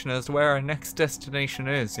indication as to where our next destination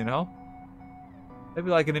is, you know? Maybe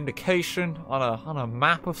like an indication on a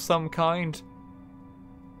map of some kind.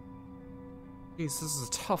 Jeez, this is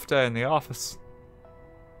a tough day in the office.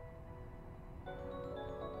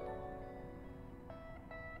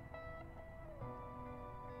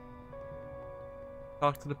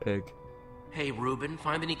 Talk to the pig. Hey, Reuben,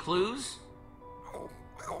 find any clues?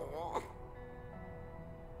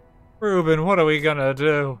 Reuben, what are we gonna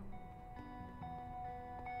do?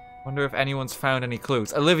 Wonder if anyone's found any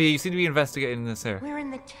clues. Olivia, you seem to be investigating this here. We're in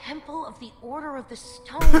the Temple of the Order of the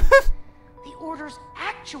Stone. The Order's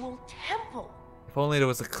actual temple. If only there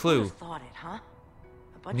was a clue Who'd have thought it, huh?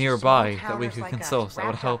 A bunch nearby of that we could consult that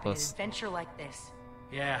would help us. An adventure like this.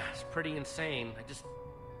 Yeah, it's pretty insane. I just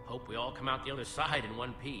hope we all come out the other side in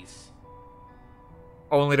one piece.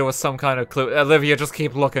 Only there was some kind of clue. Olivia, just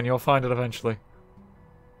keep looking. You'll find it eventually.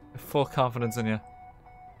 I have full confidence in you.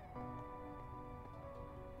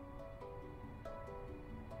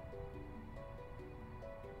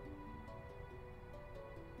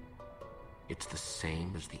 It's the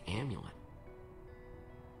same as the amulet.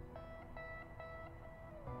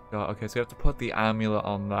 God, okay, so we have to put the amulet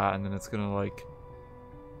on that, and then it's gonna, like,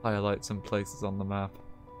 highlight some places on the map.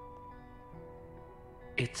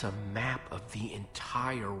 It's a map of the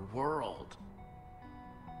entire world.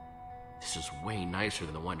 This is way nicer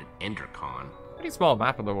than the one at EnderCon. Pretty small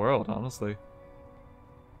map of the world, honestly.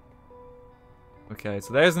 Okay,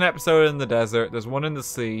 so there's an episode in the desert, there's one in the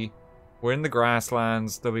sea, we're in the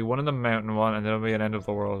grasslands, there'll be one in the mountain one, and there'll be an end of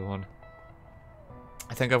the world one.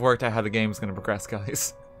 I think I've worked out how the game's gonna progress,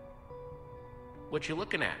 guys. What you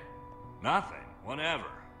looking at? Nothing. Whatever.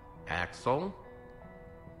 Axel?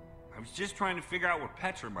 I was just trying to figure out where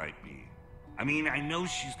Petra might be. I mean, I know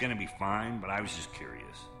she's gonna be fine, but I was just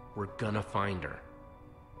curious. We're gonna find her.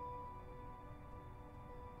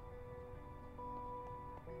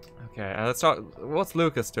 Okay, let's talk. What's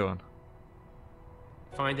Lucas doing?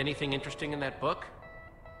 Find anything interesting in that book?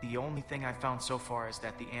 The only thing I've found so far is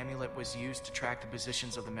that the amulet was used to track the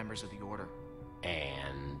positions of the members of the Order.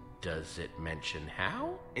 And does it mention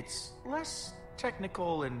how? It's less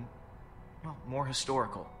technical and, well, more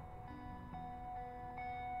historical.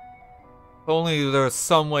 If only there was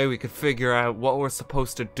some way we could figure out what we're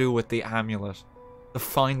supposed to do with the amulet. To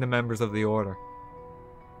find the members of the Order.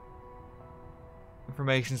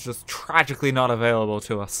 Information's just tragically not available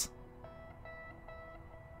to us.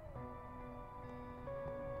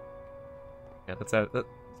 Yeah, that's it.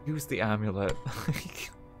 Use the amulet.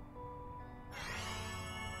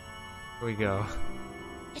 Here we go.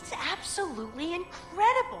 It's absolutely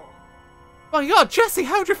incredible. My God, Jesse,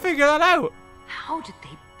 how'd you figure that out? How did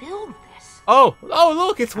they build this? Oh,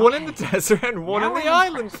 look, it's one in the desert and one in the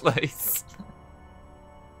island place.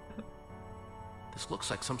 This looks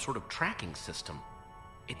like some sort of tracking system.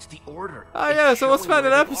 It's the Order. Oh yeah, so we'll spend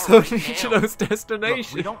an episode in each of those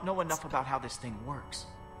destinations. Look, we don't know enough about how this thing works.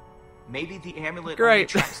 Maybe the amulet only Great.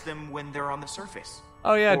 tracks them when they're on the surface.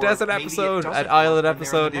 Oh yeah, Or desert maybe it episode, doesn't at work island when they're in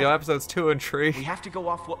episode, the you know, nether. episodes 2 and 3. We have to go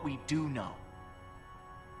off what we do know.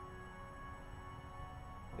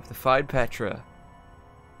 If to find Petra.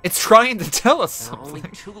 It's trying to tell us There are something.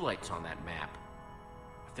 only 2 lights on that map.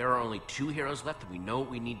 If there are only 2 heroes left, then we know what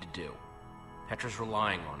we need to do. Petra's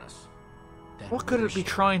relying on us. That What could it be Witherstone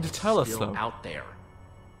trying to is tell us, still though? out there.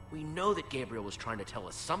 We know that Gabriel was trying to tell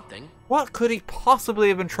us something. What could he possibly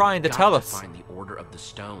have been trying to We've tell got us? Find the Order of the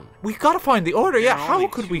Stone. We've got to find the Order, yeah. There are How only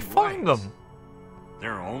could 2 we find lights. them?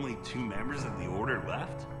 There are only 2 members of the Order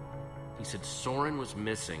left? He said Soren was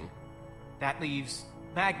missing. That leaves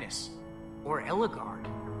Magnus. Or Ellegard.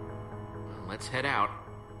 Let's head out.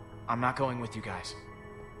 I'm not going with you guys.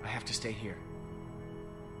 I have to stay here.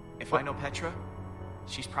 If I know Petra,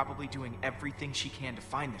 she's probably doing everything she can to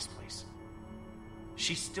find this place.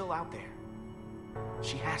 She's still out there.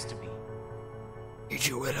 She has to be. Need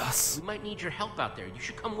you with us? We might need your help out there. You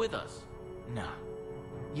should come with us. No.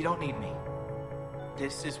 You don't need me.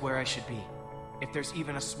 This is where I should be. If there's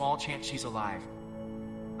even a small chance she's alive,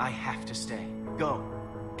 I have to stay. Go.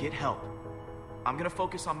 Get help. I'm gonna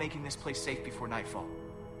focus on making this place safe before nightfall.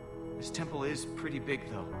 This temple is pretty big,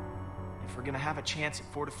 though. If we're gonna have a chance at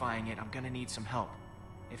fortifying it, I'm gonna need some help.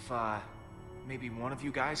 If, maybe one of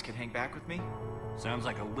you guys could hang back with me? Sounds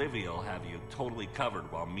like Olivia will have you totally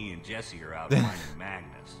covered while me and Jesse are out finding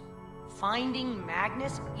Magnus. Finding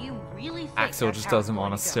Magnus? You really think Axel that's just how it's doesn't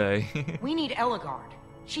going want to to go? stay. We need Eligard.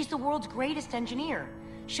 She's the world's greatest engineer.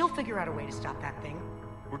 She'll figure out a way to stop that thing.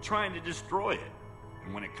 We're trying to destroy it.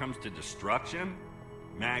 And when it comes to destruction,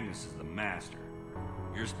 Magnus is the master.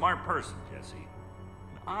 You're a smart person, Jesse.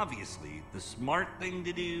 And obviously, the smart thing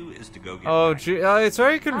to do is to go get Oh, Magnus. gee, it's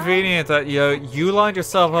very convenient that you lined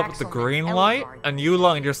yourself up with the green light and you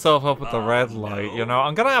lined yourself up with the red light. You know,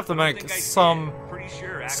 I'm gonna have to make some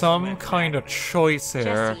kind of choice here.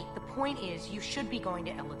 Jesse, the point is, you should be going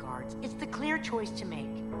to Eligard's. It's the clear choice to make.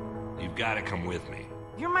 You've got to come with me.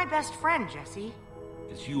 You're my best friend, Jesse.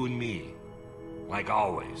 It's you and me. Like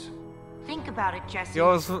always. Think about it, Jesse.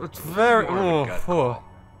 Yo, it's very. Oh.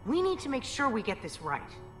 We need to make sure we get this right.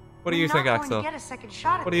 What do you think, We're not Axel? going to get a second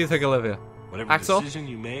shot at What do you think, Olivia? Whatever Axel? decision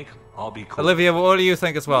you make, I'll be cool. Olivia, what do you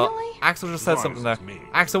think as well? Really? Axel just As said long something as there. it's me.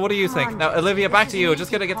 Axel, what do you Come think? on, Now, Jesse, Olivia, this back is to an you. Just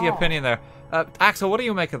easy gonna get the call. opinion there. Axel, what do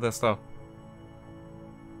you make of this, though?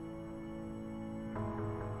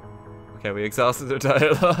 Okay, we exhausted their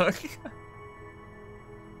dialogue.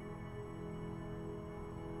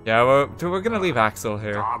 Yeah, we're gonna leave Axel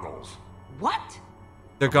here. Goggles. What?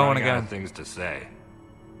 They're going Running out again. of things to say.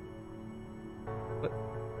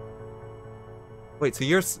 Wait, so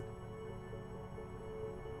you're...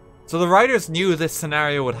 So the writers knew this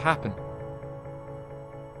scenario would happen.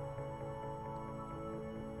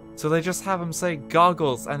 So they just have him say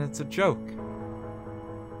goggles and it's a joke.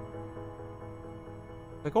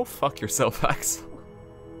 Like, go fuck yourself, Axel.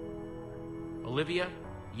 Olivia,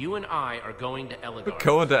 you and I are going to Eligard. We're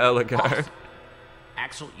going to Eligard.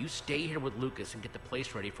 Axel, you stay here with Lucas and get the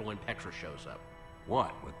place ready for when Petra shows up.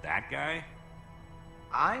 What, with that guy?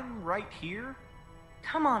 I'm right here?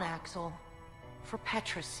 Come on, Axel. For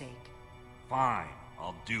Petra's sake. Fine,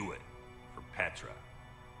 I'll do it. For Petra.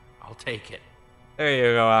 I'll take it. There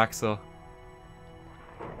you go, Axel.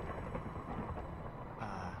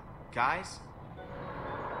 Guys?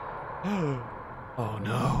 Oh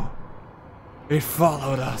no. It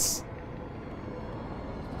followed us.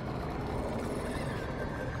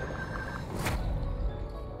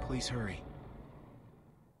 Please hurry.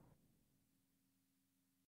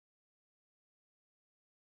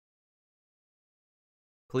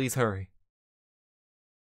 Please hurry.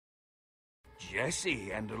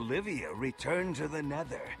 Jesse and Olivia return to the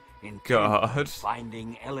Nether, intent God. on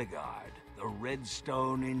finding Eligard, the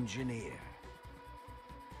Redstone engineer,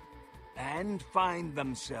 and find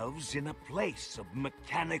themselves in a place of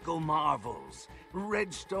mechanical marvels,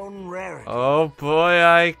 redstone rarity. Oh boy,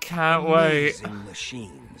 I can't wait. Amazing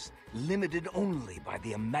machines, limited only by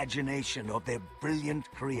the imagination of their brilliant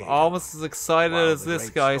creator. Almost as excited While as the this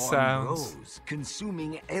great guy storm sounds. grows,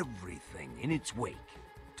 consuming everything in its wake.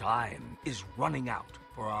 Time is running out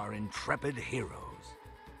for our intrepid heroes.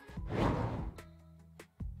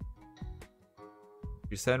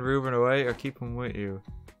 You send Ruben away or keep him with you?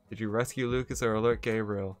 Did you rescue Lucas or alert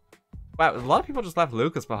Gabriel? Wow, a lot of people just left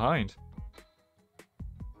Lucas behind.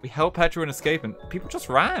 We helped Petra in escaping. People just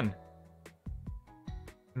ran.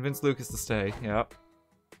 Convince Lucas to stay. Yep.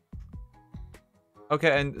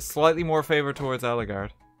 Okay, and slightly more favor towards Eligard.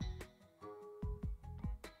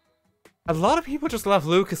 A lot of people just left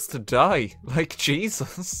Lucas to die. Like,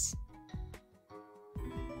 Jesus. It's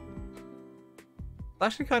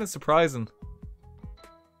actually kind of surprising.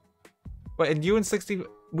 Wait, in UN60,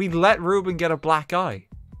 we let Ruben get a black eye.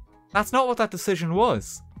 That's not what that decision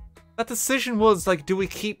was. That decision was, like, do we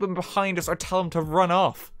keep him behind us or tell him to run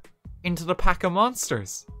off into the pack of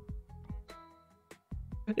monsters?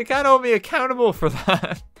 You can't hold me accountable for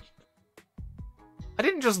that. I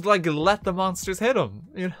didn't just, like, let the monsters hit him,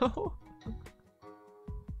 you know?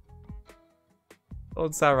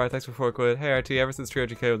 Old Samurai, thanks for 4 quid. Hey RT, ever since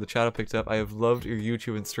 300k the channel picked up, I have loved your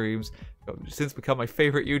YouTube and streams. You've since become my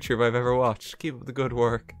favorite YouTuber I've ever watched. Keep up the good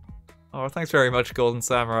work. Oh, thanks very much, Golden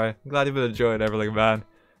Samurai. I'm glad you've been enjoying everything, man.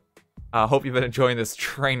 I hope you've been enjoying this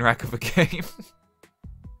train wreck of a game.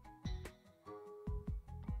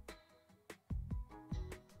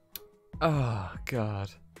 Oh, God.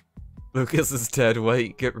 Lucas is dead.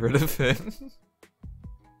 Wait, get rid of him.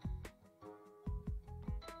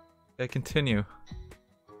 Okay, continue.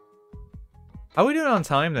 How are we doing on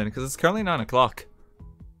time then? Because it's currently 9 o'clock.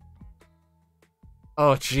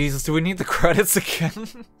 Oh, Jesus, do we need the credits again?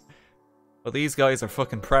 Well, these guys are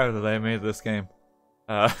fucking proud that they made this game.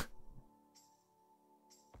 Okay,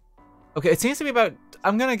 it seems to be about...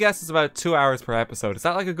 I'm gonna guess it's about 2 hours per episode. Is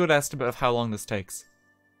that like a good estimate of how long this takes?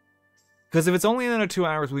 Because if it's only another 2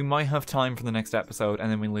 hours, we might have time for the next episode, and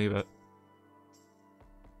then we leave it.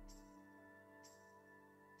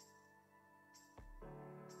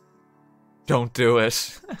 Don't do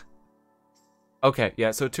it. Okay, yeah,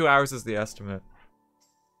 so 2 hours is the estimate.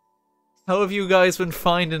 How have you guys been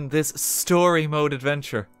finding this story mode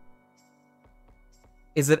adventure?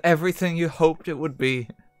 Is it everything you hoped it would be?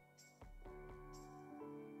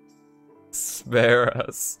 Spare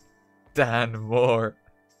us, Dan Moore.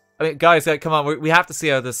 I mean, guys, come on, we have to see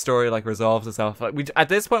how this story like resolves itself. Like, at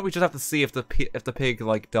this point, we just have to see if the pig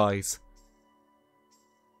like dies.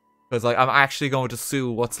 Because like I'm actually going to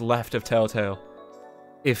sue what's left of Telltale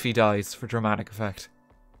if he dies for dramatic effect.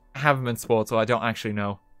 I haven't been spoiled, so I don't actually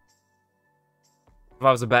know. If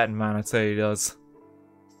I was a betting man, I'd say he does.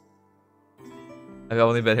 I've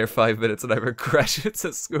only been here 5 minutes and I regret it,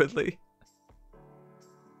 says Squidly.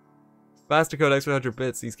 Master Code extra 100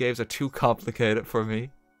 bits. These games are too complicated for me.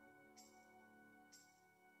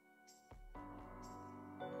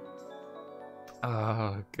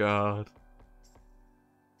 Oh god.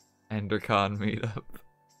 EnderCon meetup.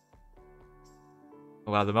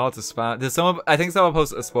 Oh, wow, the mods are spam. There's someone. I think someone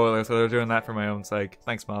posted a spoiler, so they're doing that for my own sake.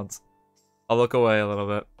 Thanks, mods. I'll look away a little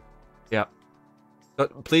bit. Yeah.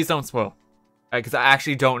 But please don't spoil. Because I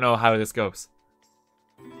actually don't know how this goes.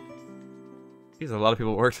 Jeez, a lot of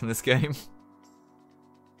people worked in this game.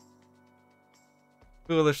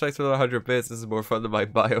 Foolish, thanks for the 100 bits. This is more fun than my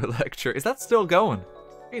bio lecture. Is that still going?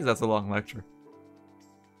 Jeez, that's a long lecture.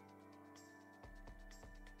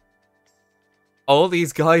 All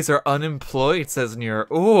these guys are unemployed, says Nier.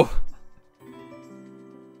 Ooh.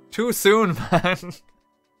 Too soon, man.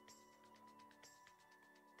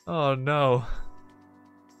 Oh no.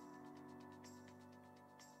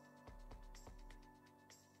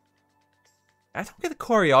 I don't get the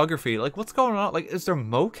choreography. Like, what's going on? Like, is there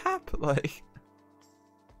mocap? Like...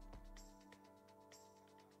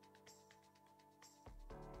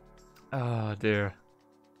 Oh, dear.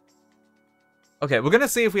 Okay, we're gonna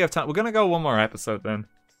see if we have time. We're gonna go one more episode, then.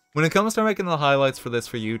 When it comes to making the highlights for this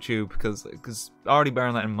for YouTube, because already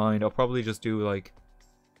bearing that in mind, I'll probably just do, like,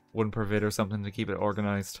 one per vid or something to keep it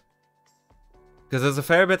organized. Because there's a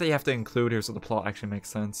fair bit that you have to include here so the plot actually makes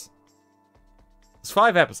sense. It's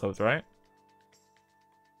 5 episodes, right?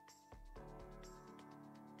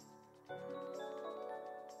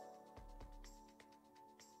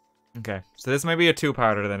 Okay, so this may be a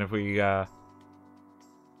 2-parter then if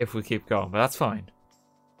we keep going, but that's fine.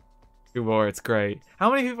 2 more, it's great.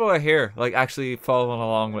 How many people are here, like, actually following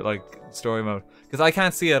along with, like, story mode? Because I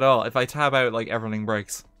can't see it at all. If I tab out, like, everything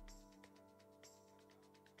breaks.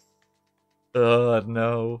 Ugh,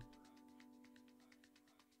 no.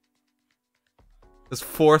 There's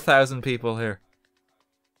 4,000 people here.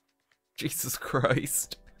 Jesus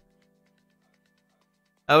Christ.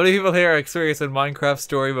 How many people here are experiencing Minecraft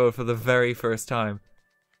story mode for the very first time?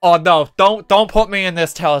 Oh no, don't put me in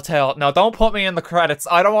this, Telltale. No, don't put me in the credits.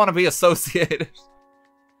 I don't want to be associated.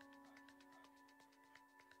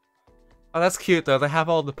 Oh, that's cute though. They have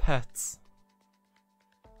all the pets.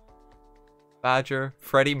 Badger,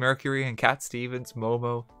 Freddie Mercury and Cat Stevens,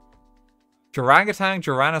 Momo. Orangutan,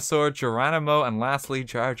 Tyrannosaur, Geronimo, and lastly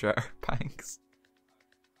Jar Jar Banks.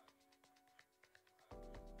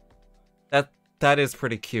 That is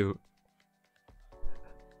pretty cute.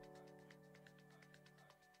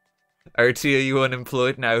 RT, are you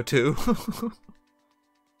unemployed now too?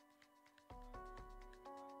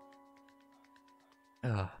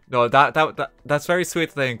 No, that's very sweet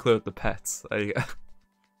that they include the pets. I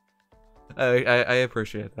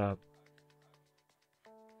appreciate that.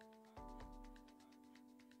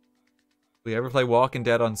 We ever play Walking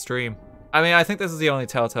Dead on stream? I mean, I think this is the only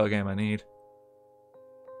Telltale game I need.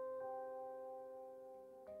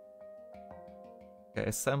 Okay,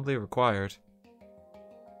 assembly required.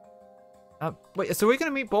 Wait, so we're gonna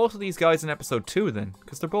meet both of these guys in episode 2 then?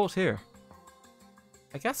 Because they're both here.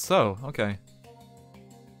 I guess so, okay.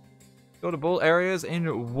 Go to both areas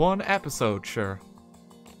in 1 episode, sure.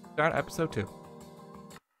 Start episode 2.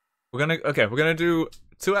 We're gonna do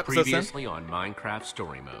 2 episodes Previously on Minecraft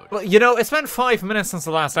story mode. Well, you know, it's been 5 minutes since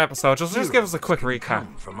the last episode. Just give us a quick recap.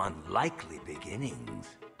 Come from unlikely beginnings.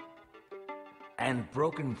 And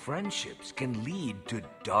broken friendships can lead to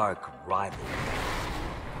dark rivalry.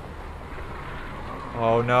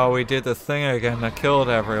 Oh no, we did the thing again that killed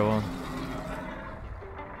everyone.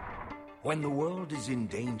 When the world is in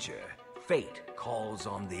danger, fate calls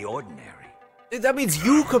on the ordinary. That means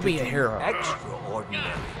you could be a hero.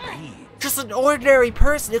 Extraordinary being. Just an ordinary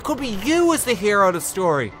person. It could be you as the hero of the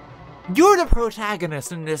story. You're the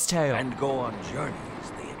protagonist in this tale. And go on journeys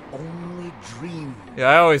they had only dreamed. Yeah,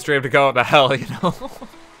 I always dreamed to go up the hell, you know.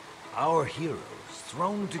 Our heroes,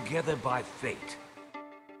 thrown together by fate,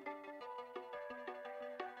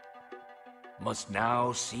 must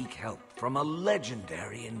now seek help from a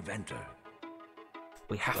legendary inventor.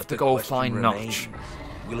 We have But to the go question find remains, Notch.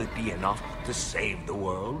 Will it be enough to save the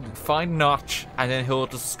world? Find Notch, and then he'll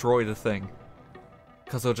destroy the thing.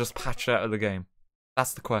 Because he'll just patch it out of the game.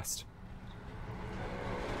 That's the quest.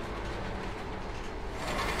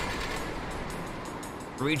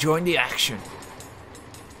 Rejoin the action.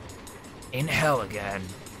 In hell again.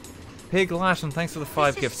 Pig Latin, thanks for the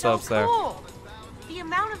 5 gift subs there. Cool. The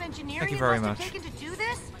amount of engineering Thank you it very must much. have taken to do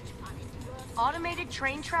this? Automated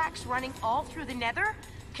train tracks running all through the Nether,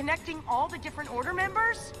 connecting all the different order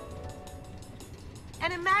members?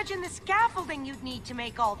 And imagine the scaffolding you'd need to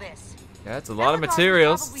make all this. Yeah, it's a lot of Elagard was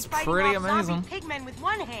materials. probably It's fighting pretty off amazing. zombie pigmen with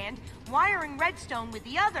one hand, wiring redstone with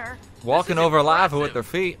the other. Walking over lava with their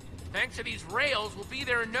feet. Thanks to these rails, we'll be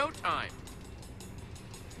there in no time.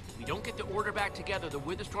 If we don't get the order back together, the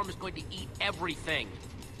Witherstorm is going to eat everything.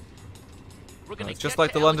 We're gonna It's just get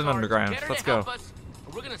like to the London Elagard, Underground. get her Let's to go. help us,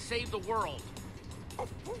 and we're gonna save the world.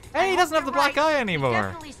 Hey, he doesn't have the black eye anymore.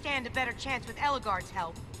 Definitely stand a better chance with Elagard's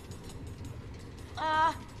help.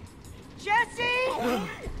 Jesse! We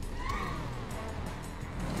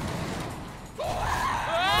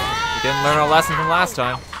didn't learn our lesson from last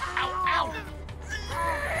time. Ow!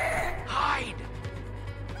 Hide!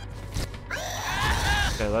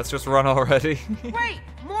 Okay, let's just run already. Wait,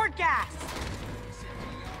 more gas!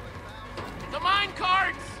 The mine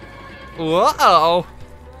carts! Whoa!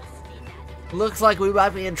 Looks like we might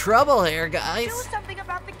be in trouble here, guys. Do something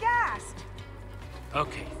about the gas!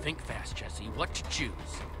 Okay, think fast, Jesse. What to choose?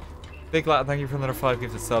 Big Latin, thank you for another 5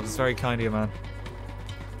 gifted subs. It's very kind of you, man.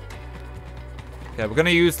 Okay, we're gonna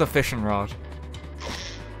use the fishing rod.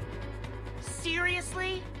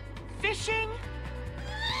 Seriously? Fishing?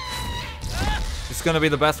 It's gonna be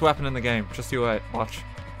the best weapon in the game. Just you wait. Watch.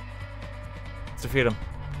 Let's defeat him.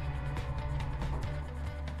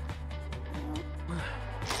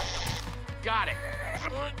 Got it.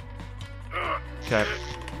 Okay.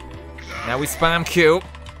 Now we spam Q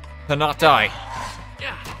to not die.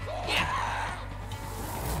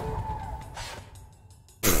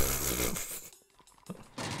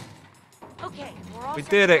 Okay, we're all We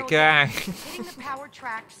set did to it, go gang. again. Hitting the power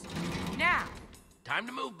tracks. Now. Time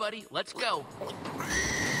to move, buddy. Let's go.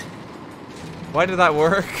 Why did that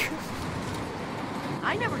work?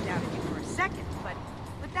 I never doubted you for a second,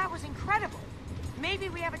 but that was incredible. Maybe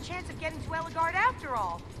we have a chance of getting to Elagard after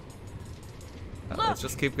all. Look, Let's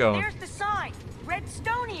just keep going. There's the sign.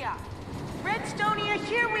 Redstonia. Redstonia,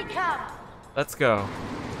 here we come. Let's go.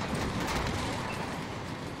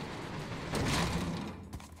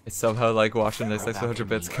 It's somehow like watching this like 100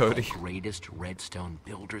 bits, Cody. Greatest redstone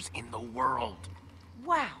builders in the world.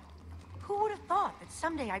 Wow. Who would have thought that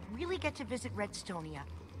someday I'd really get to visit Redstonia,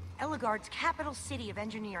 Elagard's capital city of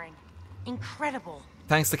engineering. Incredible.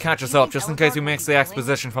 Thanks to catch us up, just in case we mixed the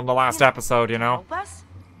exposition from the last episode, you know? Help us?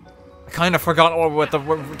 I kind of forgot what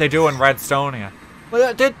they do in Redstonia.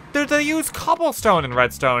 Well, did they use cobblestone in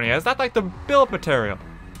Redstonia? Is that like the build material?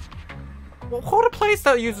 What would a place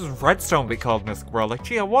that uses redstone be called in this world? Like,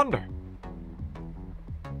 gee, I wonder.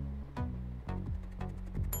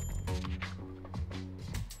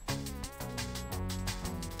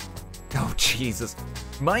 Oh, Jesus.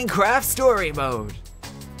 Minecraft story mode!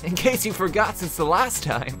 In case you forgot since the last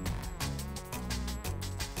time.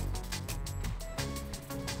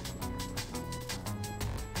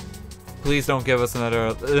 Please don't give us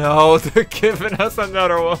another... No, they're giving us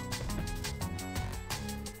another one.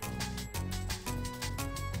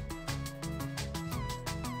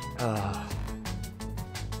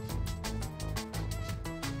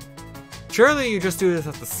 Surely you just do this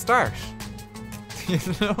at the start. You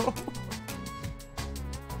know?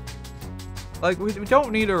 Like, we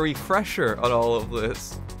don't need a refresher on all of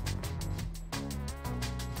this.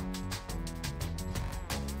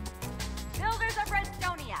 Builders of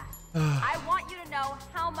Redstonia, I want you to know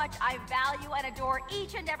how much I value and adore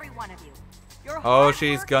each and every one of you. Your Oh, hard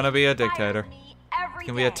she's work gonna be a inspires dictator. me every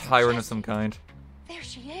Can be a day. tyrant of some kind. There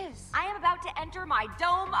she is. I am about to enter my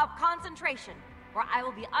dome of concentration, where I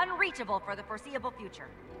will be unreachable for the foreseeable future.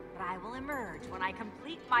 But I will emerge when I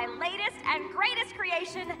complete my latest and greatest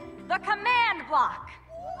creation, the command block.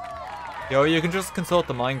 Yo, you can just consult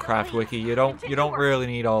the Minecraft wiki. You don't really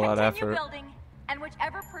need all that Continue effort. building, and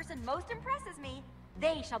whichever person most impresses me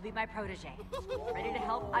They shall be my protege, ready to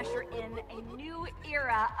help usher in a new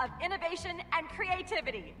era of innovation and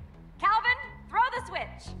creativity. Calvin, throw the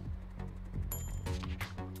switch.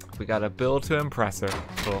 We gotta build to impress her.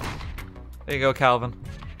 Cool. There you go, Calvin.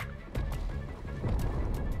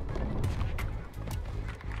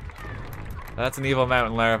 That's an evil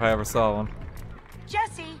mountain lair if I ever saw one.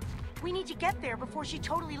 Jesse, we need to get there before she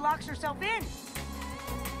totally locks herself in.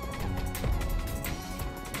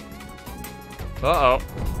 Uh-oh.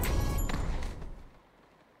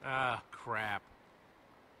 Ah, crap.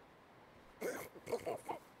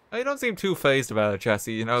 Oh, you don't seem too phased about it,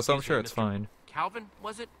 Jesse, you know, so I'm sure it's fine. Calvin,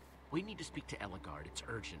 was it? We need to speak to Eligard. It's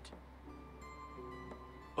urgent.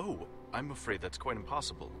 Oh, I'm afraid that's quite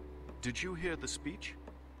impossible. Did you hear the speech?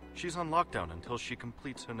 She's on lockdown until she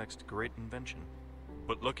completes her next great invention.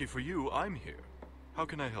 But lucky for you, I'm here. How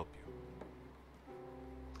can I help you?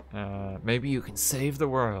 Maybe you can save the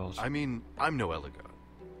world. I mean, I'm no Eligard,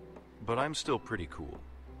 but I'm still pretty cool.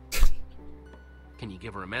 Can you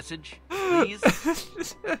give her a message, please?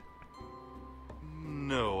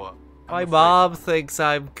 No. My mom thinks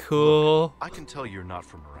I'm cool. Look, I can tell you're not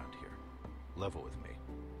from around here. Level with me.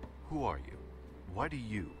 Who are you? Why do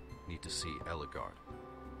you need to see Eligard?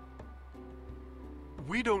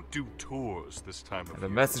 We don't do tours this time of year. The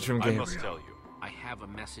message from Gabriel. I must tell you. I have a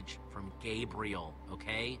message from Gabriel,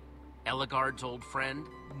 okay? Eligard's old friend.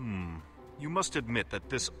 You must admit that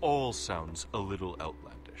this all sounds a little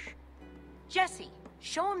outlandish. Jesse,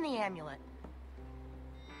 show him the amulet.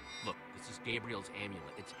 Look, this is Gabriel's amulet.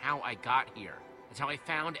 It's how I got here. It's how I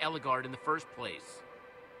found Eligard in the first place.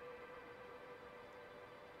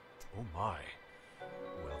 Oh my.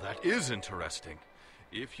 Well, that is interesting.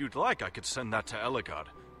 If you'd like, I could send that to Eligard.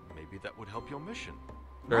 Maybe that would help your mission.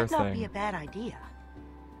 Might not be a bad idea.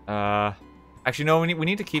 Actually, no, we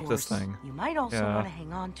need to keep this thing. You might also want to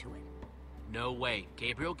hang on to it. No way.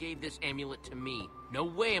 Gabriel gave this amulet to me. No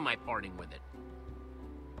way am I parting with it.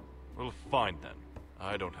 Well, fine then.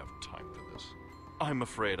 I don't have time for this. I'm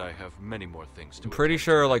afraid I have many more things to I'm pretty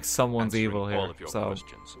sure, like, someone's answering evil all here, of your so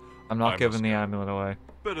questions. I'm not I giving must the go. amulet away.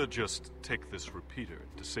 Better just take this repeater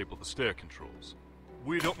and disable the stair controls.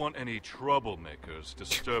 We don't want any troublemakers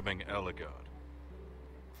disturbing Eligard.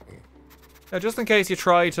 Yeah, just in case you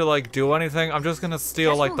try to, like, do anything, I'm just gonna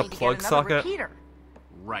steal, like, the plug socket.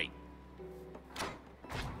 Right.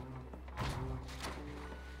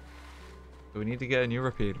 We need to get a new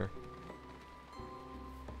repeater.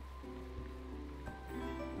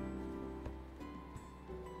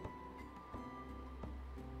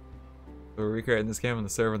 We're recreating this game on the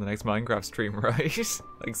server in the next Minecraft stream, right?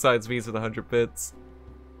 Like side speeds with 100 bits.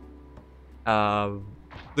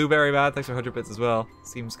 Blueberry Bad, thanks for 100 bits as well.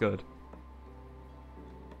 Seems good.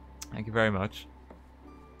 Thank you very much.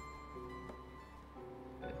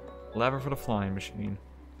 Lever for the flying machine.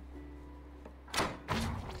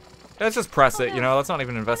 Let's just press it, you know, let's not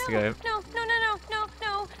even investigate. No.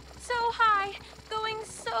 So high. Going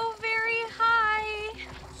so very high.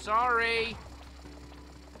 Sorry.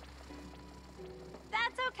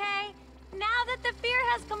 That's okay. Now that the fear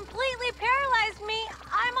has completely paralyzed me,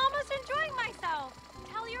 I'm almost enjoying myself.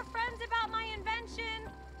 Tell your friends about my invention.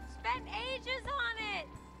 Spent ages on it.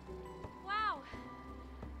 Wow.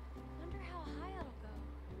 Wonder how high it'll go.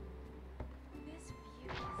 This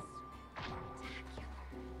view is spectacular.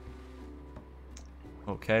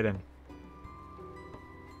 Okay then.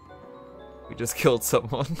 We just killed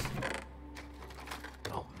someone.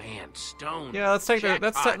 Oh man, stone. Yeah, let's take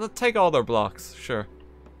let's take all their blocks, sure.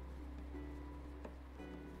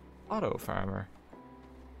 Auto farmer.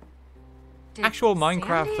 Did Actual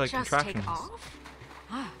Minecraft Sandy like just contraptions. take off?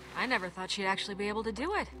 I never thought she'd actually be able to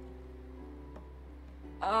do it.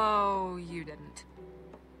 Oh, you didn't.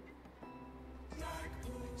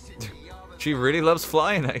 She really loves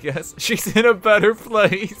flying, I guess. She's in a better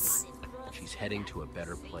place. She's heading to a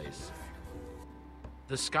better place.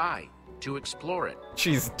 The sky, to explore it.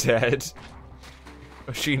 She's dead.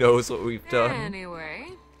 She knows what we've done. Anyway.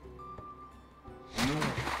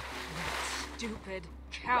 Stupid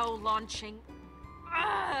cow launching.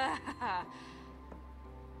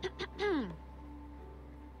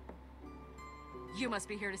 You must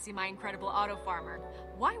be here to see my incredible auto farmer.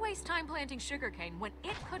 Why waste time planting sugarcane when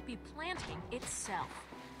it could be planting itself?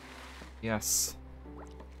 Yes.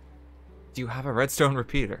 Do you have a redstone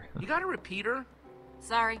repeater? You got a repeater?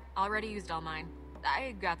 Sorry, already used all mine.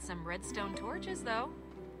 I got some redstone torches, though.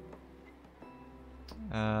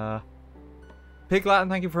 Pig Latin,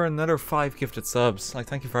 thank you for another 5 gifted subs. Like,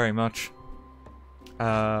 thank you very much.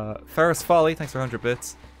 Ferris Folly, thanks for 100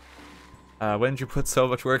 bits. When did you put so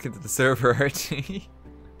much work into the server, RT?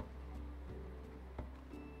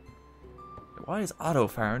 Why is auto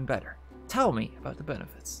farming better? Tell me about the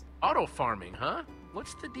benefits. Auto farming, huh?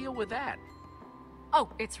 What's the deal with that? Oh,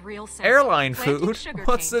 it's real simple. Airline Planting food? sugarcane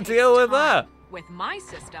What's the takes deal with time. that? With my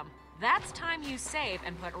system, that's time you save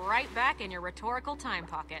and put right back in your rhetorical time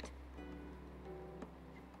pocket.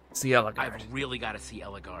 See Eligard. I've really got to see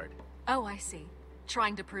Eligard. Oh, I see.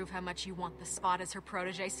 Trying to prove how much you want the spot as her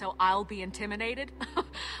protege so I'll be intimidated?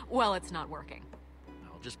 Well, it's not working.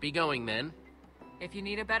 I'll just be going then. If you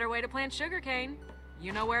need a better way to plant sugarcane,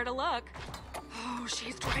 you know where to look. Oh,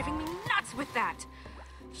 she's driving me nuts with that.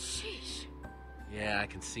 Sheesh. Yeah, I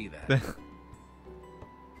can see that.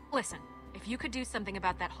 Listen, if you could do something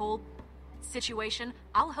about that whole situation,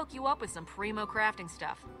 I'll hook you up with some primo crafting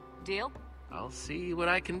stuff. Deal? I'll see what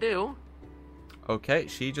I can do. Okay,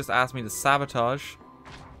 she just asked me to sabotage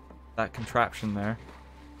that contraption there.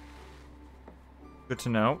 Good to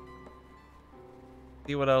know.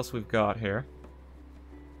 See what else we've got here.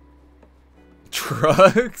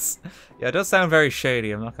 Drugs? Yeah, it does sound very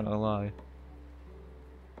shady, I'm not gonna lie.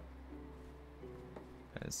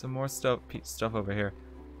 There's some more stuff over here.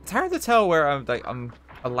 It's hard to tell where I'm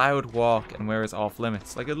allowed walk and where is off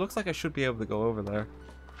limits. Like, it looks like I should be able to go over there.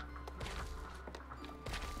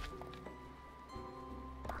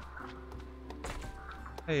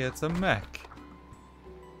 Hey, it's a mech.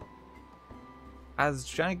 As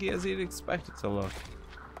janky as you'd expect it to look.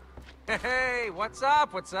 Hey, what's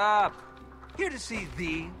up? What's up? Here to see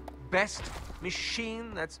the best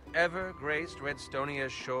machine that's ever graced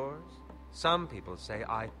Redstonia's shores. Some people say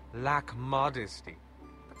I lack modesty,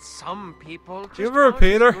 but some people just you have a aren't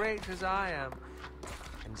repeater? as great as I am.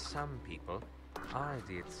 And some people are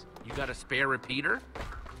idiots. You got a spare repeater?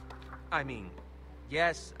 I mean,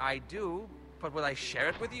 yes, I do, but will I share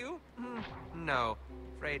it with you? No,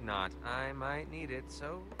 afraid not. I might need it,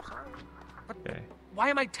 so sorry. But okay. Why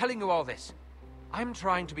am I telling you all this? I'm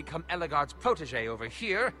trying to become Eligard's protege over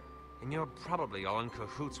here, and you're probably all in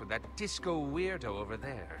cahoots with that disco weirdo over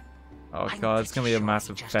there. Oh god, it's gonna be a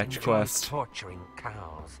massive fetch quest. Torturing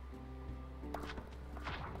cows.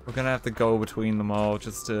 We're gonna have to go between them all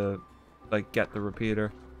just to, like, get the repeater.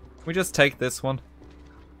 Can we just take this one?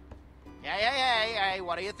 Hey,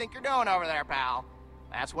 what do you think you're doing over there, pal?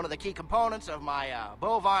 That's one of the key components of my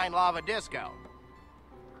bovine lava disco.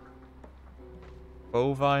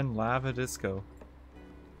 Bovine lava disco.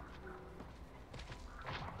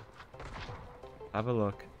 Have a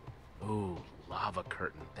look. Ooh, lava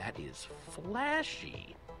curtain. That is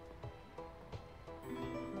flashy.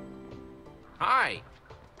 Hi.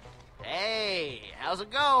 Hey, how's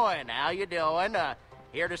it going? How you doing?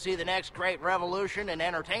 Here to see the next great revolution in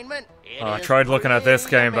entertainment? I tried looking at this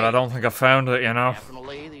game, but I don't think I found it, you know.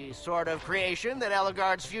 Definitely the sort of creation that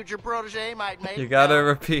Eligard's future protege might make. You got a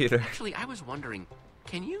repeater. Actually, I was wondering,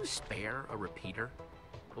 can you spare a repeater?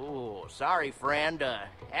 Ooh, sorry, friend.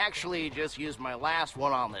 Actually, just used my last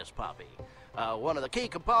one on this puppy. One of the key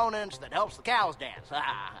components that helps the cows dance.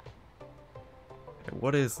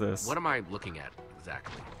 What is this? What am I looking at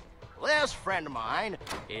exactly? This friend of mine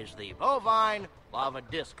is the bovine lava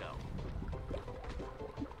disco.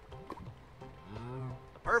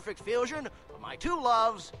 The perfect fusion of my two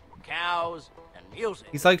loves, cows and music.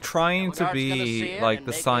 He's like trying to Eligard's gonna see be it like and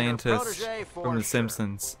the make it her scientist protege for from The sure.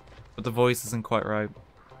 Simpsons, but the voice isn't quite right.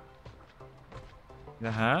 Need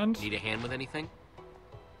a hand? Need a hand with anything?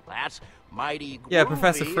 That's mighty groovy Yeah,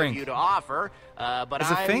 Professor of Frink. you to offer, but Is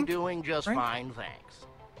it I'm Fink? doing just Frink? fine, thanks.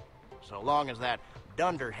 So long as that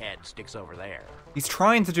dunderhead sticks over there. He's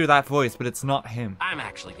trying to do that voice, but it's not him. I'm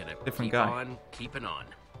actually gonna Different keep guy. on keeping on.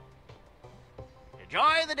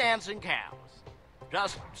 Enjoy the dancing cows.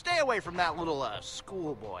 Just stay away from that little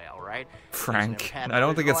schoolboy, all right? Frank. He's never had I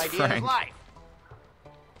don't think original it's idea in his Frank. life.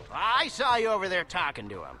 I saw you over there talking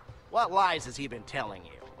to him. What lies has he been telling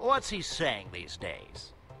you? What's he saying these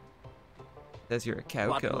days? Says you're a cow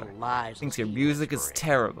What killer. little lies Thinks is your he music is whispering?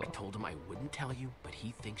 terrible. I told him I wouldn't tell you, but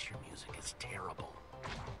he thinks your music is terrible.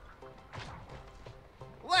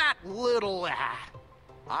 That little...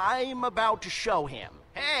 I'm about to show him.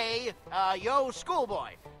 Hey, yo,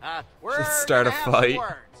 schoolboy. We're Just start gonna a have some fight.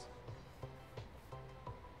 words.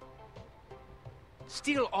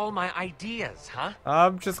 Steal all my ideas, huh?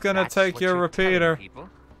 I'm just gonna That's take what your you're telling repeater. people?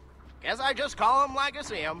 Guess I just call him like I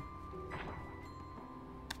see him.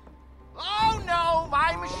 Oh no,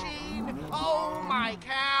 my machine! Oh my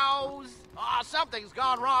cows! Something's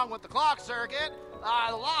gone wrong with the clock circuit.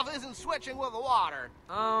 The lava isn't switching with the water.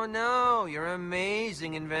 Oh no, your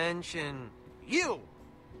amazing invention. You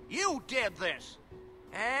did this.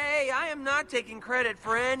 Hey, I am not taking credit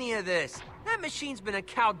for any of this. That machine's been a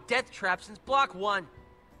cow death trap since Block 1.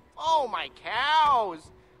 Oh my cows!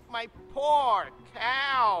 My poor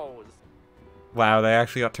cows! Wow, they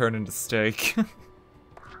actually got turned into steak.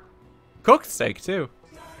 Cooked steak, too.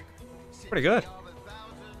 Pretty good.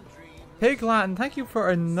 Pig Latin, thank you for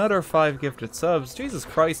another 5 gifted subs. Jesus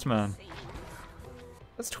Christ, man.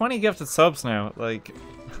 That's 20 gifted subs now. Like,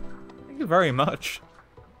 thank you very much.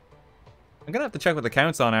 I'm gonna have to check what the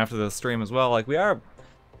count's on after the stream as well. Like, we're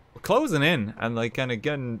closing in and, like, kind of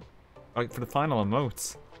getting, like, for the final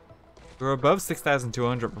emotes. We were above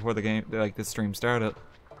 6,200 before the game, like, this stream started.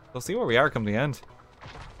 We'll see where we are come the end.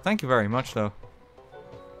 Thank you very much, though.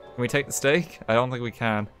 Can we take the steak? I don't think we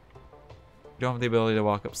can. We don't have the ability to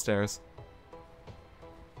walk upstairs.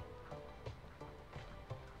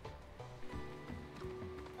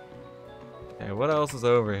 Okay, what else is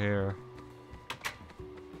over here?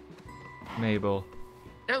 Mabel.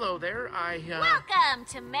 Hello there, Welcome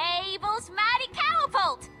to Mabel's Mighty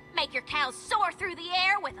Catapult! Make your cows soar through the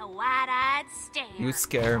air with a wide-eyed stare. You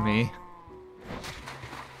scare me.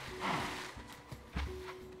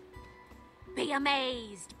 Be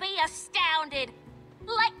amazed, be astounded.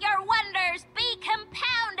 Let your wonders be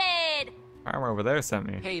compounded. Farmer over there sent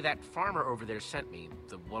me. Hey, that farmer over there sent me.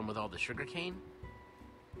 The one with all the sugarcane?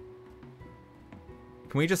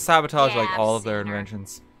 Can we just sabotage, Yeah, like, all of their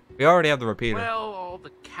inventions? We already have the repeater. Well, all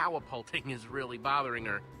the catapulting is really bothering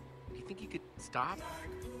her. Do you think you could stop?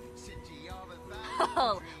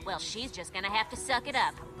 Oh, well, she's just gonna have to suck it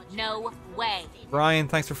up. No way. Ryan,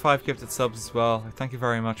 thanks for 5 gifted subs as well. Thank you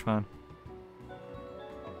very much, man.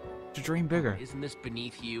 To dream bigger. Isn't this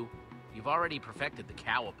beneath you? You've already perfected the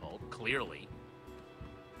catapult, clearly.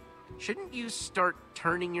 Shouldn't you start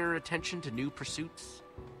turning your attention to new pursuits?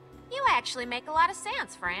 You actually make a lot of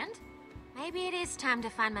sense, friend. Maybe it is time to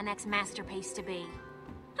find my next masterpiece to be.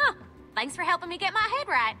 Huh. Thanks for helping me get my head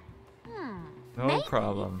right. No Maybe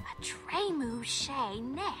problem. a Trey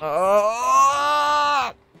next.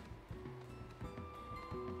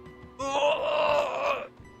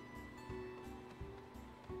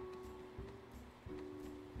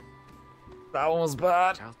 That one was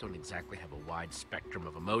bad. Cows don't exactly have a wide spectrum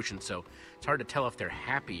of emotion, so it's hard to tell if they're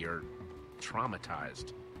happy or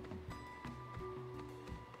traumatized.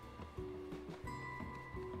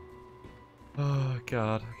 Oh,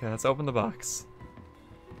 God. Okay, let's open the box.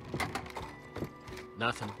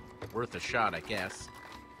 Nothing. Worth a shot, I guess.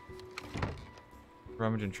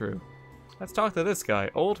 Rummaging true. Let's talk to this guy,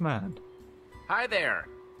 old man. Hi there.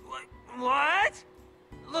 What?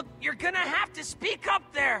 Look, you're gonna have to speak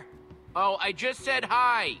up there. Oh, I just said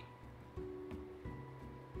hi.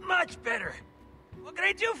 Much better. What can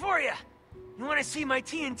I do for you? You want to see my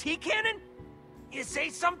TNT cannon? You say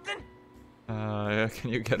something? Can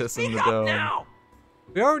you get us in Speak the up dome? now.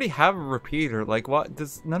 We already have a repeater. Like, what?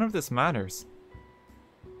 None of this matters.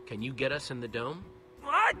 Can you get us in the dome?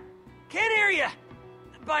 What? Can't hear you.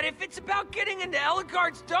 But if it's about getting into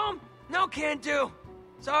Ellegard's dome, no can do.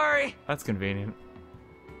 Sorry. That's convenient.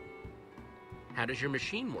 How does your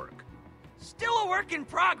machine work? Still a work in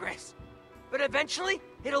progress. But eventually,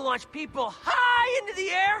 it'll launch people high into the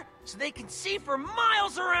air so they can see for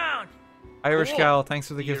miles around. Irish Cool. Gal, thanks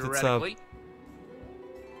for the gifted sub. Theoretically.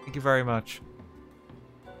 Thank you very much.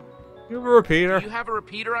 You have a repeater? Do you have a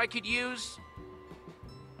repeater I could use?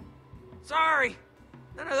 Sorry.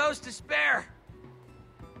 None of those to spare.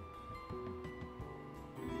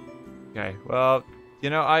 Okay, well, you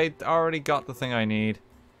know, I already got the thing I need.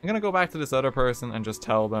 I'm gonna go back to this other person and just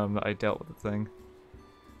tell them that I dealt with the thing.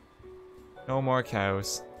 No more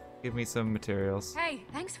cows. Give me some materials. Hey,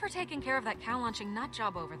 thanks for taking care of that cow launching nut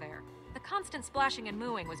job over there. The constant splashing and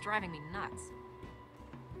mooing was driving me nuts.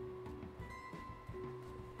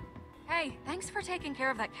 Hey, thanks for taking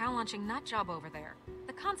care of that cow launching nut job over there.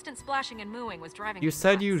 The constant splashing and mooing was driving me You nuts.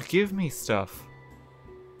 said you'd give me stuff.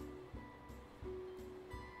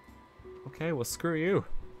 Okay, well, screw you.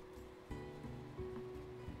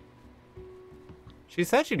 She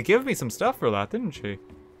said she'd give me some stuff for that, didn't she?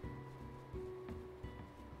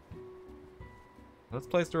 Let's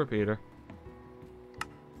place the repeater.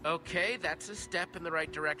 Okay, that's a step in the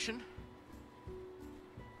right direction.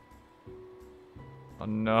 Oh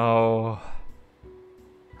no.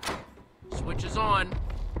 Switch is on.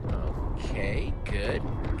 Okay, good,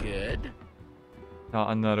 good.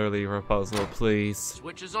 Not another lever puzzle, please.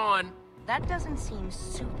 Switch is on. That doesn't seem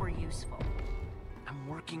super useful. I'm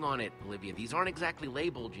working on it, Olivia. These aren't exactly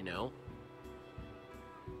labeled, you know.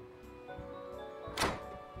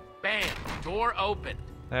 Bam! Door open.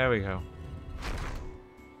 There we go.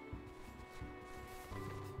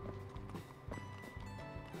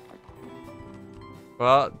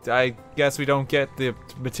 Well, I guess we don't get the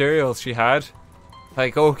materials she had.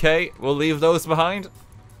 Like, okay, we'll leave those behind.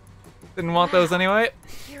 Didn't want those anyway.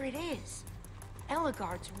 Here it is.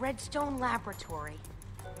 Eligard's Redstone Laboratory.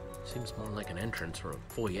 Seems more like an entrance or a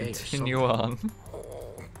foyer or something. Continue on.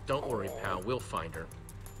 Don't worry, pal. We'll find her.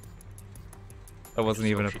 That wasn't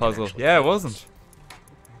even a she can puzzle. actually Yeah, it do wasn't.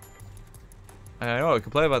 I know, I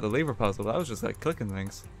could play about the lever puzzle, but that was just like clicking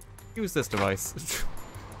things. Use this device.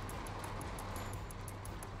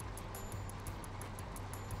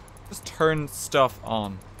 Just turn stuff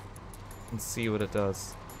on and see what it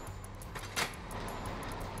does.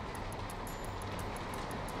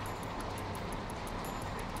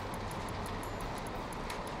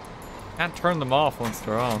 Can't turn them off once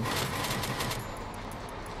they're on.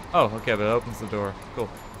 Oh, okay, but it opens the door. Cool.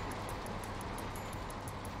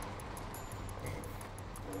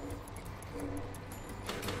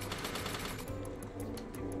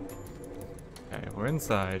 Okay, we're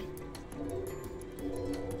inside.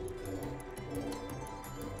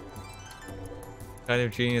 Kind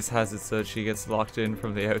of genius has it so that she gets locked in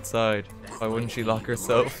from the outside. Why wouldn't she lock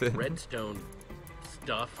herself in? Redstone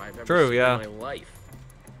stuff I've ever True, seen yeah. in my life.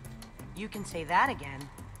 You can say that again.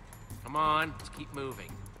 Come on, let's keep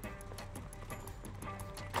moving.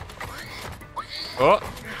 Oh!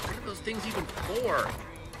 What are those things even for?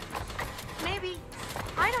 Maybe,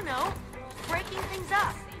 I don't know, breaking things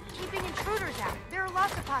up, keeping intruders out. There are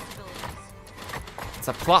lots of possibilities. It's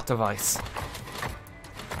a plot device.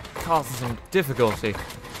 Causing some difficulty.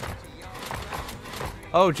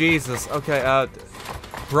 Oh Jesus, okay,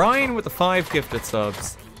 Brian with the 5 gifted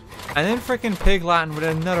subs. And then freaking Pig Latin with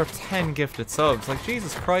another 10 gifted subs. Like,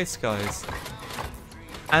 Jesus Christ, guys.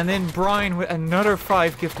 And then Brian with another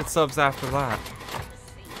 5 gifted subs after that.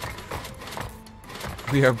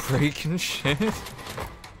 We are breaking shit.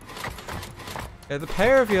 Yeah, the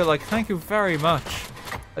pair of you, like, thank you very much.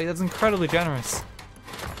 Like, that's incredibly generous.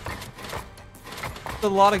 That's a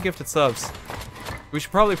lot of gifted subs. We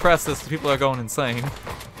should probably press this because people are going insane.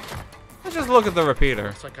 Let's just look at the repeater.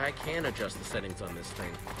 Looks like I can adjust the settings on this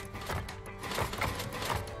thing.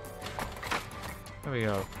 There we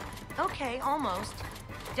go. Okay, almost.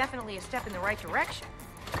 Definitely a step in the right direction.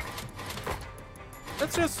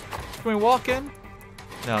 Let's just... Can we walk in?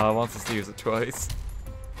 No, it wants us to use it twice.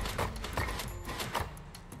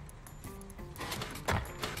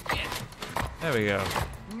 There we go.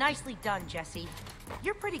 Nicely done, Jesse.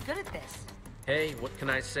 You're pretty good at this. Hey, what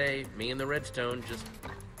can I say? Me and the Redstone just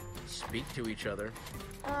speak to each other.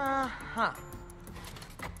 Uh-huh.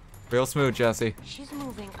 Real smooth, Jesse. She's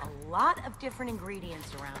moving a lot of different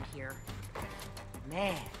ingredients around here.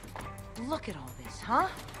 Man, look at all this, huh?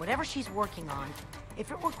 Whatever she's working on,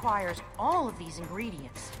 if it requires all of these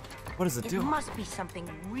ingredients, what does it do? It must be something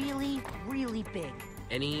really, really big.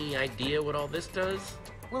 Any idea what all this does?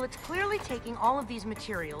 Well, it's clearly taking all of these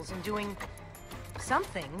materials and doing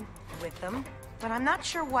something with them, but I'm not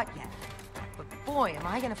sure what yet. But boy, am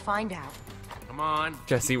I gonna find out. Come on.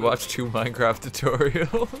 Jesse watched 2 Minecraft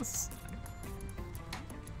tutorials.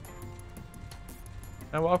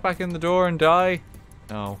 Can I walk back in the door and die?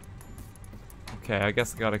 No. Okay, I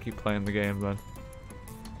guess I gotta keep playing the game then.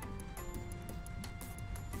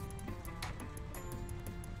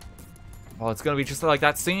 Oh, it's gonna be just like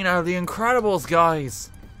that scene out of The Incredibles, guys!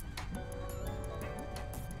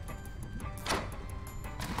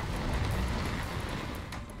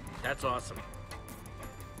 That's awesome.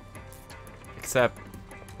 Except,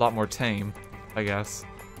 a lot more tame, I guess.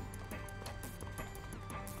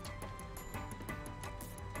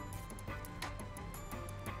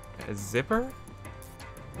 A zipper?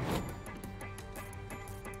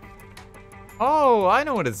 Oh, I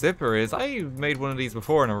know what a zipper is. I made one of these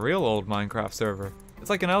before in a real old Minecraft server. It's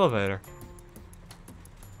like an elevator.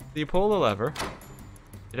 So you pull the lever,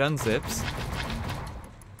 it unzips,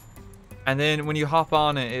 and then when you hop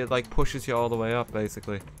on it, it like pushes you all the way up,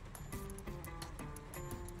 basically.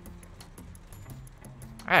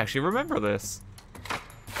 I actually remember this.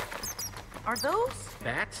 Are those?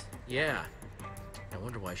 Bats? Yeah. I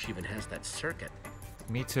wonder why she even has that circuit.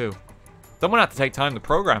 Me too. Someone had to take time to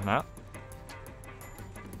program that.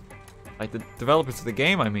 Like the developers of the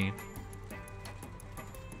game, I mean.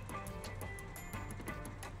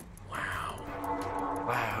 Wow.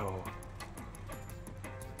 Wow.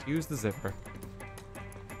 Use the zipper.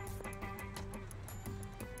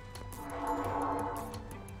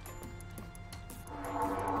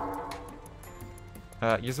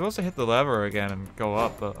 You're supposed to hit the lever again and go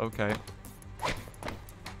up, but okay.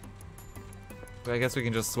 But I guess we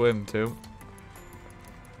can just swim too.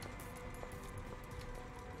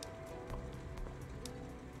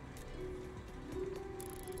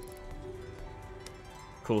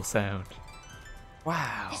 Cool sound.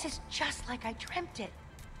 Wow. This is just like I dreamt it.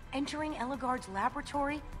 Entering Eligard's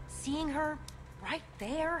laboratory, seeing her right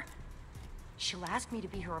there. She'll ask me to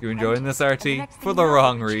be her You enjoying this, apprentice, and RT? next For thing the you know,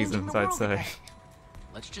 wrong we're changing reasons, the I'd world say. again.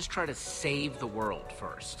 Let's just try to save the world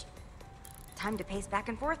first. Time to pace back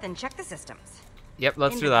and forth and check the systems. Yep,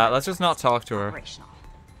 let's do that. Let's just not talk to her. Operational.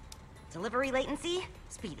 Delivery latency,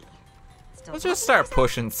 speedy. Still Let's just start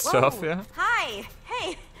pushing stuff, Whoa. yeah? Hi!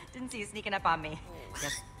 Hey! Didn't see you sneaking up on me.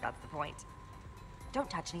 Guess that's the point.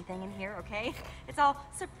 Don't touch anything in here, okay? It's all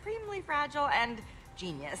supremely fragile and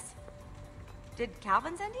genius. Did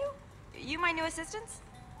Calvin send you? You my new assistants?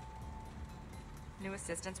 New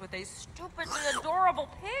assistants with a stupidly adorable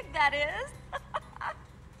pig, that is.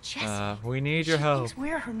 Jesse, We need your she help. thinks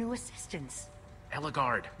we're her new assistants.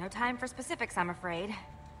 Eligard. No time for specifics, I'm afraid.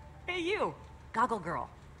 Hey, you! Goggle Girl.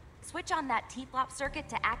 Switch on that T-flop circuit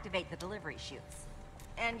to activate the delivery chutes.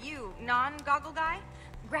 And you, non-goggle guy,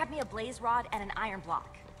 grab me a blaze rod and an iron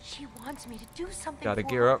block. She wants me to do something. Gotta for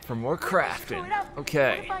gear her. up for more What if I screw crafting. it up?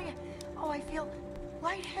 Okay. What if I feel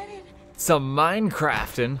lightheaded. Some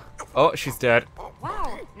Minecrafting. Oh, she's dead.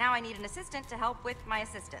 Wow, now I need an assistant to help with my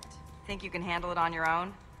assistant. Think you can handle it on your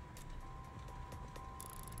own?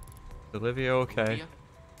 Olivia, okay. Olivia?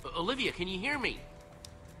 Olivia, can you hear me?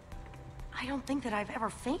 I don't think that I've ever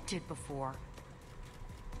fainted before.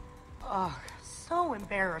 Ugh, so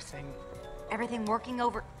embarrassing. Everything working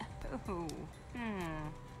over... Ooh,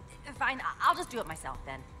 Fine, I'll just do it myself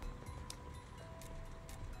then.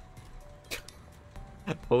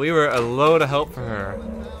 Well, we were a load of help for her.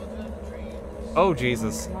 Oh,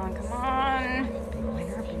 Jesus. Come on, come on. Big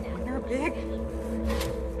winner, big winner, big...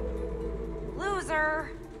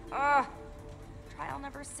 Loser! Ugh. Trial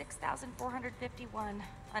number 6,451.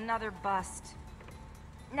 Another bust.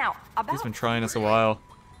 Now, about... He's been trying us a while.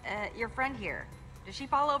 Your friend here. Does she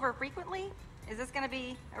fall over frequently? Is this gonna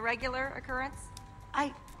be a regular occurrence?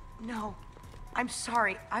 No. I'm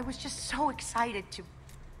sorry. I was just so excited to...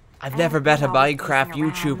 I've never met a Minecraft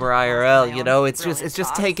YouTuber IRL, you know, it's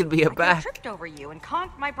just taken me I aback. tripped over you and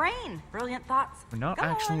conked my brain. Brilliant thoughts. We're not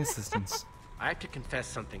actually assistants. I have to confess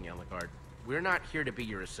something, Eligard. We're not here to be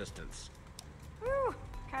your assistants. Whew,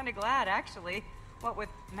 kinda glad, actually. What with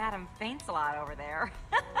Madame Faints-a-Lot over there.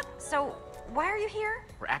 So, why are you here?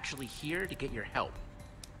 We're actually here to get your help.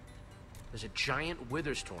 There's a giant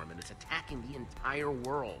wither storm and it's attacking the entire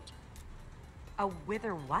world. A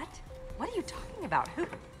wither what? What are you talking about? Who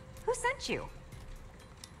sent you?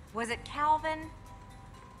 Was it Calvin?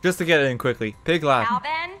 Just to get it in quickly. Pig Latin.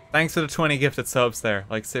 Calvin? Thanks for the 20 gifted subs there.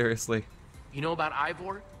 Like, seriously. You know about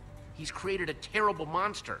Ivor? He's created a terrible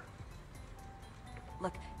monster.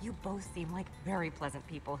 Look, you both seem like very pleasant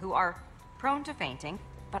people who are prone to fainting,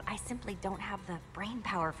 but I simply don't have the brain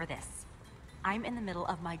power for this. I'm in the middle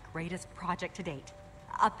of my greatest project to date.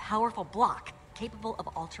 A powerful block capable of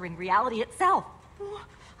altering reality itself. Ooh,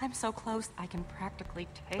 I'm so close, I can practically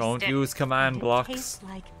taste it. Don't use command And it blocks. tastes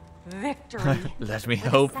like victory. Let me with a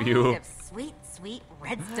help side you. of sweet, sweet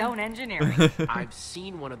redstone engineering. I've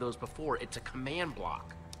seen one of those before. It's a command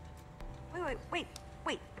block. Wait.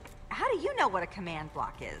 How do you know what a command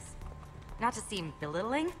block is? Not to seem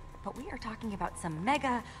belittling, but we are talking about some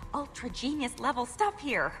mega, ultra genius level stuff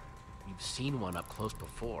here. We've seen one up close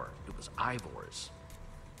before. It was Ivor's.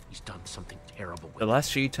 He's done something terrible with The less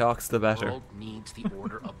she talks, the The better. world needs the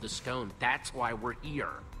Order of the Stone. That's why we're here.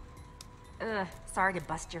 Sorry to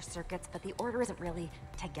bust your circuits, but the Order isn't really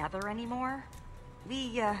together anymore.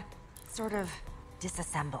 We, sort of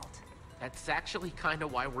disassembled. That's actually kind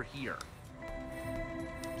of why we're here.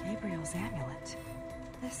 Gabriel's amulet.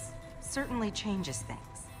 This certainly changes things.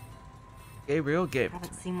 Gabriel gave.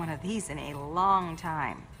 Haven't seen one of these in a long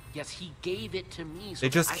time. Yes, he gave it to me. So They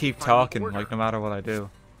just that I keep could find the talking, Order. like, no matter what I do.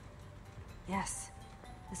 Yes,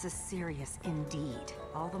 this is serious indeed.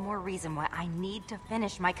 All the more reason why I need to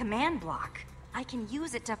finish my command block. I can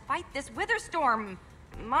use it to fight this Witherstorm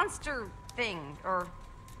monster thing, or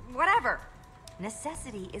whatever.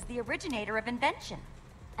 Necessity is the originator of invention.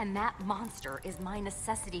 And that monster is my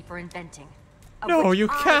necessity for inventing. Of No, which you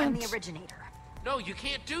I am the can't. originator. No, you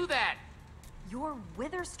can't do that. Your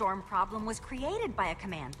Witherstorm problem was created by a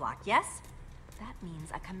command block, yes? That means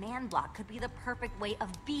a command block could be the perfect way of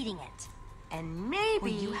beating it. And maybe... Will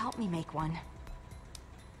you help me make one?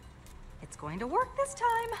 It's going to work this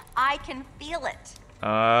time. I can feel it.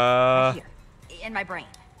 Here, in my brain.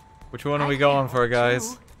 Which one are we going for,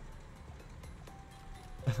 guys?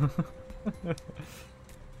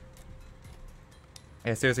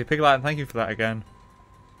 Yeah, seriously, Pig Latin, thank you for that again.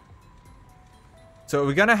 So are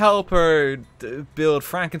we gonna help her build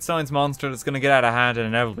Frankenstein's monster that's gonna get out of hand and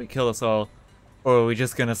inevitably kill us all? Or are we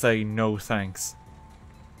just gonna say no thanks?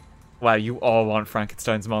 Wow, you all want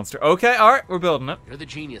Frankenstein's monster. Okay, alright, we're building it. You're the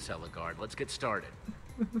genius, Eligard. Let's get started.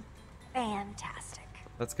 Fantastic.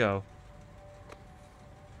 Let's go.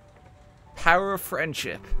 Power of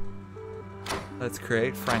friendship. Let's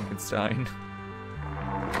create Frankenstein.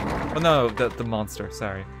 Oh no, the monster,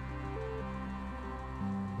 sorry.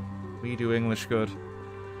 We do English good.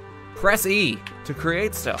 Press E to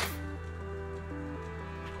create stuff.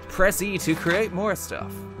 Press E to create more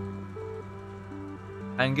stuff.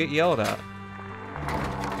 And get yelled at.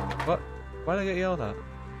 What? Why did I get yelled at?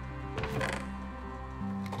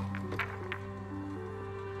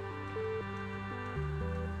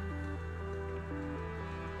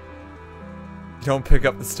 Don't pick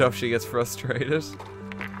up the stuff, she gets frustrated.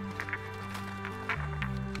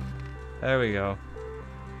 There we go.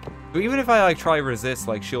 But even if I like try resist,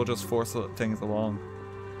 like she'll just force things along.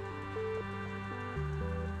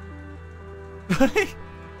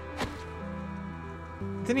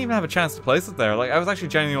 Didn't even have a chance to place it there. Like I was actually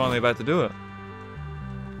genuinely about to do it.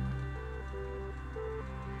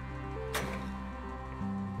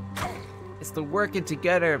 It's the working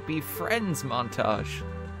together, be friends montage.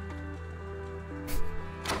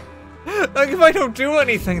 Like if I don't do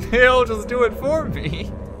anything, they'll just do it for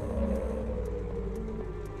me.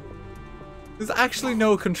 There's actually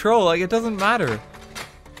no control, like it doesn't matter.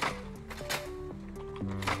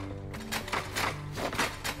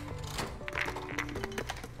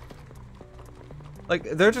 Like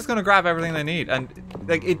they're just gonna grab everything they need, and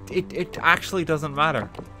like it actually doesn't matter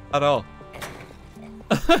at all.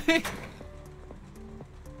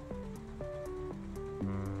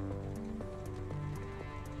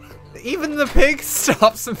 Even the pig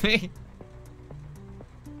stops me.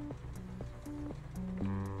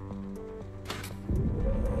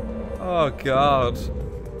 Oh god.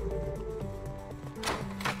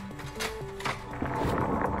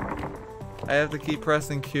 I have to keep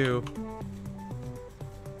pressing Q.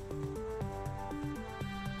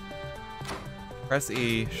 Press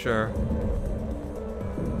E, sure.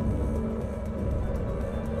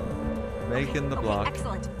 Making the block.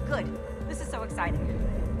 Excellent. Good. This is so exciting.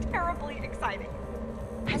 Terribly exciting.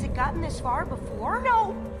 Has it gotten this far before?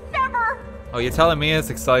 No, never. Oh, you're telling me it's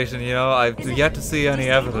exciting, you know? I've yet to see any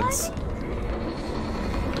evidence.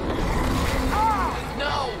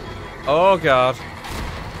 No! Oh god.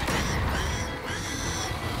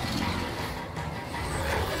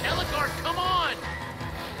 Elagard, come on!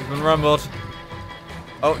 He's been rumbled.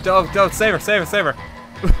 Oh, don't, save her, save her, save her.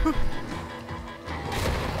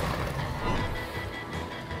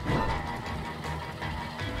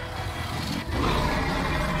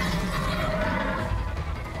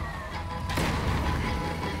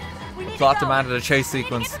 Plot demanded a chase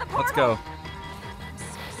sequence. Let's go.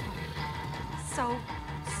 So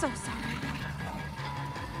sorry.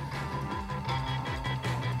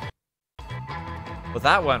 Well,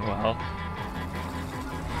 that went well.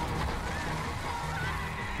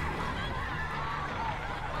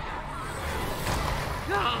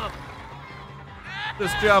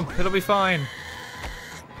 Just jump, it'll be fine.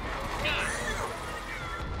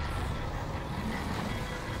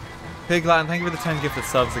 Pig Latin, thank you for the 10 gifted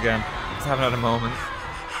subs again. Just haven't had a moment.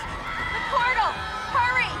 The portal!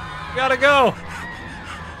 Hurry! Gotta go!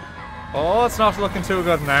 Oh, it's not looking too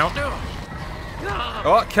good now.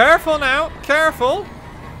 Oh, careful now! Careful!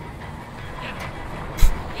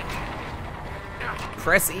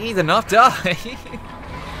 Press E to not die.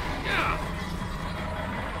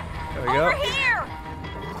 There we go. Over here!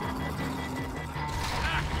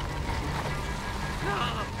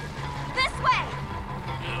 This way!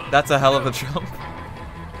 That's a hell of a jump.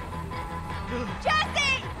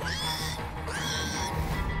 Jesse!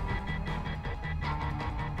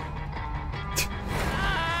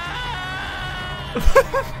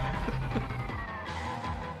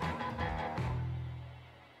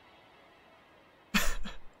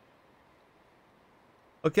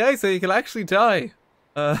 Okay, so you can actually die.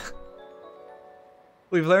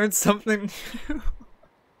 We've learned something new.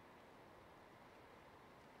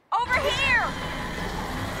 Over here!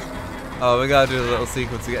 Oh, we gotta do a little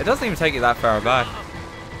sequence again. It doesn't even take you that far back.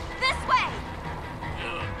 This way!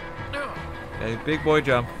 Okay, big boy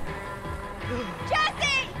jump.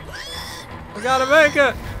 Jesse! We gotta make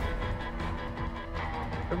it!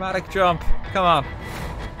 Dramatic jump. Come on.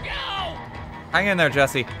 Hang in there,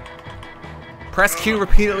 Jesse. Press Q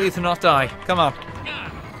repeatedly to not die. Come on.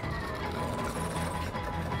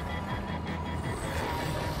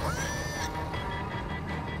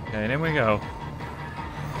 Okay, and in we go.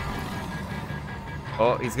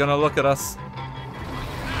 Oh, he's gonna look at us.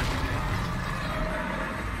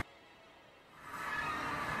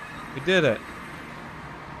 We did it.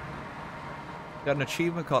 Got an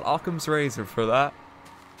achievement called Occam's Razor for that.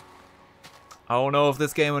 I don't know if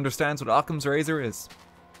this game understands what Occam's Razor is.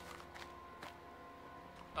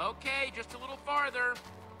 Okay, just a little farther.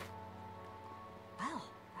 Well,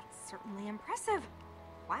 that's certainly impressive.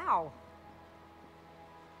 Wow.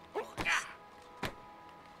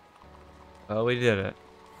 Well, we did it.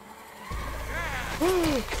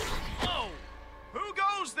 Whoa! Who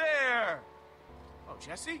goes there? Oh,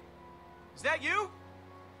 Jesse? Is that you?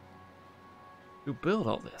 Who built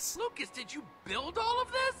all this? Lucas, did you build all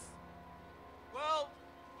of this? Well,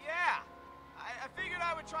 yeah. I figured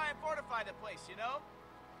I would try and fortify the place, you know?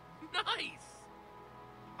 Nice!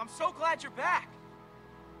 I'm so glad you're back.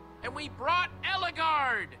 And we brought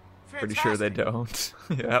Eligard! Pretty sure they don't.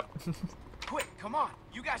 Yep. Quick, come on.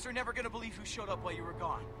 You guys are never gonna believe who showed up while you were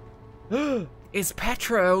gone. Is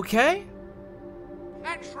Petra okay?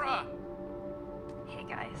 Petra! Hey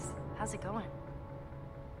guys, how's it going?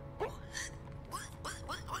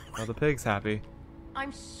 Well, the pig's happy.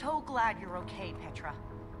 I'm so glad you're okay, Petra.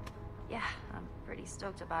 Yeah, I'm pretty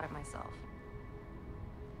stoked about it myself.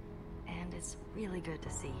 And it's really good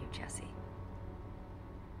to see you, Jesse.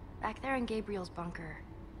 Back there in Gabriel's bunker,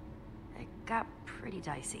 it got pretty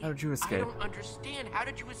dicey. How did you I escape? don't understand. How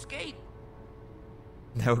did you escape?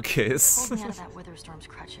 No kiss. Pulled me out of that Witherstorm's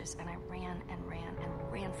crutches, and I ran and ran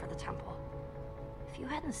and ran for the temple. If you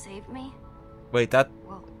hadn't saved me... Wait, that...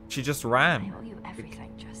 Well, she just I ran. owe you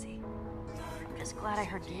everything, Jesse. I'm just glad I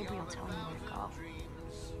heard Gabriel telling me where to go.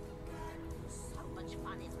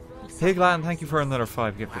 Pigland, thank you for another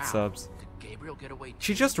 5 gifted subs. Did Gabriel get away?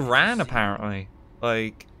 She just ran, apparently.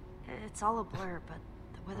 Like... It's all a blur, but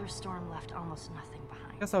the Witherstorm left almost nothing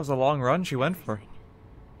behind. I guess that was a long run she went for.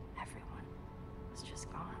 Everyone was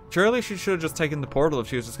just gone. Surely she should have just taken the portal if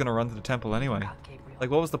she was just going to run to the temple anyway. Like,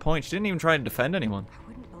 what was the point? She didn't even try to defend anyone. I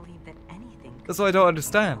wouldn't believe that anything That's what I don't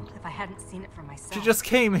understand. if I hadn't seen it for myself. She just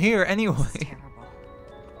came here anyway.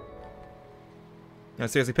 No,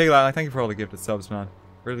 seriously, Pigland, thank you for all the gifted subs, man.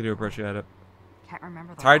 Really do appreciate it. Can't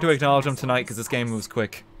remember It's hard to acknowledge them tonight because this game moves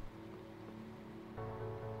quick.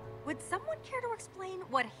 Would someone care to explain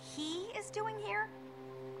what he is doing here?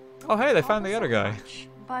 Oh, hey, they found the other guy.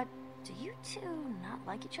 But do you two not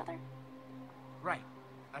like each other? Right.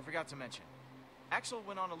 I forgot to mention. Axel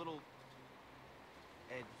went on a little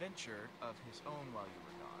adventure of his own while you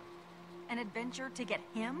were gone. An adventure to get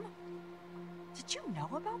him? Did you know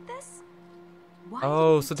about this? Why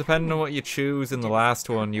Oh, so depending on what you choose in the last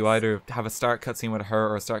one, you either have a start cutscene with her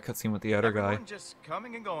or a start cutscene with the other guy. Everyone just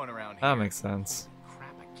coming and going around here. That makes sense.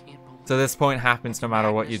 So this point happens no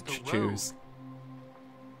matter what you choose.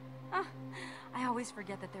 I always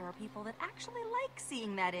forget that there are people that actually like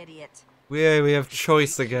seeing that idiot. We have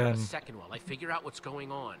choice again. A second while I figure out what's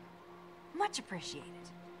going on. Much appreciated.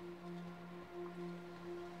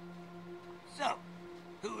 So,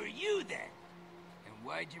 who are you then? And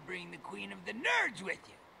why'd you bring the Queen of the Nerds with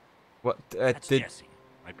you? What That's did Jesse,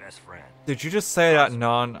 my best friend. did you just say that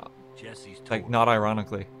Jesse's like not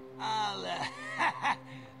ironically? I'll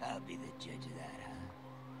be the judge of that, huh?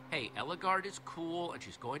 Hey, Eligard is cool, and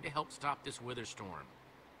she's going to help stop this Witherstorm.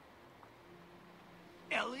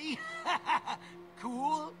 Ellie?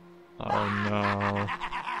 Cool? Oh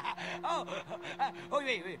no.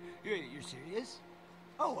 Wait, you're serious?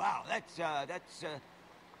 Oh, wow, that's,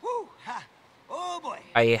 whew, ha. Oh, boy.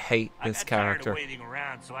 I hate I this got tired character. of waiting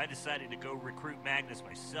around, so I decided to go recruit Magnus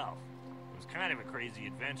myself. It was kind of a crazy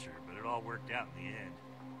adventure, but it all worked out in the end.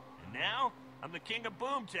 And now, I'm the king of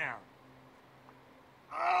Boomtown.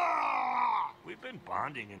 We've been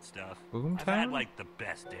bonding and stuff. I've had, Boomtown? like, the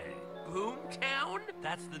best day. Boomtown?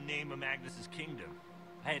 That's the name of Magnus's kingdom.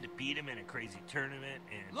 I had to beat him in a crazy tournament,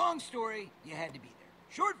 and... Long story, you had to be there.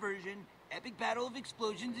 Short version, epic battle of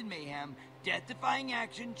explosions and mayhem, death-defying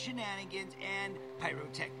action, shenanigans, and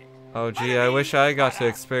pyrotechnics. Oh gee, I wish I got to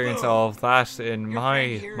experience all of that in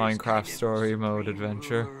my Minecraft story mode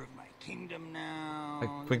adventure.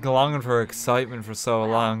 I've been longing for excitement for so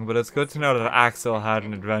long, but it's good to know that Axel had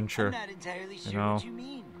an adventure. You know,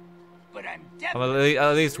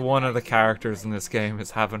 at least one of the characters in this game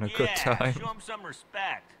is having a good time. Show him some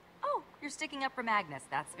respect. Oh, you're sticking up for Magnus.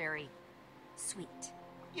 That's very sweet.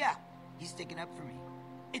 Yeah, he's sticking up for me.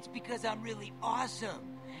 It's because I'm really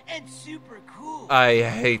awesome and super cool. I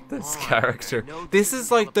hate this character. This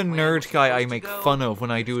is like the nerd guy I make fun of when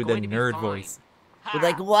I do the nerd voice. We're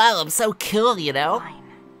like, wow, I'm so cool, you know?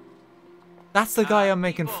 That's the guy I'm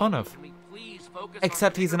making fun of.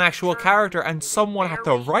 Except he's an actual character and someone had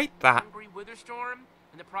to write that. Witherstorm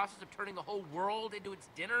in the process of turning the whole world into its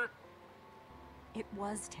dinner? It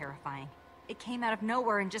was terrifying. It came out of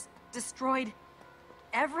nowhere and just destroyed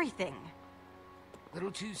everything.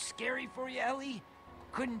 Little too scary for you, Ellie?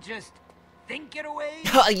 Couldn't just think it away?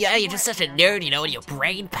 Oh yeah, you're just such a nerd, you know, and your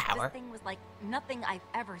brain power. This thing was like nothing I've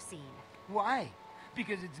ever seen. Why?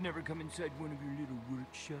 Because it's never come inside one of your little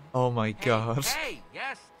workshops. Oh my god. Hey,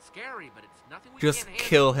 yes, scary, but it's nothing we Just can't handle,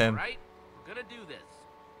 kill him. Right? We're gonna do this.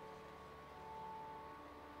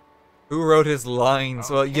 Who wrote his lines?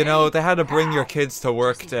 Well, you know, they had to bring your kids to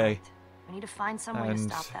work day. We need to find some way to And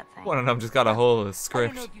stop that thing. one of them just got a hold of the I don't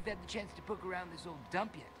script. know if you've had the chance to poke around this old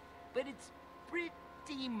dump yet, but it's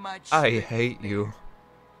pretty much. I hate you.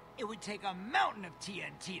 It would take a mountain of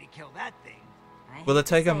TNT to kill that thing. Will it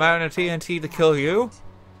take a mountain of TNT to kill you?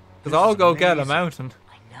 Because I'll go get a mountain.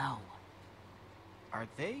 I know. Are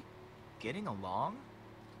they getting along?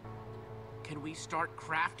 Can we start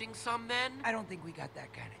crafting some then? I don't think we got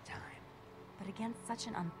that kind of time. But against such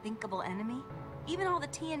an unthinkable enemy, even all the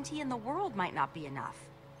TNT in the world might not be enough.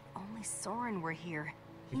 If only Soren were here.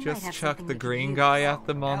 You He might just have chuck something the we could green use. guy at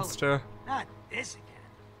the monster. Not this again.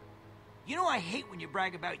 You know I hate when you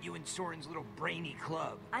brag about you and Soren's little brainy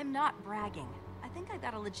club. I'm not bragging. I think I've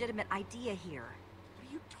got a legitimate idea here. What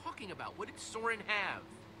are you talking about? What did Soren have?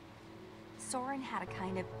 Soren had a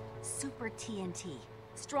kind of super TNT.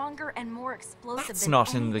 Stronger and more explosive That's than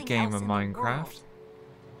not in the anything game else of in the Minecraft. world.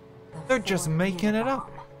 They're just making it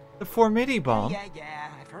up. The Formidi bomb. Yeah,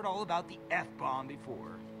 I've heard all about the F-bomb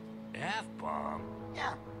before. F-bomb?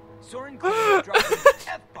 Yeah. Soren claimed dropping the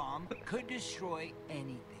F-bomb could destroy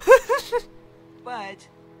anything. But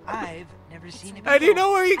I've never seen it before. How do you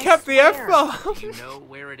know where you kept the F-bomb? Do you know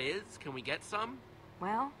where it is? Can we get some?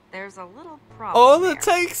 Well, there's a little problem All there. it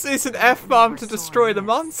takes is an F-bomb to destroy the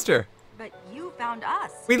monster. But you found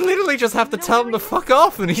us. We literally just have to tell him to fuck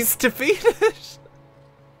off and he's defeated.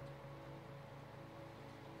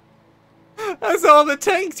 That's all it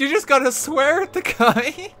takes. You just gotta swear at the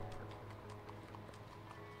guy.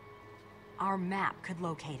 Our map could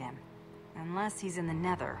locate him. Unless he's in the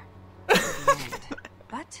nether. To the end.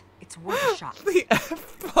 But it's worth a shot. The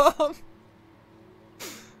F-bomb.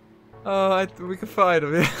 Oh, we can find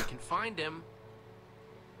him. Yeah. We can find him.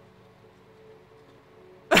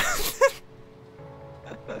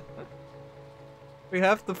 We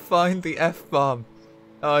have to find the F-bomb.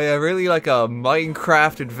 Oh yeah, really like a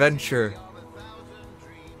Minecraft adventure.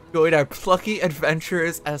 Join our plucky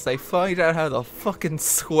adventurers as they find out how to fucking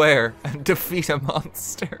swear and defeat a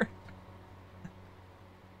monster.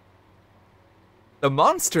 The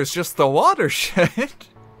monster's just the watershed.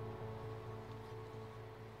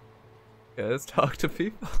 Yeah, let's talk to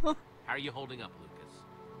people. How are you holding up, Lucas?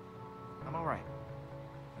 I'm alright.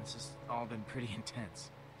 This has all been pretty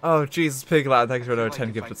intense. Oh, Jesus, Piglad, thanks for another like 10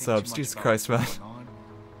 if I gifted think too subs. much Jesus about Christ, man. what's going on,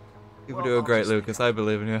 You're well, doing I'll great, just Lucas. I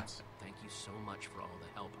believe in you. Thank you so much for all the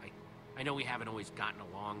help. I know we haven't always gotten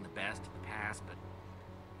along the best in the past, but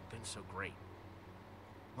you've been so great.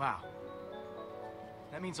 Wow.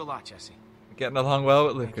 That means a lot, Jesse. Getting along well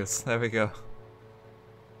with Lucas. There we go.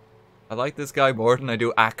 I like this guy more than I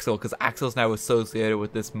do Axel, because Axel's now associated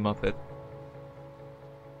with this Muppet.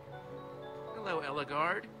 Hello,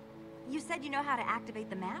 Eligard. You said you know how to activate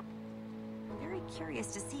the map? I'm very curious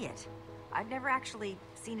to see it. I've never actually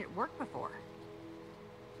seen it work before.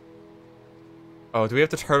 Oh, do we have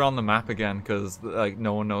to turn on the map again? Because, like,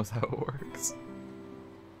 no one knows how it works.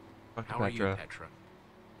 Fuck How are you, Petra?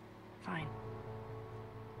 Fine.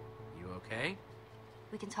 You okay?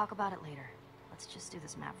 We can talk about it later. Let's just do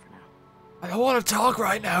this map for now. I don't want to talk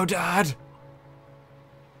right now, Dad.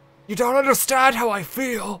 You don't understand how I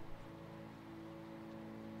feel.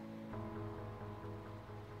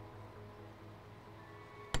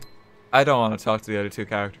 I don't want to talk to the other two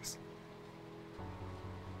characters.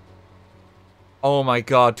 Oh my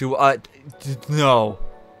god, no.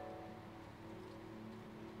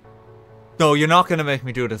 No, you're not gonna make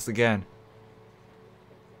me do this again.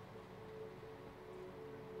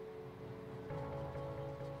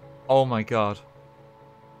 Oh my god.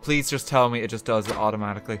 Please just tell me it just does it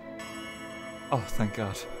automatically. Oh, thank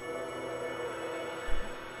god.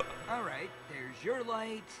 Alright, there's your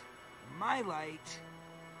light, my light.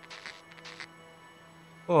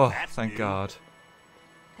 Oh, thank god.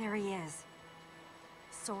 There he is.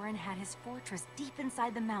 Soren had his fortress deep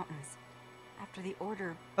inside the mountains. After the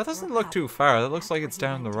order... That doesn't broke look up, too far. That looks like that's it's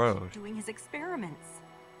where he down the went to road. keep doing his experiments.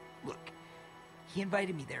 Look, he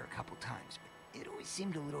invited me there a couple times, but it always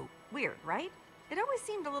seemed a little... Weird, right? It always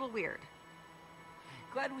seemed a little weird.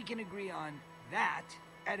 Glad we can agree on that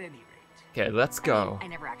at any rate. Okay, let's go. I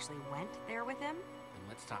never actually went there with him. Then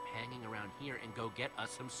let's stop hanging around here and go get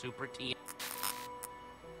us some super tea.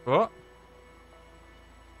 What?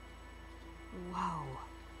 Whoa.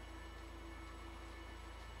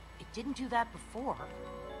 It didn't do that before.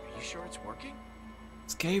 Are you sure it's working?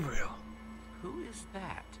 It's Gabriel. Who is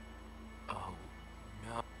that? Oh,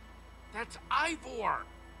 no. That's Ivor!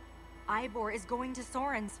 Ivor is going to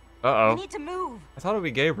Soren's. Uh-oh. We need to move. I thought it would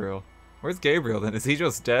be Gabriel. Where's Gabriel then? Is he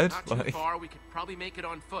just dead? Not too far. We could probably make it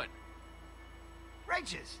on foot.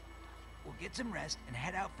 Righteous. We'll get some rest and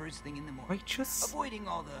head out first thing in the morning. Righteous? Avoiding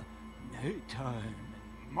all the nighttime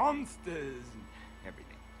and monsters and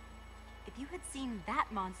everything. If you had seen that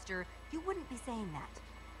monster, you wouldn't be saying that.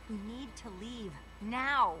 We need to leave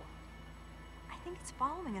now. I think it's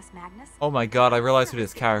following us, Magnus. Oh my god, I realize who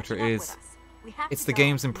this character is. It's the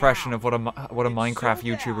game's impression of what a Minecraft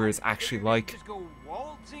YouTuber is actually like. Just go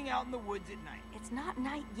waltzing out in the woods at night. It's not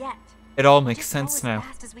night yet. It all makes Just sense go now. as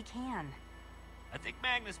fast as we can. I think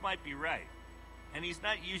Magnus might be right. And he's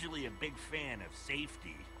not usually a big fan of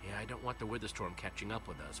safety. Yeah, I don't want the Witherstorm catching up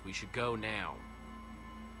with us. We should go now.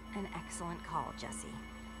 An excellent call, Jesse.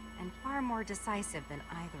 And far more decisive than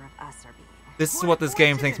either of us are being. This is what this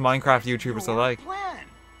game thinks Minecraft YouTubers are like. Plan,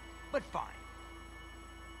 but fine.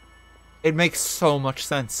 It makes so much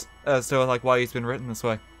sense as to like why he's been written this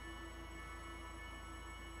way.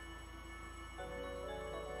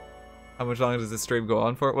 How much longer does this stream go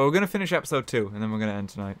on for? Well, we're gonna finish episode 2 and then we're gonna end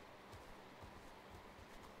tonight.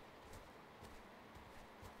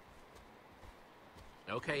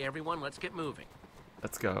 Okay, everyone, let's get moving.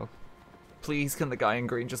 Let's go. Please, can the guy in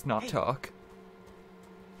green just not talk?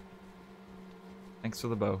 Thanks for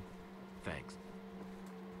the bow. Thanks.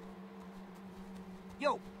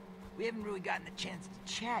 Yo, we haven't really gotten a chance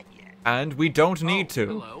to chat yet. And we don't need to.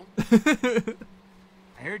 Hello.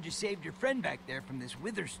 I heard you saved your friend back there from this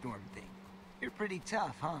Witherstorm thing. You're pretty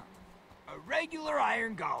tough, huh? A regular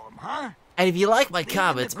iron golem, huh? And if you like my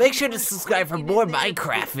comments, make sure to subscribe for more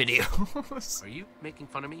Minecraft videos. Are you making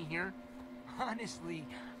fun of me here? Honestly,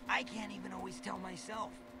 I can't even always tell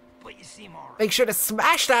myself. But you seem alright. Make sure to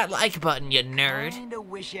smash that like button, you nerd. Kinda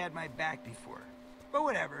wish you had my back before. But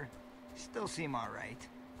whatever. Still seem alright.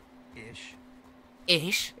 Ish.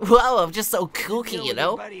 Ish? Well, I'm just so kooky, you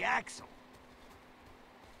know? Buddy Axel.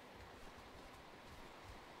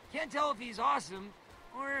 Can't tell if he's awesome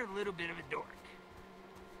or a little bit of a dork.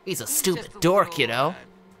 He's a stupid dork, you know?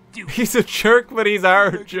 He's a jerk, but he's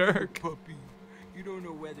our jerk. Puppy. You don't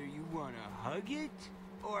know whether you want to hug it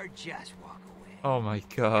or just walk away. Oh my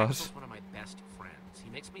god. Axel's one of my best friends. He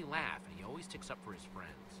makes me laugh, and he always sticks up for his friends.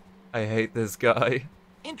 I hate this guy.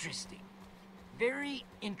 Interesting. Very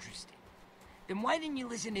interesting. Then why didn't you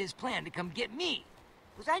listen to his plan to come get me?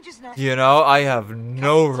 Was I just not... You know, I have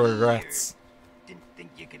no regrets. Didn't think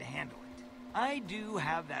you could handle it. I do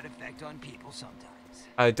have that effect on people sometimes.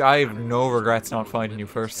 I have no regrets not finding you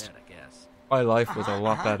first. My life was a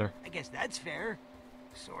lot better. I guess that's fair.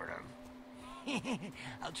 Sort of.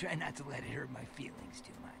 I'll try not to let it hurt my feelings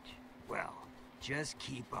too much. Well, just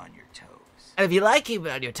keep on your toes. And if you like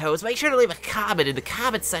keeping on your toes, make sure to leave a comment in the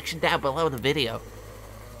comment section down below the video.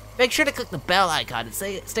 Make sure to click the bell icon and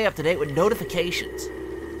stay up to date with notifications.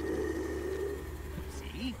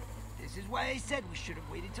 See? This is why I said we should have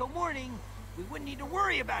waited till morning. We wouldn't need to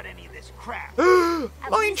worry about any of this crap.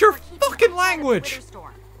 Mind your fucking language!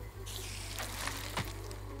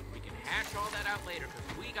 We can hash all that out later,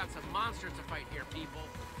 because we got some monsters to fight here, people.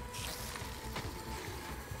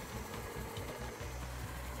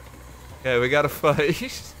 Okay, we gotta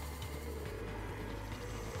fight.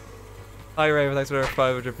 Hi Raven, thanks for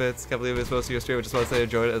 500 bits. Can't believe it was supposed to be a stream. I just want to say I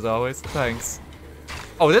enjoyed it as always. Thanks.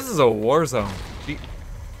 Oh, this is a war zone.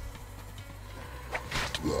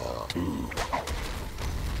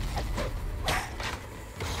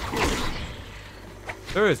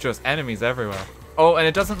 There is just enemies everywhere. Oh, and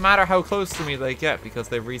it doesn't matter how close to me they get because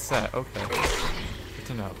they reset. Okay. Good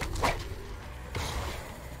to know.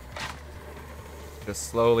 Just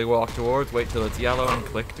slowly walk towards, wait till it's yellow and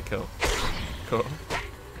click to kill. Cool.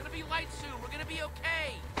 It's gonna be light soon. We're gonna be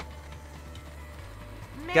okay.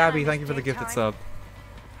 Gabby, thank you for the gifted sub.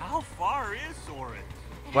 How far is Soren?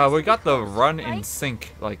 Wow, we got the run in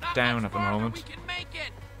sync, like, down at the moment.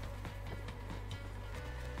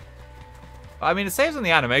 I mean, it saves on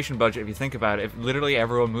the animation budget if you think about it, if literally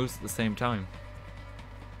everyone moves at the same time.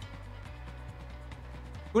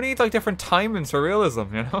 Who needs, like, different timings for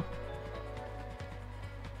realism, you know?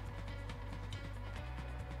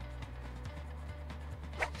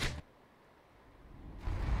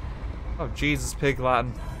 Oh, Jesus, Pig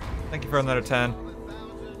Latin. Thank you for another 10.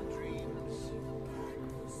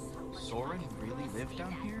 Soren really lived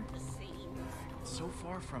down here? So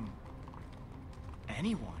far from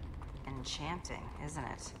anyone. Enchanting, isn't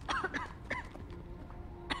it?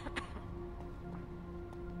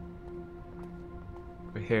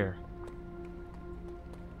 We're here.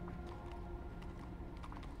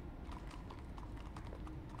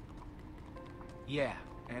 Yeah,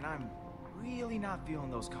 and I'm really not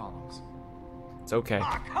feeling those columns. It's okay.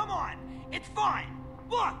 Ah, come on! It's fine!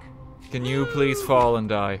 Look! Can you please fall and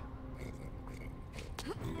die?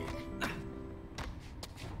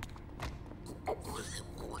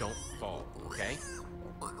 Don't fall, okay?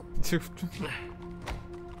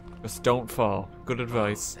 Just don't fall. Good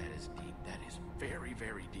advice. That is deep. That is very,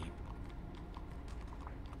 very deep.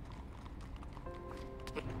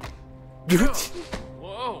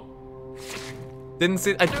 Whoa! Didn't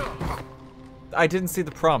see. I didn't see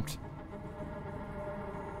the prompt.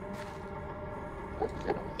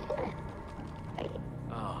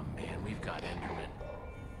 Oh man, we've got Enderman.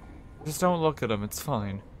 Just don't look at him. It's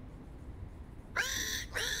fine.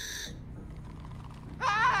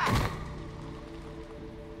 I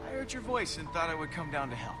heard your voice and thought I would come down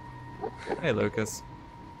to help. Hey, Lucas.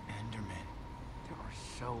 Enderman. There are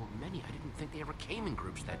so many. I didn't think they ever came in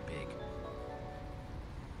groups that big.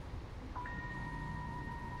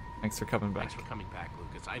 Thanks for coming back. Thanks for coming back,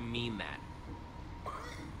 Lucas. I mean that.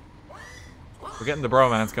 We're getting the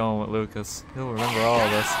bromance going with Lucas. He'll remember all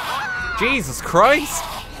of this. Jesus Christ!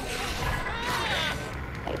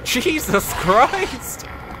 Jesus Christ!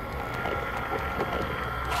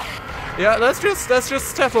 Yeah, let's just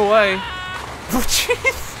step away. Oh,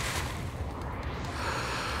 jeez.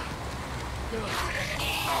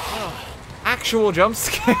 Actual jump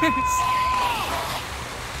scares.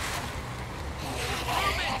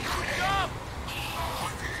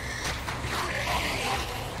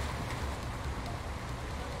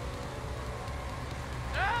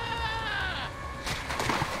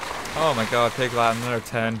 Oh my god, Pig Latin, another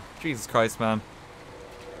 10. Jesus Christ, man.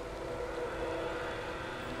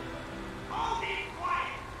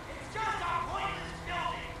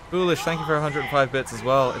 Foolish, thank you for 105 bits as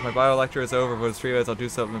well. If my bio lecture is over for the 3 days, I'll do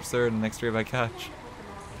something absurd in the next 3 if I catch.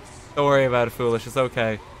 Don't worry about it, Foolish, it's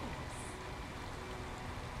okay.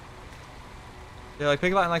 Yeah, like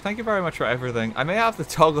Pig Latin, like, thank you very much for everything. I may have to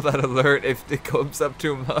toggle that alert if it comes up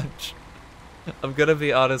too much. I'm gonna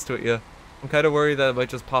be honest with you. I'm kind of worried that it might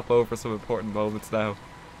just pop over some important moments now.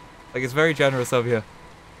 Like, it's very generous of you.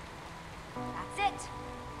 That's it.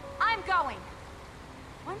 I'm going.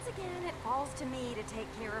 Once again, it falls to me to take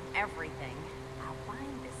care of everything. I'll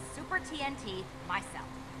find this super TNT myself.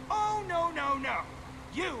 Oh, no, no, no.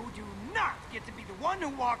 You do not get to be the one who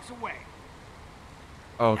walks away.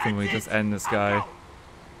 Oh, can we just end this guy?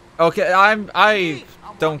 Okay, I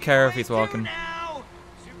don't care if he's walking.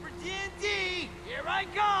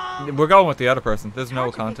 We're going with the other person. There's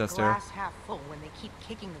no contest here. Glass half full when they keep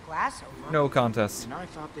kicking the glass over. No contest. And I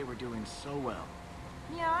thought they were doing so well.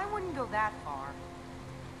 Yeah, I wouldn't go that far.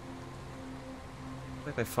 I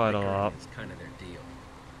think they fight a lot. It's kind of their deal.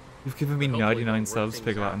 You've given me 99 subs,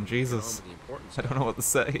 Pig Latin. Jesus. I don't know what to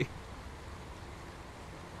say.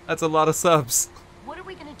 That's a lot of subs. What are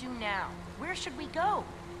we gonna do now? Where should we go?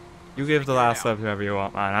 You give the last sub whoever you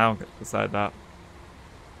want, man. I don't get to decide that.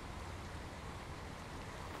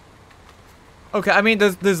 Okay, I mean,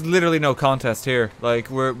 there's literally no contest here. Like,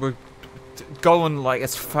 we're going, like,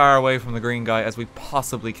 as far away from the green guy as we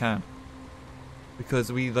possibly can.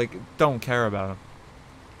 Because we, like, don't care about him.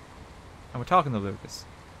 And we're talking to Lucas.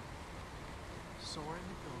 Soren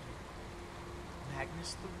the builder,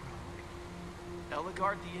 Magnus the rogue,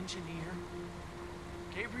 Eligard the engineer,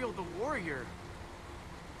 Gabriel the warrior.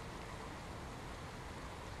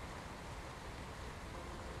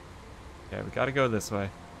 Yeah, we gotta go this way.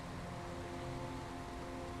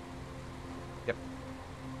 Yep.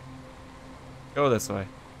 Go this way.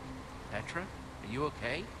 Petra, are you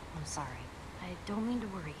okay? I'm sorry. I don't mean to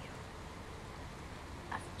worry you.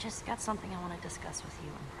 I've just got something I want to discuss with you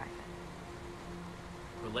in private.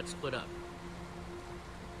 Well, let's split up.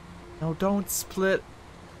 No, don't split.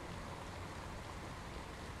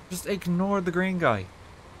 Just ignore the green guy.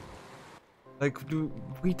 Like,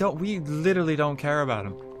 we literally don't care about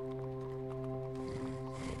him.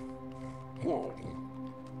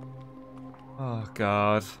 Oh,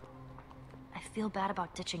 God. I feel bad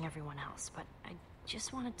about ditching everyone else, but I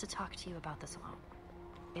just wanted to talk to you about this alone.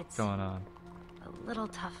 It's What's going on? a little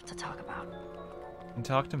tough to talk about. And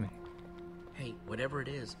talk to me. Hey, whatever it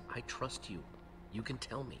is, I trust you. You can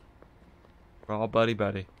tell me. We're all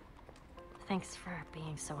buddy-buddy. Thanks for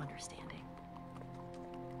being so understanding.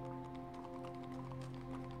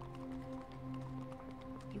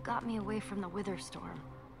 You got me away from the Wither Storm,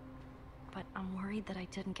 but I'm worried that I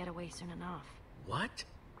didn't get away soon enough. What?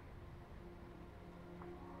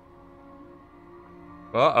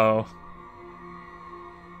 Uh-oh.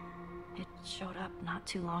 It showed up not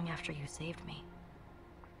too long after you saved me.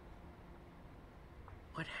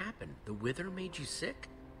 What happened? The Wither made you sick?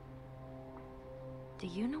 Do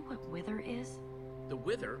you know what Wither is? The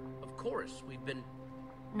Wither? Of course. We've been...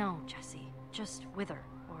 No, Jesse. Just Wither,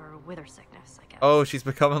 or wither sickness, I guess. Oh, she's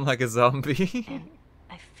becoming like a zombie. And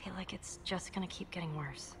I feel like it's just gonna keep getting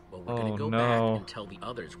worse. Well, we're gonna go back and tell the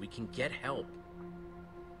others we can get help.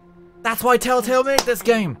 That's why Telltale made this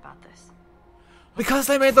game. Because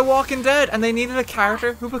they made The Walking Dead and they needed a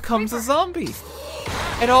character who becomes a zombie.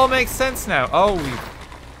 It all makes sense now. Oh, we've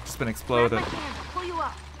just been exploded. I'll pull you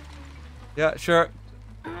up. Yeah, sure.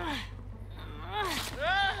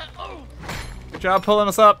 Good job pulling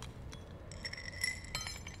us up.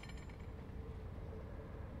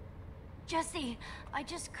 Jesse, I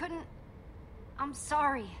just couldn't... I'm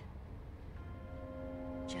sorry.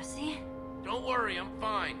 Jesse? Don't worry, I'm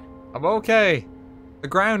fine. I'm okay. The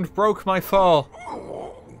ground broke my fall.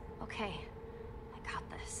 Okay, I got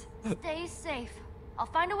this. Stay safe. I'll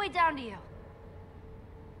find a way down to you.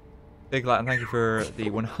 Big Latin, thank you for the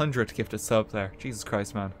 100th gifted sub there. Jesus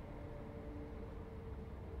Christ, man.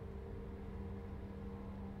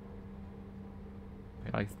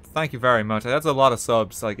 Like, thank you very much. That's a lot of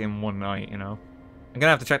subs, like, in one night, you know. I'm gonna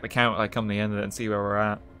have to check the count, like, come the end of it and see where we're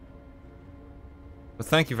at. But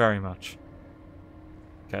thank you very much.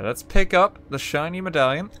 Okay, let's pick up the shiny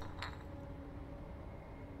medallion.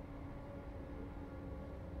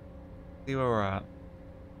 See where we're at.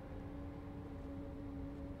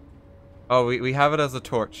 Oh, we have it as a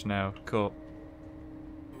torch now. Cool.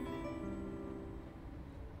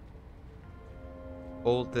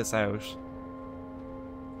 Hold this out.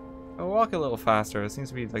 I'll walk a little faster. There seems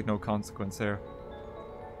to be like no consequence here.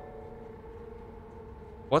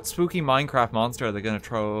 What spooky Minecraft monster are they gonna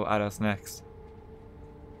throw at us next?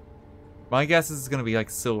 My guess is it's gonna be like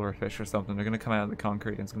silverfish or something. They're gonna come out of the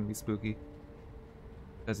concrete and it's gonna be spooky.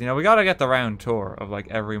 Because, you know, we gotta get the round tour of like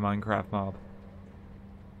every Minecraft mob.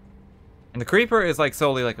 And the creeper is like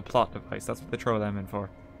solely like a plot device. That's what they throw them in for.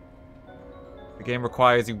 The game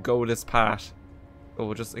requires you go this path. It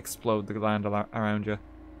will just explode the land around you.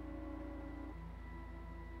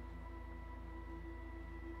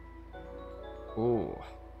 Ooh.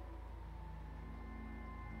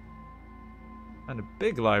 And a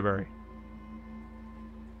big library.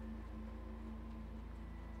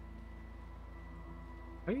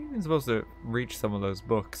 How are you even supposed to reach some of those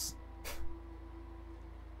books?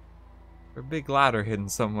 There's a big ladder hidden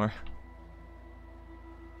somewhere.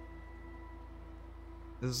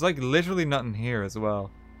 There's like literally nothing here as well.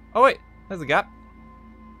 Oh wait, there's a gap.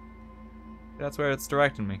 That's where it's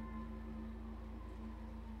directing me.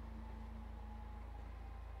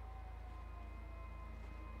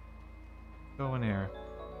 Go in here.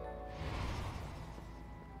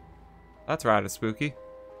 That's rather spooky.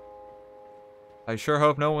 I sure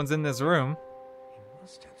hope no one's in this room. He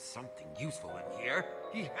must have something useful in here.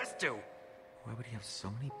 He has to. Why would he have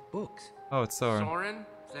so many books? Oh, it's Soren. Soren,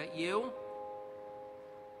 is that you?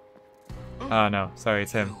 Oh no, sorry,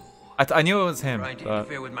 it's him. I knew it was him, Trying to but...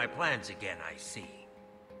 interfere with my plans again, I see.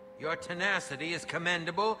 Your tenacity is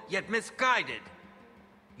commendable, yet misguided.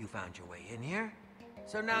 You found your way in here,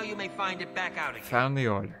 so now you may find it back out again. Found the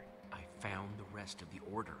order. I found the rest of the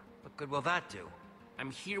order. What good will that do?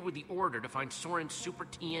 I'm here with the order to find Soren's Super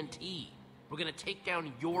TNT. We're gonna take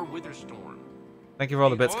down your Witherstorm. Thank you for all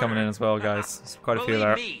the bits coming in as well, guys. There's quite a few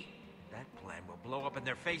there. Believe me, that plan will blow up in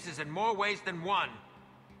their faces in more ways than one.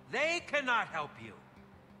 They cannot help you.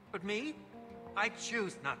 But me? I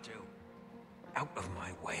choose not to. Out of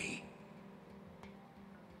my way.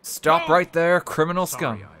 Stop right there, criminal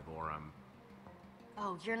scum. Sorry, Ivor,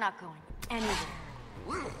 Oh, you're not going anywhere.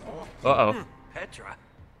 Uh-oh. Petra,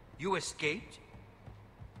 you escaped?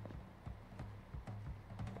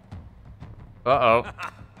 Uh-oh.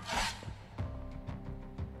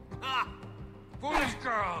 Foolish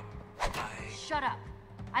girl! Shut up.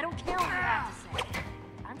 I don't care what you have to say.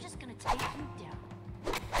 I'm just gonna take you down.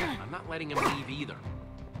 I'm not letting him leave either.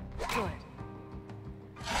 Good.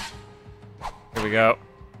 Here we go.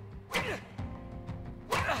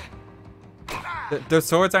 Their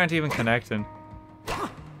swords aren't even connecting.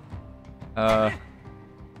 Oh,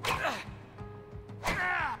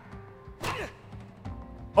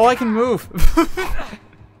 I can move.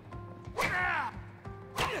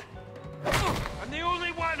 I'm the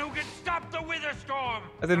only one who can stop the Witherstorm!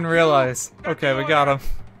 I didn't realize. Okay, we got him.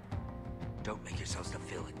 Don't make yourselves the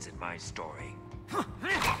villains in my story.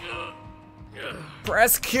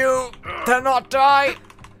 Press Q to not die.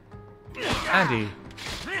 Andy.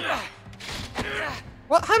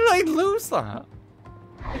 What? How did I lose that?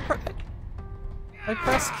 I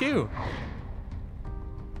pressed Q.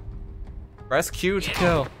 Press Q to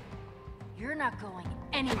kill. You're not going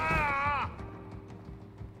anywhere.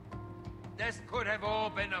 This could have all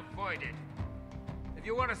been avoided. If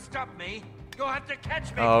you want to stop me, you'll have to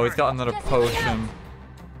catch me. Oh, he's first. got another Jesse, potion.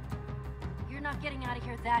 You're not getting out of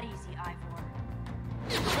here that easy, Ivor.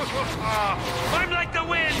 I'm like the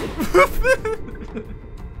wind!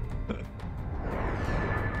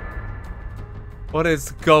 What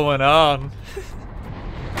is going on?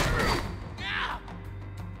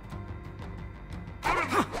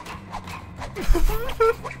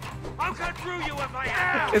 I'll cut through you if I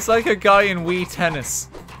have! It's like a guy in Wii Tennis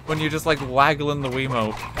when you're just like waggling the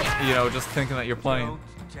Wiimote, you know, just thinking that you're playing.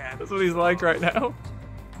 That's what he's like right now.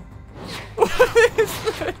 What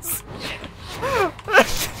is this?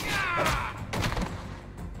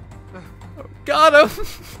 Got him!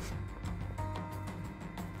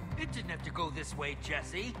 It didn't have to go this way,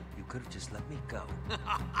 Jesse. You could have just let me go.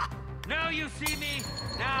 Now you see me.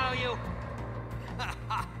 Now you.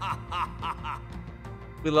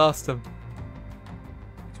 We lost him.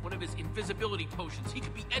 It's one of his invisibility potions. He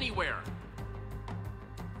could be anywhere.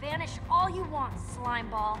 Vanish all you want, slime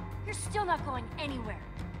ball. You're still not going anywhere.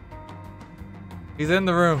 He's in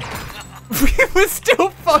the room. We were still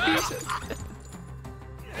fighting.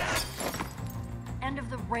 End of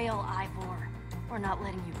the rail, Ivor. We're not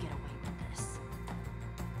letting you get away with this.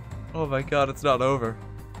 Oh my god, it's not over.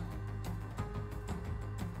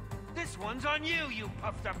 This one's on you, you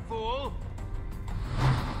puffed up fool.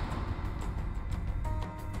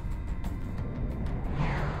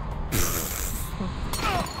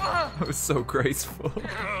 That was so graceful.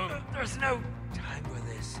 There's no time for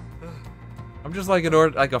this. I'm just like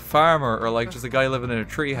like a farmer or like just a guy living in a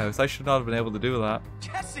treehouse. I should not have been able to do that.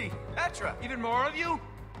 Jesse! Petra! Even more of you?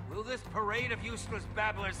 Will this parade of useless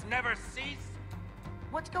babblers never cease?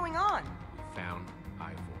 What's going on? We found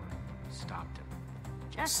Ivor. Stopped him.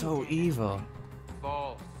 Jesse So did. evil.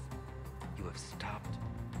 False. You have stopped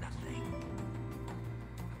nothing.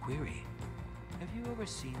 A query. Have you ever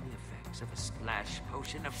seen the effects of a splash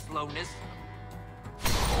potion of slowness?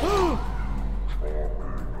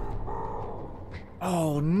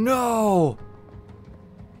 Oh no!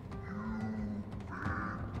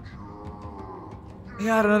 He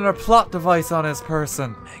had another plot device on his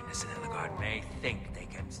person. Magnus and Ellegaard may think they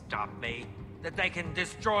can stop me, that they can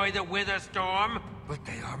destroy the Wither Storm, but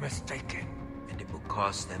they are mistaken, and it will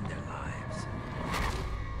cost them their lives.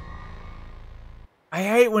 I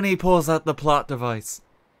hate when he pulls out the plot device.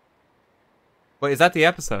 Wait, is that the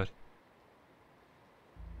episode?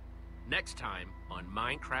 Next time on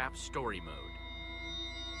Minecraft Story Mode.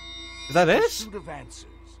 Is that In it? pursuit of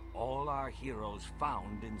answers, all our heroes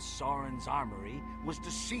found in Soren's armory was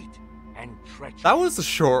deceit and treachery. That was a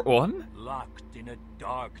short one. Locked in a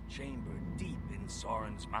dark chamber deep in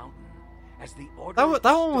Soren's mountain. As the order That of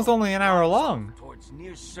that one was only an hour long. towards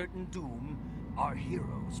near certain doom, our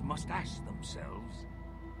heroes must ask themselves,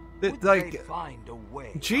 would Like, they find a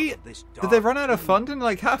way gee, out of this did they dark run out of chamber? funding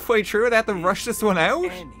like halfway through? They had to rush this one out?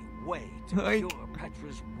 Any way to Like, cure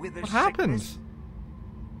Petra's wither what happened? sickness?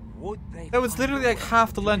 Would they That was find literally a like way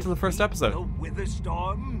half the to length of the first defeat episode. The Wither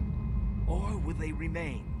Storm? Or will they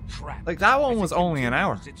remain trapped? Like, that one as was it only an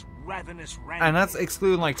hour. continues its ravenous And that's rampage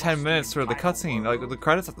excluding like across 10 minutes for the entire cutscene, world? like the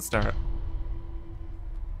credits at the start.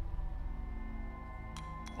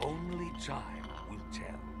 Only time will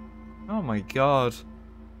tell. Oh my god.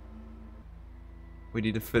 We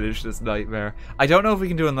need to finish this nightmare. I don't know if we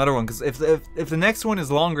can do another one, because if the next one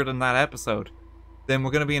is longer than that episode, then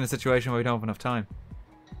we're going to be in a situation where we don't have enough time.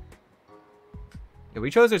 Yeah, we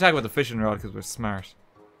chose to attack with the fishing rod because we're smart.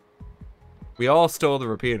 We all stole the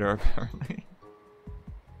repeater, apparently.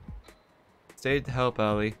 Stayed to help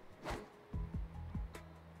Ellie.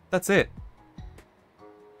 That's it.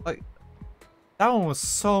 Like, that one was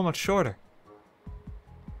so much shorter.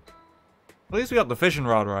 At least we got the fishing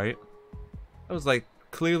rod right. That was like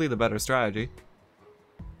clearly the better strategy.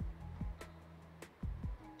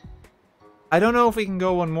 I don't know if we can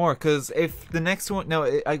go one more, because if the next one...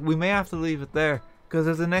 No, we may have to leave it there. Because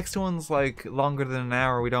if the next one's like longer than an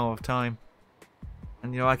hour, we don't have time.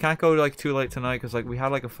 And you know, I can't go like too late tonight, because like we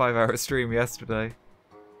had like a 5-hour stream yesterday.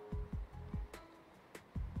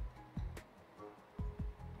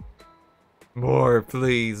 More,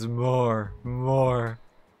 please, more, more.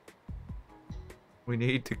 We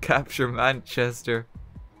need to capture Manchester.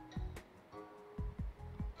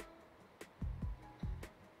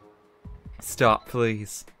 Stop,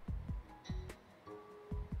 please.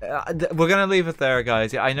 We're gonna leave it there,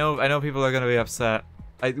 guys. Yeah, I know people are gonna be upset.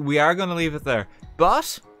 We are gonna leave it there.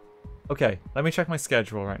 But, okay, let me check my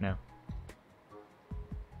schedule right now.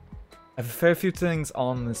 I have a fair few things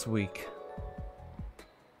on this week.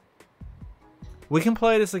 We can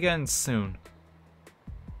play this again soon.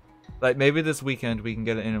 Like, maybe this weekend we can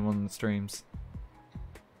get it in one of the streams.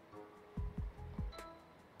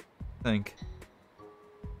 I think.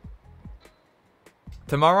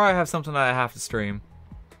 Tomorrow I have something that I have to stream.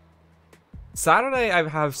 Saturday I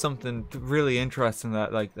have something really interesting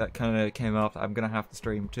that kind of came up. I'm gonna have to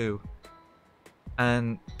stream too.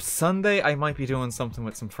 And Sunday I might be doing something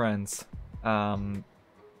with some friends.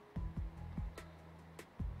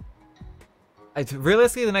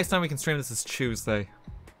 Realistically, the next time we can stream this is Tuesday.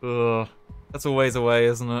 Ugh, that's a ways away,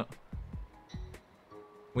 isn't it?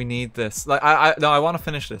 We need this. Like, I want to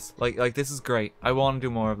finish this. Like this is great. I want to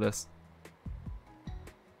do more of this.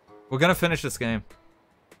 We're gonna finish this game.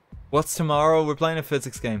 What's tomorrow? We're playing a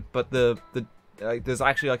physics game, but there's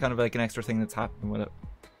actually like kind of like an extra thing that's happening with it.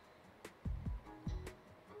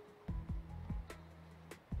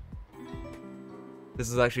 This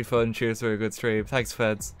is actually fun. Cheers for a good stream. Thanks,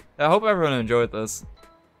 Feds. I hope everyone enjoyed this.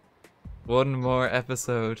 One more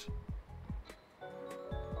episode.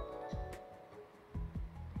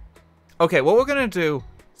 Okay, what we're gonna do,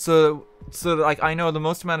 so like I know the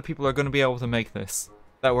most amount of people are gonna be able to make this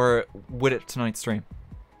that were with it tonight's stream.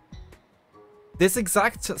 This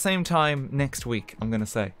exact same time next week, I'm gonna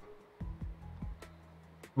say.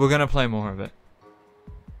 We're gonna play more of it.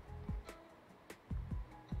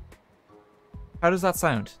 How does that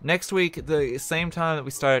sound? Next week, the same time that we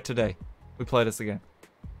started today, we play this again.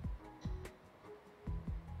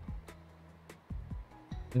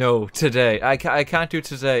 No, today. I can't do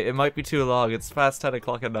today. It might be too long. It's past 10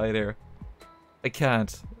 o'clock at night here. I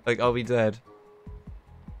can't. Like, I'll be dead.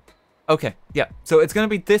 Okay, yeah. So it's gonna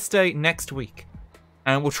be this day next week.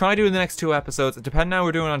 And we'll try doing the next 2 episodes. Depending on how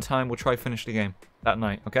we're doing on time, we'll try finish the game that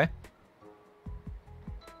night, okay?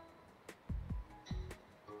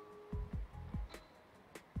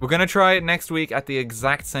 We're gonna try it next week at the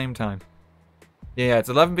exact same time. Yeah, it's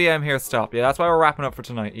 11 PM here, stop. Yeah, that's why we're wrapping up for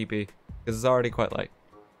tonight, EP. Because it's already quite late.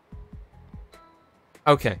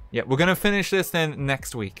 Okay, yeah, we're gonna finish this then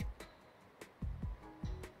next week.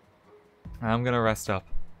 I'm gonna rest up.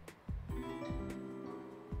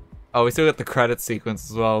 Oh, we still got the credit sequence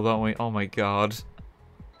as well, don't we? Oh my god.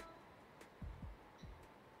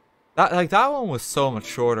 That one was so much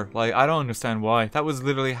shorter. Like, I don't understand why. That was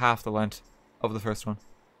literally half the length of the first one.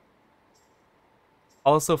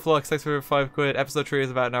 Also, Flux, thanks for 5 quid. Episode 3 is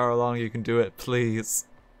about an hour long. You can do it, please.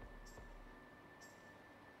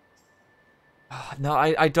 No,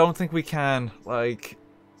 I don't think we can. Like,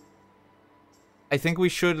 I think we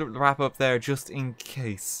should wrap up there just in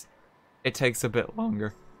case it takes a bit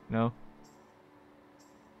longer. No?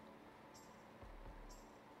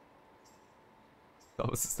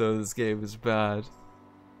 Oh, so this game is bad.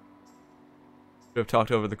 Should have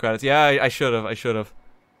talked over the credits. Yeah, I should have. I should have.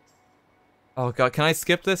 Oh god, can I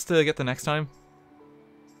skip this to get the next time?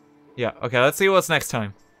 Yeah, okay, let's see what's next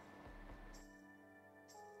time.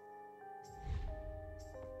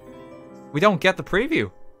 We don't get the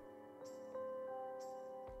preview.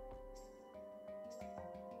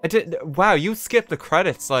 I did. Wow, you skipped the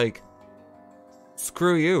credits, like.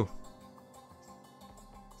 Screw you.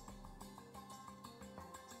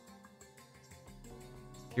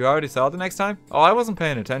 You already saw the next time? Oh, I wasn't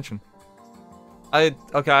paying attention.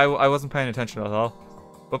 Okay, I wasn't paying attention at all.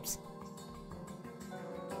 Whoops.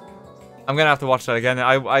 I'm gonna have to watch that again.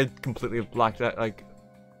 I completely blacked out, like,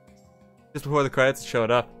 just before the credits showed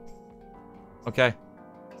up. Okay.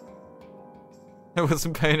 I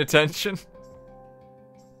wasn't paying attention.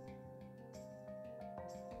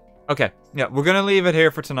 Okay, yeah, we're gonna leave it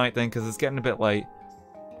here for tonight then, because it's getting a bit late.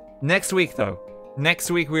 Next week, though.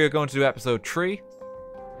 Next week we are going to do episode 3.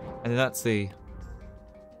 And then let's see.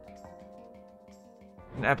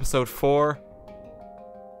 In episode 4.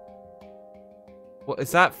 What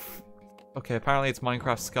is that? Okay, apparently it's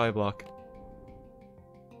Minecraft Skyblock.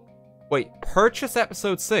 Wait, purchase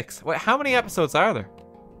episode 6. Wait, how many episodes are there?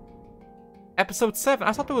 Episode 7?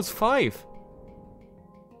 I thought there was 5.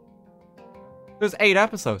 There's 8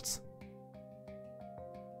 episodes.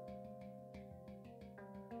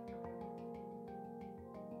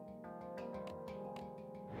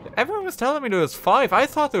 Everyone was telling me there was 5. I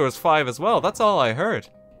thought there was 5 as well. That's all I heard.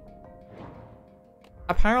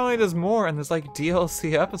 Apparently there's more and there's like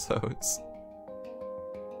DLC episodes.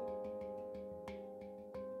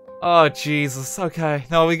 Oh, Jesus. Okay.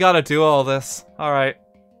 No, we gotta do all this. Alright.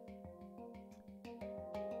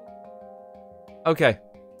 Okay.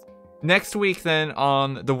 Next week then,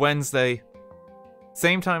 on the Wednesday,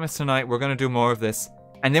 same time as tonight, we're gonna do more of this.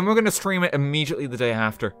 And then we're gonna stream it immediately the day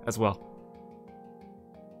after as well.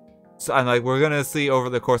 So, and like, we're gonna see over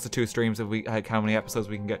the course of 2 streams if we like how many episodes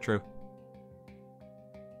we can get through.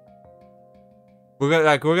 We're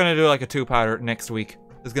gonna do like a 2-parter next week.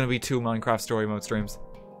 There's gonna be 2 Minecraft Story Mode streams,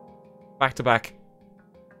 back to back.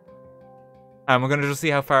 And we're gonna just see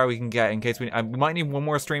how far we can get in case we might need one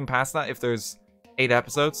more stream past that if there's 8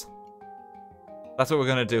 episodes. That's what we're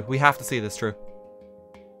gonna do. We have to see this through.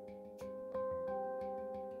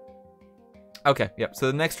 Okay, yep. So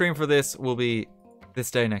the next stream for this will be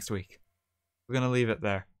this day next week. We're gonna leave it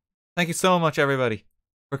there. Thank you so much, everybody,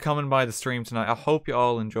 for coming by the stream tonight. I hope you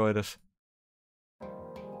all enjoyed it.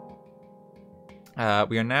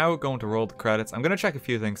 We are now going to roll the credits. I'm gonna check a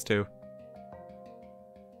few things too.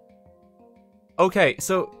 Okay,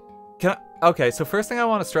 so so first thing I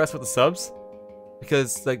want to stress with the subs,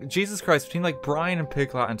 because like Jesus Christ, between like Brian and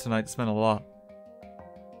Piglatin tonight, it's been a lot.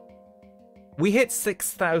 We hit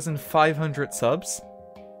 6,500 subs.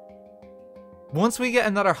 Once we get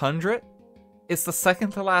another 100, it's the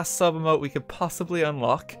second to last sub emote we could possibly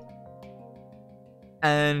unlock.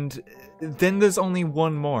 And then there's only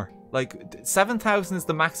one more. Like, 7,000 is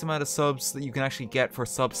the max amount of subs that you can actually get for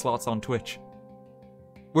sub slots on Twitch.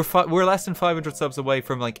 We're less than 500 subs away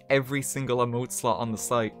from like every single emote slot on the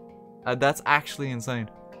site. That's actually insane.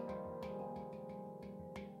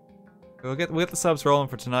 We'll get the subs rolling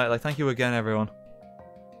for tonight. Like, thank you again, everyone.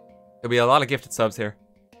 There'll be a lot of gifted subs here.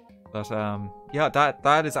 But yeah,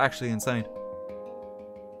 that is actually insane.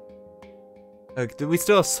 Like, we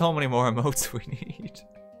still have so many more emotes we need.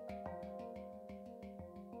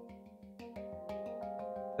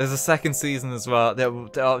 There's a second season as well.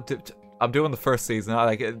 I'm doing the first season.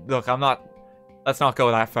 Look, I'm not. Let's not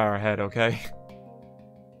go that far ahead, okay?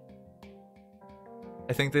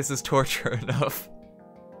 I think this is torture enough.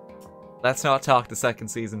 Let's not talk the second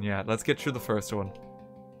season yet. Let's get through the first one.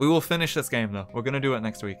 We will finish this game though. We're gonna do it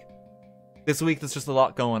next week. This week there's just a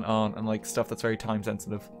lot going on and like stuff that's very time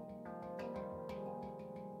sensitive.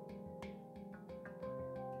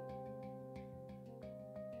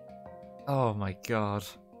 Oh my god.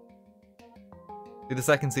 Do the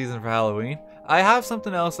second season for Halloween. I have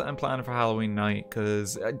something else that I'm planning for Halloween night,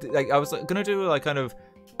 because I was gonna do like kind of.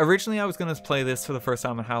 Originally I was gonna play this for the first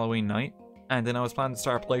time on Halloween night, and then I was planning to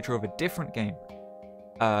start a playthrough of a different game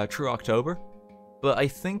through October. But I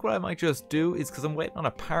think what I might just do is, because I'm waiting on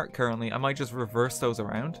a part currently, I might just reverse those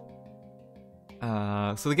around.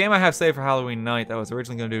 So the game I have saved for Halloween night that I was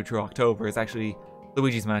originally going to do through October is actually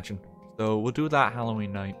Luigi's Mansion. So we'll do that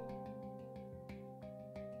Halloween night.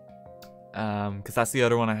 Because that's the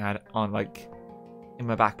other one I had on, like, in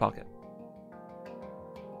my back pocket.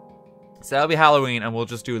 So that'll be Halloween, and we'll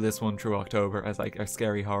just do this one through October as, like, a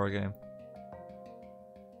scary horror game.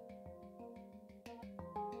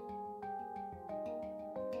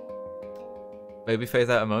 Maybe phase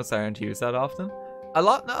out emotes that aren't used that often. A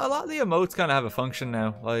lot of the emotes kind of have a function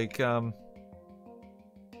now. Like,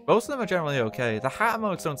 most of them are generally okay. The hat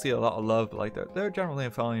emotes don't see a lot of love, but like they're generally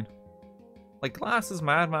fine. Like Glasses,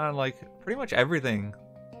 Madman, like pretty much everything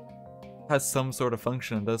has some sort of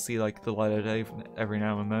function and does see like the light of day every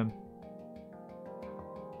now and then.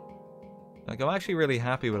 Like, I'm actually really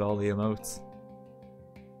happy with all the emotes.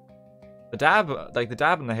 The dab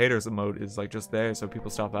and the haters emote is like just there so people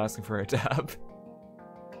stop asking for a dab.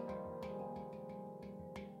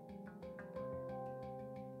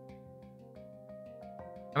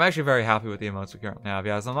 I'm actually very happy with the emotes we currently have,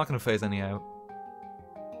 yeah, so I'm not going to phase any out.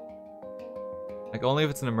 Like, only if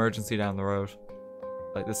it's an emergency down the road.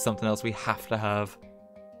 Like, there's something else we have to have.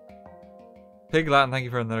 Pig Latin, thank you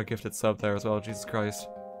for another gifted sub there as well, Jesus Christ.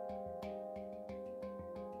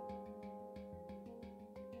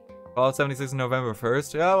 Fallout 76 November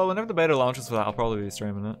 1st? Yeah, well, whenever the beta launches for that, I'll probably be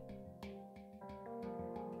streaming it.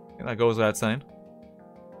 I think that goes without saying.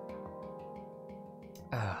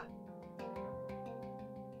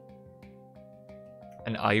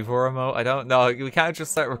 An Ivor emote? I don't know. We can't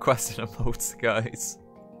just start requesting emotes, guys.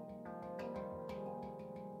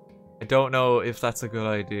 I don't know if that's a good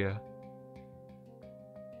idea.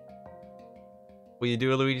 Will you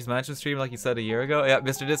do a Luigi's Mansion stream like you said a year ago? Yeah,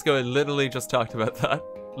 Mr. Disco literally just talked about that.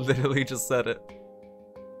 Literally just said it.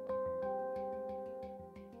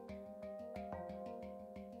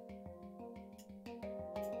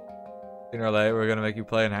 Sooner or later, we're gonna make you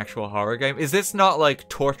play an actual horror game. Is this not like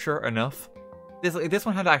torture enough? This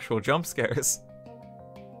one had actual jump scares.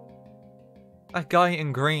 That guy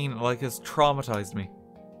in green like has traumatized me.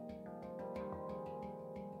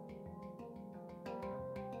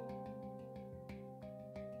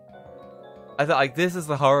 I thought like this is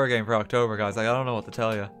the horror game for October, guys. Like, I don't know what to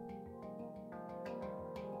tell you.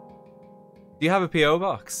 Do you have a PO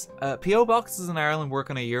box? PO boxes in Ireland work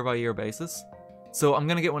on a year-by-year basis, so I'm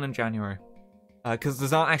gonna get one in January. Because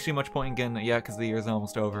there's not actually much point in getting it yet because the year's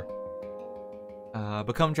almost over.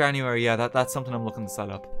 But come January, yeah, that's something I'm looking to set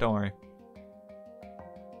up. Don't worry.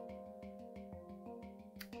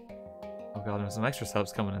 Oh god, there's some extra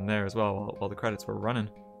subs coming in there as well while the credits were running.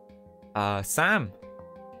 Sam!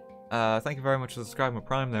 Thank you very much for subscribing with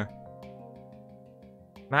Prime there.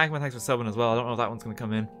 Magma, thanks for subbing as well. I don't know if that one's going to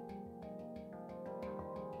come in.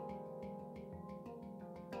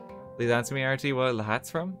 Please answer me, RT, what the hat's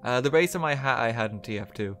from? The base of my hat I had in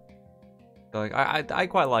TF2. So, like, I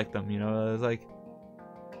quite like them, you know? It was like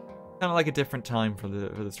kind of like a different time for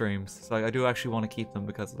the streams. So like, I do actually want to keep them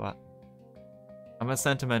because of that. I'm a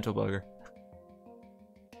sentimental bugger.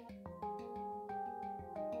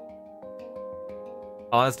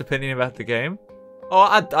 Honest opinion about the game?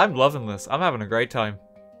 Oh, I'm loving this. I'm having a great time.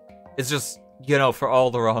 It's just, you know, for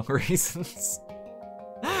all the wrong reasons.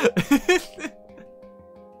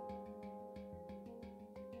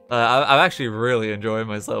 I'm actually really enjoying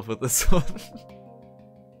myself with this one.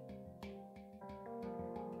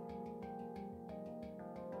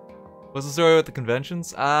 What's the story with the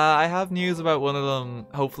conventions? I have news about one of them,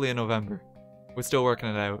 hopefully in November. We're still working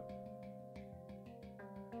it out.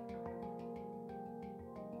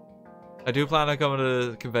 I do plan on coming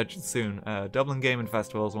to the convention soon. Dublin Gaming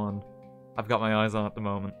Festival is one I've got my eyes on at the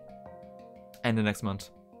moment. End of next month.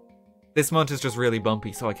 This month is just really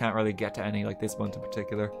bumpy, so I can't really get to any, like this month in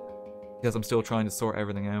particular. Because I'm still trying to sort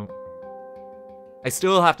everything out. I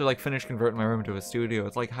still have to like finish converting my room into a studio.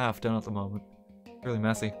 It's like half done at the moment. It's really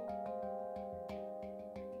messy.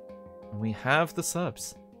 And we have the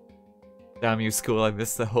subs. Damn you, school, I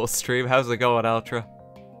missed the whole stream. How's it going, Ultra?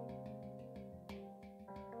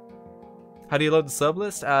 How do you load the sub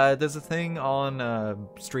list? There's a thing on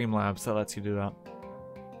Streamlabs that lets you do that.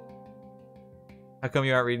 How come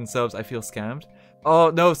you aren't reading subs? I feel scammed. Oh,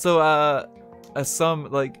 no, so,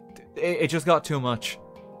 some, like, it just got too much.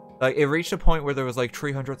 Like, it reached a point where there was, like,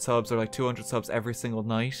 300 subs or, like, 200 subs every single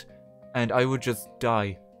night. And I would just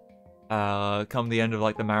die, come the end of,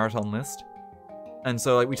 like, the marathon list. And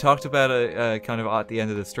so, like, we talked about it, kind of at the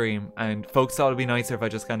end of the stream. And folks thought it'd be nicer if I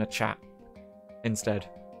just kind of chat instead.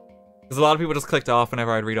 Because a lot of people just clicked off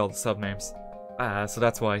whenever I'd read all the sub names. So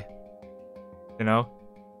that's why. You know?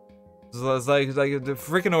 So it's like the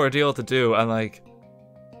freaking ordeal to do, and like,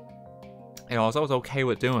 you know, I was always okay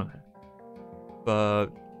with doing it. But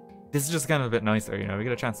this is just kind of a bit nicer, you know, we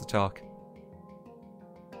get a chance to talk.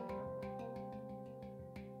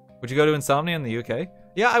 Would you go to Insomnia in the UK?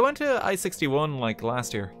 Yeah, I went to I-61 like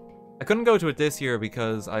last year. I couldn't go to it this year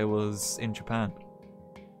because I was in Japan.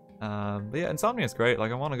 But yeah, Insomnia is great,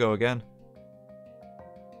 like I want to go again.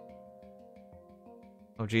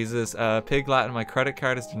 Oh Jesus, Pig Latin, my credit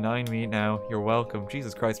card is denying me now. You're welcome.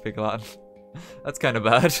 Jesus Christ, Pig Latin. That's kind of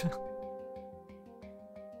bad.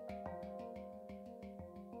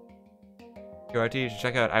 QRT, you should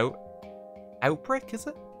check out Outbreak, is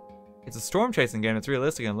it? It's a storm chasing game, it's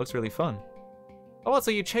realistic and looks really fun. Oh,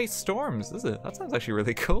 so you chase storms, is it? That sounds actually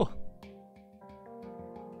really cool.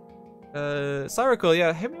 Cyrical,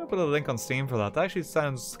 yeah, hit me up with a link on Steam for that. That actually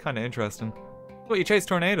sounds kind of interesting. What, you chase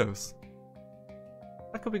tornadoes?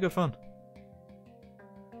 That could be good fun.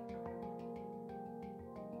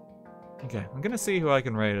 Okay, I'm gonna see who I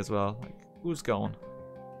can raid as well. Like, who's going?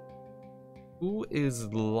 Who is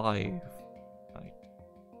live? Right.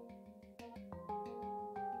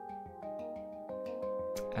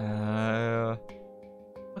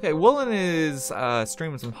 Okay, Woolen is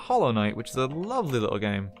streaming some Hollow Knight, which is a lovely little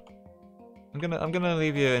game. I'm gonna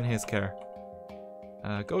leave you in his care.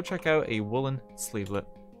 Go check out a Woolen Sleevelet.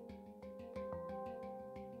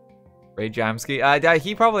 Ray Jamsky.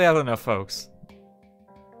 He probably had enough, folks.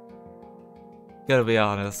 Gotta be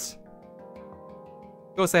honest.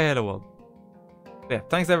 Go say hello, Will. Yeah,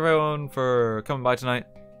 thanks everyone for coming by tonight.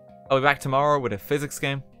 I'll be back tomorrow with a physics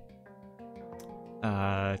game.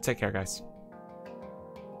 Take care, guys.